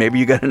 Justin, maybe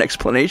you got an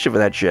explanation for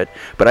that shit.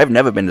 But I've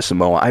never been to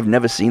Samoa. I've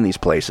never seen these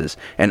places.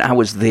 And I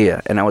was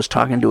there. And I was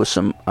talking to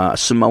a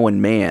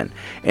Samoan man.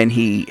 And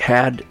he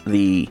had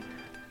the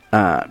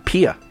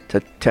pia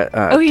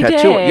oh, he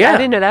tattoo. Did? Yeah. I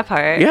didn't know that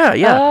part. Yeah.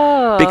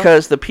 Oh.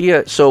 Because the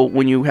pia... So,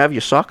 when you have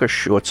your soccer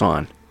shorts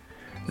on,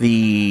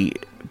 the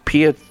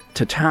pia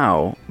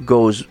tatao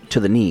goes to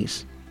the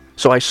knees.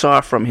 So I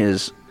saw from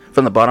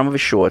the bottom of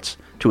his shorts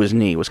to his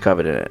knee was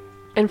covered in it.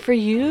 And for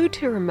you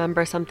to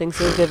remember something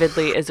so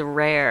vividly is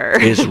rare.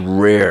 Is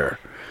rare.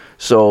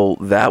 So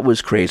that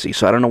was crazy.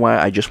 So I don't know why.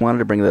 I just wanted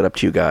to bring that up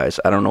to you guys.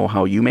 I don't know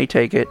how you may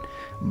take it,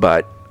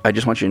 but I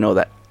just want you to know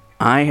that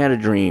I had a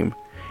dream.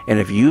 And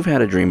if you've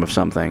had a dream of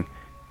something,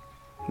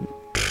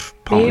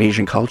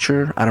 Polynesian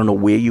culture, I don't know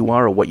where you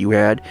are or what you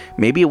had.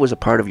 Maybe it was a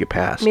part of your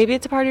past. Maybe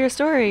it's a part of your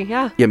story,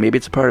 yeah. Yeah, maybe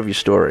it's a part of your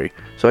story.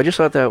 So I just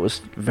thought that was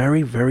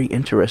very, very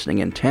interesting,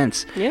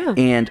 intense. Yeah.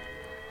 And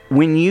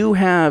when you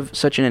have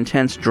such an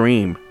intense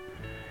dream,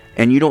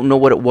 and you don't know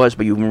what it was,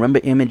 but you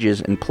remember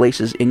images and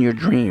places in your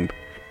dream,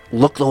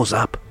 look those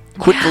up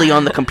quickly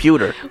on the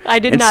computer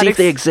and see if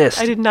they exist.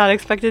 I did not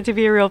expect it to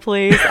be a real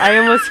place. I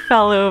almost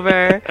fell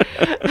over.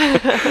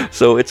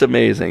 So it's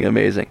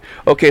amazing.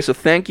 Okay, so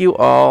thank you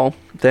all.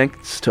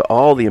 Thanks to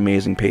all the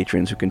amazing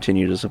patrons who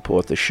continue to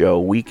support the show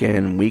week in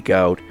and week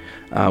out.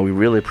 We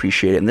really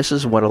appreciate it. And this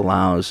is what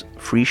allows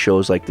free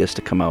shows like this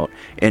to come out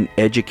and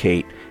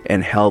educate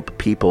and help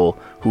people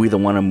who either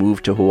want to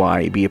move to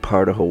Hawaii, be a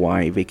part of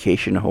Hawaii,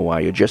 vacation to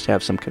Hawaii, or just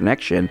have some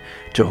connection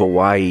to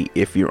Hawaii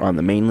if you're on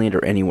the mainland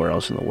or anywhere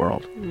else in the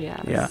world.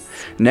 Yes. Yeah.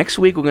 Next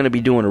week, we're going to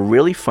be doing a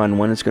really fun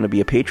one. It's going to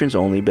be a patrons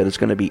only, but it's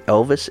going to be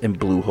Elvis and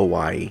Blue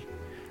Hawaii.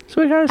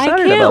 So we're kind of excited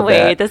about that. I can't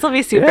wait. This will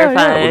be super fun.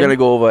 Yeah. We're going to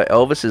go over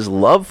Elvis's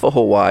love for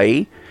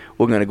Hawaii.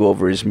 we're going to go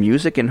over his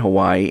music in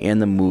Hawaii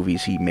and the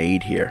movies he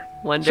made here.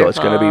 Wonderful. So it's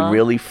going to be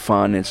really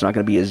fun. It's not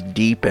going to be as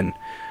deep and,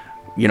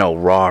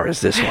 raw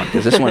as this one.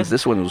 Because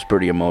this one was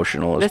pretty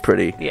emotional. It was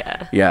pretty.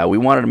 Yeah. Yeah, we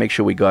wanted to make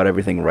sure we got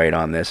everything right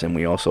on this, and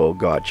we also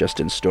got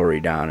Justin's story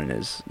down and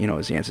his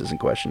answers and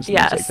questions and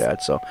things like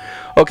that. So,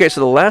 okay, so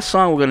the last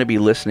song we're going to be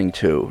listening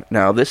to.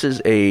 Now, this has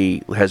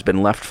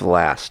been left for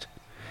last.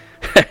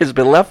 Has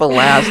been left for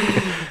last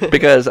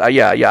because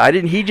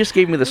he just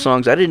gave me the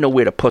songs. I didn't know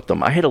where to put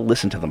them. I had to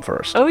listen to them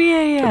first. Oh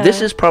yeah.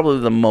 This is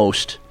probably the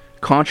most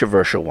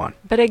controversial one.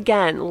 But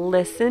again,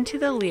 listen to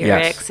the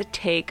lyrics,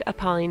 take a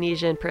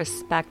Polynesian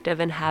perspective,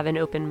 and have an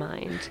open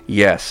mind.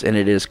 Yes, and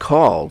it is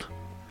called.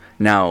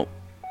 Now,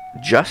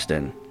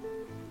 Justin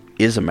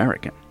is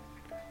American,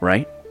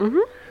 right? Mm-hmm.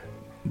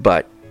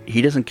 But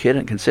he doesn't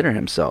consider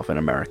himself an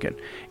American,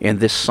 and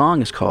this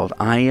song is called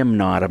 "I Am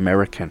Not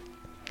American,"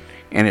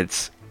 and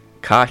it's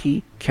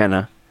Kahi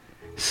Kena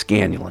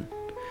Scanulin.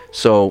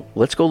 So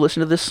let's go listen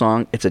to this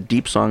song. It's a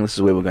deep song. This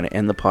is where we're going to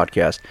end the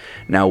podcast.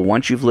 Now,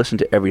 once you've listened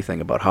to everything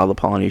about how the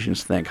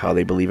Polynesians think, how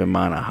they believe in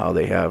mana, how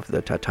they have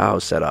the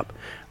tatau set up,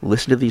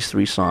 listen to these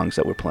 3 songs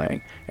that we're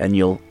playing, and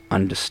you'll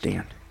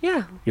understand.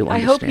 Yeah. You'll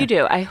understand. I hope you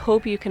do. I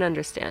hope you can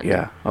understand.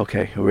 Yeah.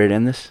 Okay. We ready to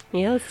end this?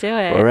 Yeah, let's do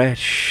it. All right.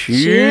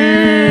 Shoots.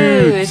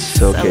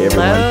 Okay,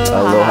 everyone.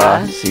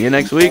 Aloha. See you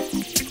next week.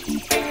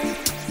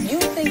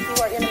 You think you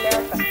are in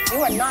America.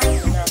 You are not in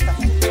America.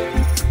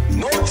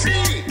 No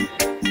tree,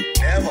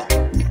 ever.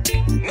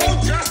 No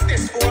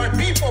justice for our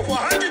people for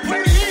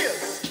 120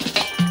 years.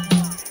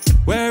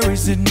 Where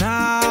is it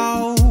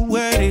now?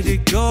 Where did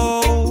it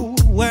go?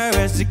 Where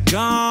has it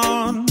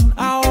gone?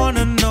 I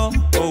wanna know.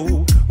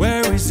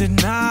 Where is it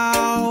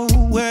now?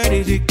 Where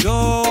did it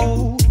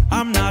go?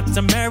 I'm not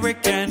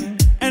American,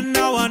 and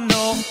now I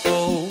know.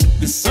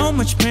 There's so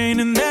much pain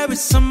and there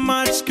is so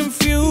much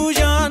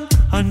confusion.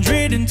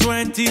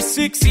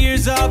 126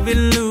 years of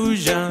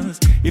illusions.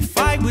 If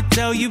I would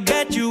tell you,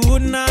 bet you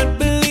would not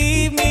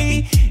believe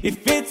me.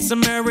 If it's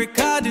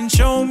America, then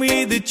show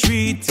me the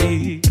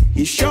treaty.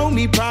 You show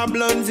me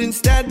problems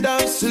instead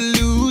of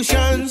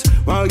solutions,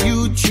 while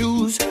you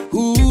choose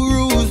who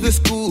rules the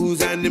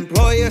schools and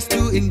employ us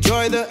to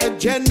enjoy the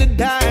agenda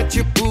that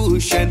you're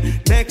pushing.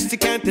 Next you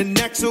can't and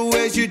next, so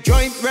where's your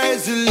joint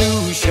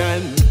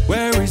resolution?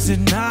 Where is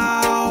it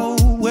now?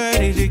 Where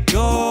did it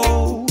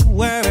go?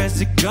 Where has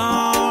it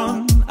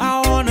gone?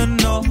 I wanna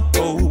know.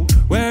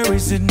 Where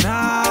is it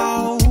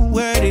now?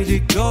 Where did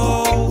it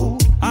go?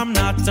 I'm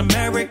not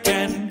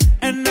American,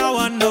 and now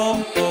I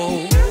know.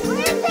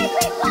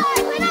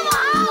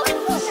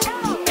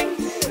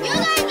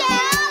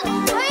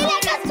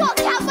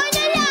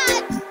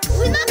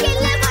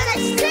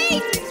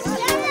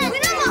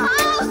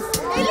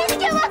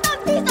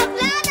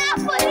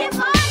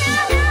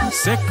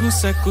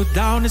 Seku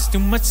down, there's too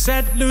much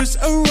settlers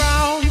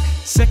around.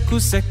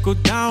 Seku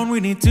down, we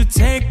need to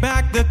take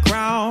back the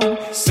crown.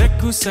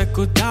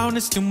 Seku down,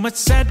 there's too much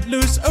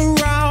settlers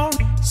around.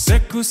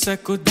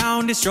 Seku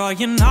down,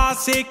 destroying our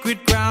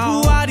sacred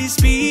ground. Who are these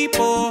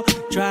people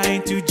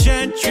trying to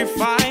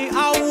gentrify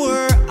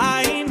our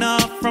Aina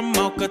from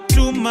Mauka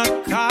to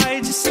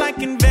Makai? Just like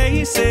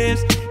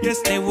invasives, yes,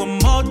 they will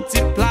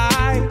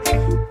multiply.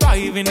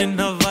 Thriving in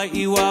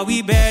Hawaii while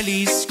we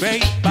barely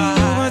scrape by.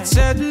 Too much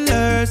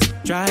settlers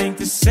trying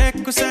to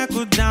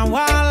seku down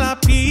while our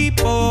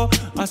people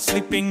are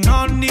sleeping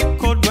on the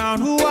cold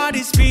ground. Who are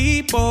these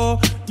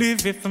people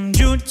living from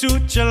June to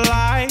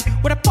July?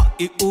 What about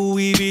it?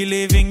 We be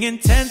living in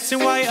tents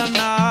and white or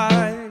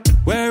night.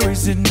 Where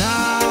is it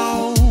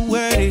now?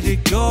 Where did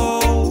it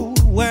go?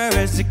 Where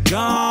has it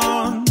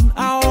gone?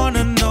 I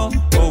wanna know.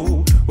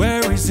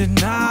 Where is it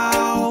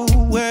now?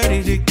 Where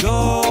did it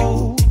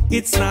go?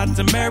 It's not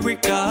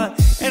America,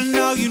 and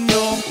now you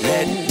know.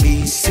 Let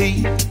me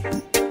see.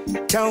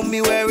 Tell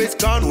me where it's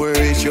gone, where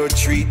is your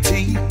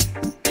treaty?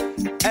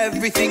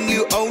 Everything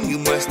you own, you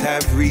must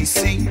have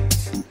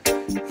receipts.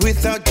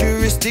 Without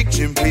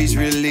jurisdiction, please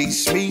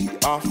release me.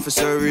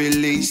 Officer,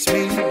 release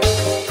me.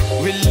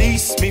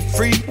 Release me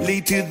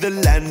freely to the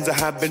lands I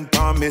have been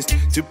promised.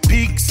 To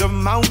peaks of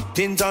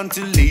mountains,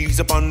 onto leaves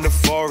upon the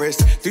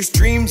forest. Through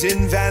streams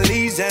in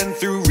valleys and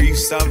through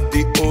reefs of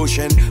the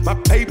ocean. My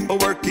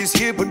paperwork is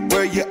here, but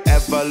were you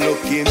ever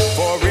looking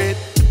for it?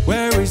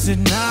 Where is it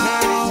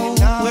now?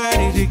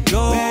 Where did it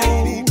go?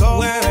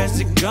 Where has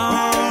it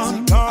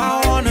gone?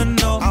 I wanna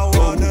know.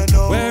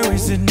 Where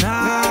is it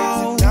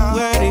now?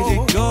 Where did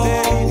it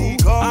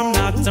go? I'm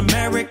not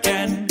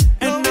American,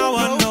 and now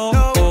I know.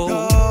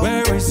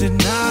 Where is it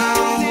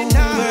now?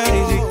 Where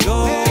did it go?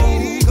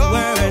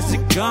 Where has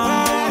it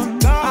gone?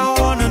 I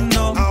wanna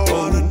know.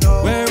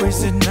 Where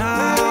is it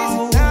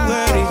now?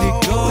 Where did it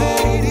go?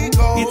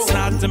 It's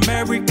not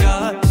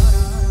America.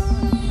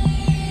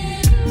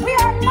 We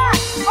are not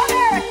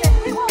American.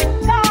 We will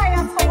die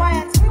as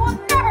Hawaiians. We will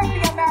never be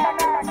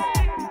Americans.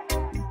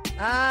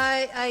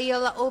 Ai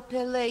ala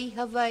opele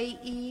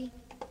Hawaii.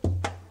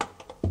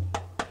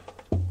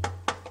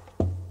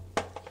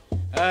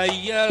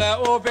 Ayala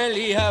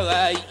opeli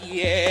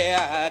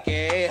Hawaii,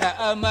 ke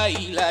ha mai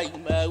lai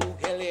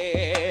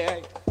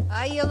maukele.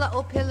 Ayala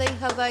opele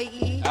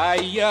Hawaii.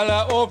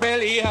 Ayala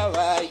opele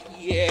Hawaii.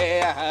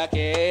 Yeah,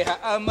 ke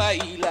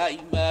ha'amaila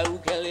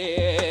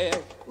imaukele.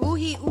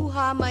 Uhi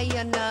uha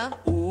maiana.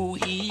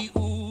 Uhi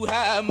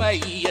uha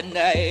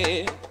maiana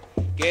e.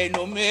 Ke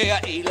no mea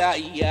ila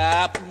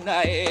ia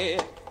puna e.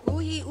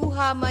 Uhi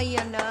uha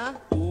maiana.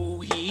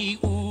 Uhi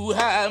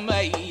uha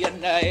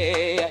maiana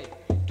e.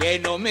 Ke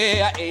no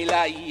mea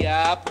ila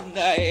ia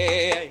puna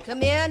e.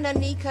 Kamea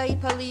nani kai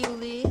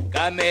paliuli.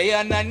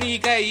 Kamea nani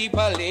kai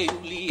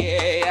paliuli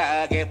e.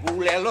 Ke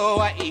pule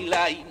loa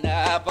ila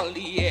ina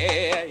pali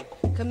e.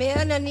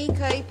 Kamea nani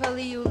kai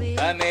paliuli.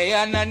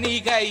 Kamea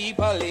nani kai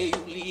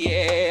paliuli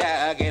e.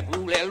 Ke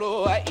pule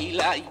loa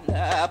ila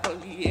ina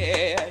pali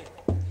e.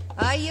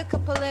 Aia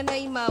kapalena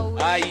I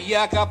maui.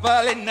 Aia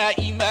kapalena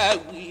I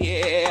maui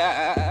e.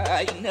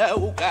 Ina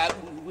uka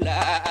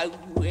ula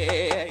au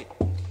e.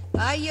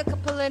 Aia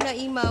kapalena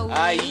I maui.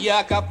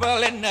 Aia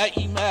kapalena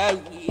I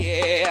maui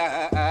e.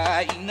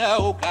 Ina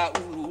uka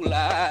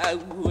ula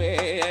au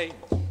e.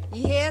 I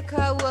hea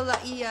ka uala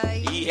I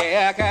ai. I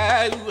hea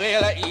ka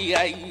uala I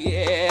ai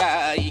e.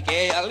 I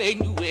ke ale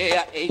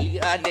nuea e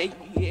anei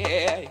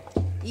e.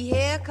 I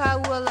hea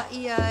ka uala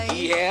I ai.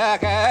 I hea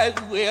ka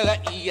uala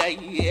I ai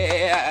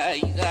e.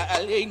 I ka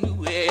ale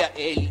nuea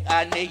e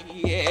anei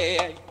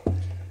e.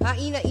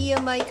 Haina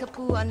ia mai ka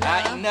puana.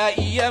 Haina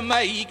ia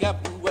mai ka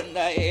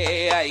puana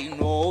e. Ai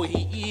no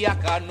hi ia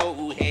ka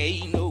no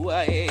hei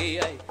noa e.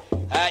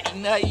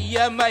 Haina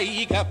ia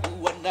mai ka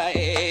puana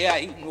e.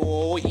 Ai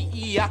no hi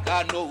ia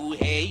ka no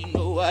hei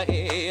noa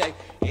e.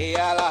 E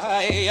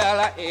ala e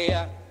ala e.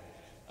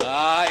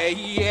 Ai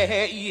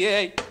e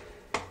e.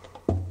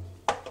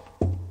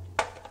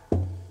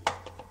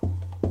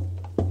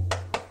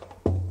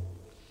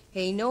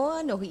 Hei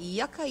noa no hi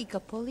iaka I ka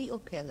poli o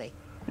pele.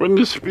 When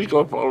you speak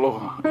of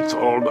aloha, it's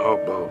all the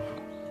above,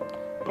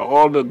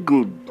 all the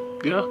good,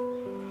 yeah?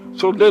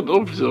 So let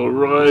officer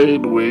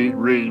right way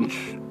range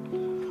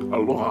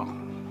aloha.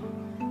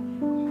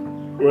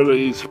 Whether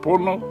it's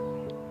pono,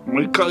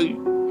 maikai,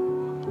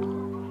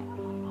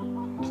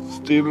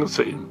 still the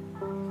same.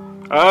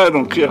 I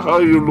don't care how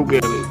you look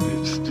at it,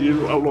 it's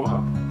still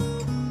aloha.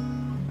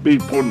 Be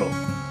pono,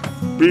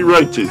 be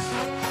righteous.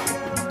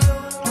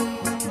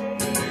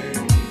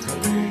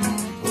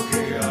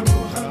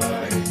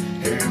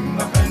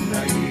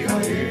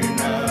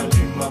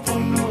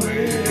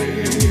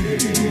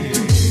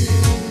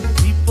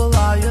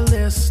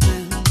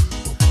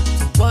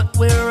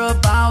 We're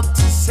about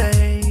to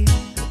say.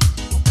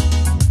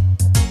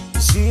 You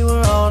see,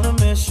 we're on a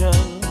mission,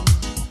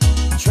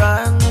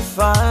 trying to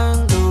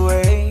find a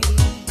way.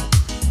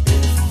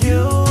 If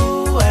you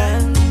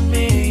and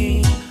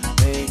me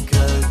make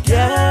a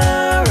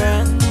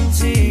guarantee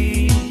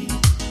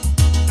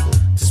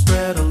to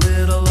spread a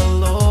little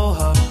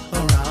aloha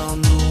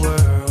around the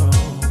world,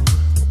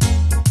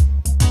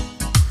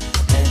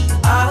 and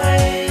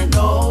I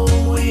know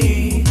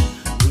we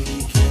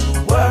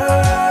can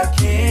work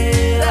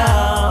it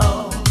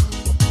out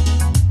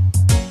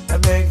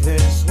and make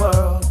this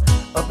world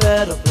a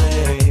better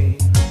place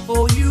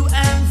for you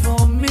and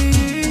for me.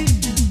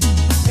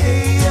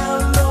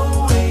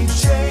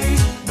 A-L-O-H-A,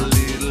 a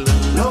little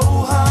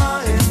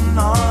aloha in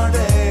our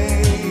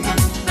day.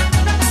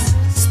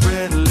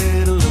 Spread a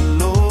little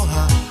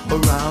aloha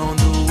around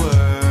the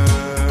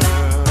world.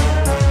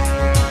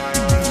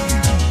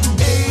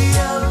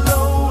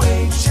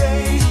 A-L-O-H-A,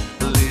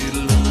 a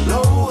little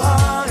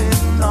aloha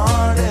in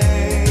our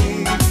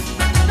day.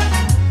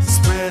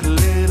 Spread a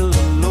little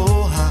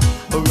aloha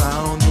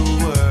around the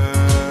world.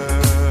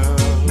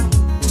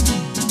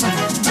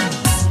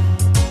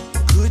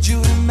 Could you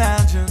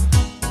imagine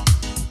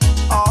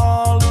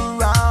all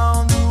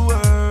around the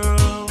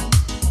world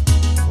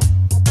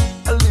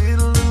a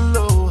little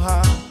aloha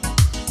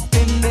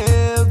in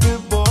every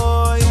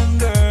boy and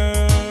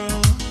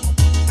girl?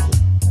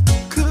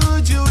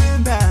 Could you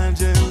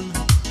imagine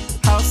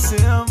how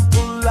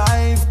simple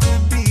life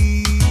could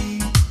be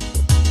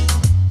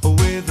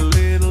with a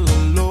little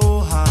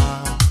aloha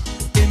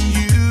in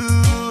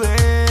you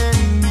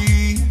and me?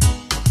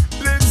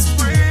 Let's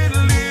spread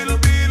a little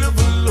bit of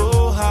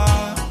aloha.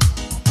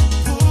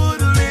 Put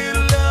a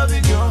little love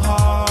in your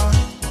heart.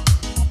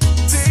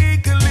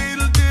 Take a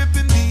little dip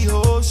in the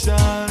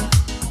ocean.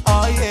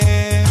 Oh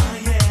yeah.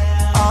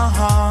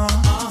 Uh-huh.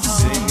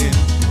 Singing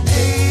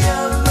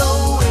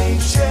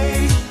A-L-O-H-A,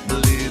 a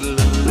little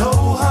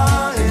aloha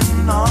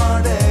in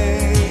our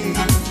day.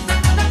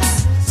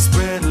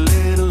 Spread a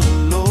little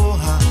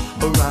aloha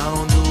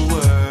around the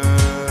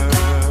world.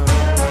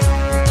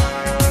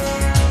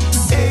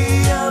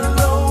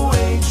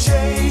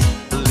 A-L-O-H-A,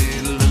 a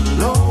little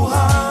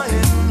aloha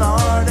in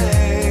our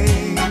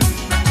day.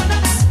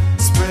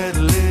 Spread a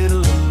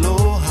little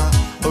aloha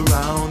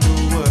around the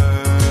world.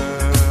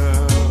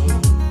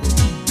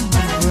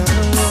 Well,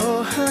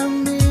 aloha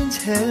means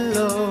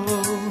hello,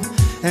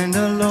 and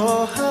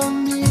aloha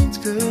means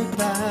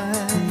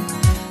goodbye,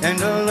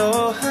 and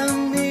aloha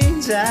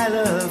means I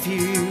love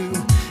you,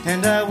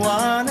 and I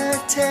wanna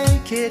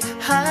take it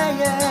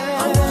higher.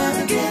 I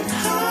wanna get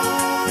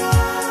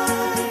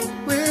high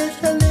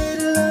with a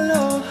little aloha.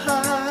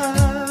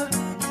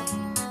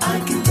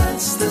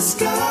 against the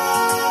sky.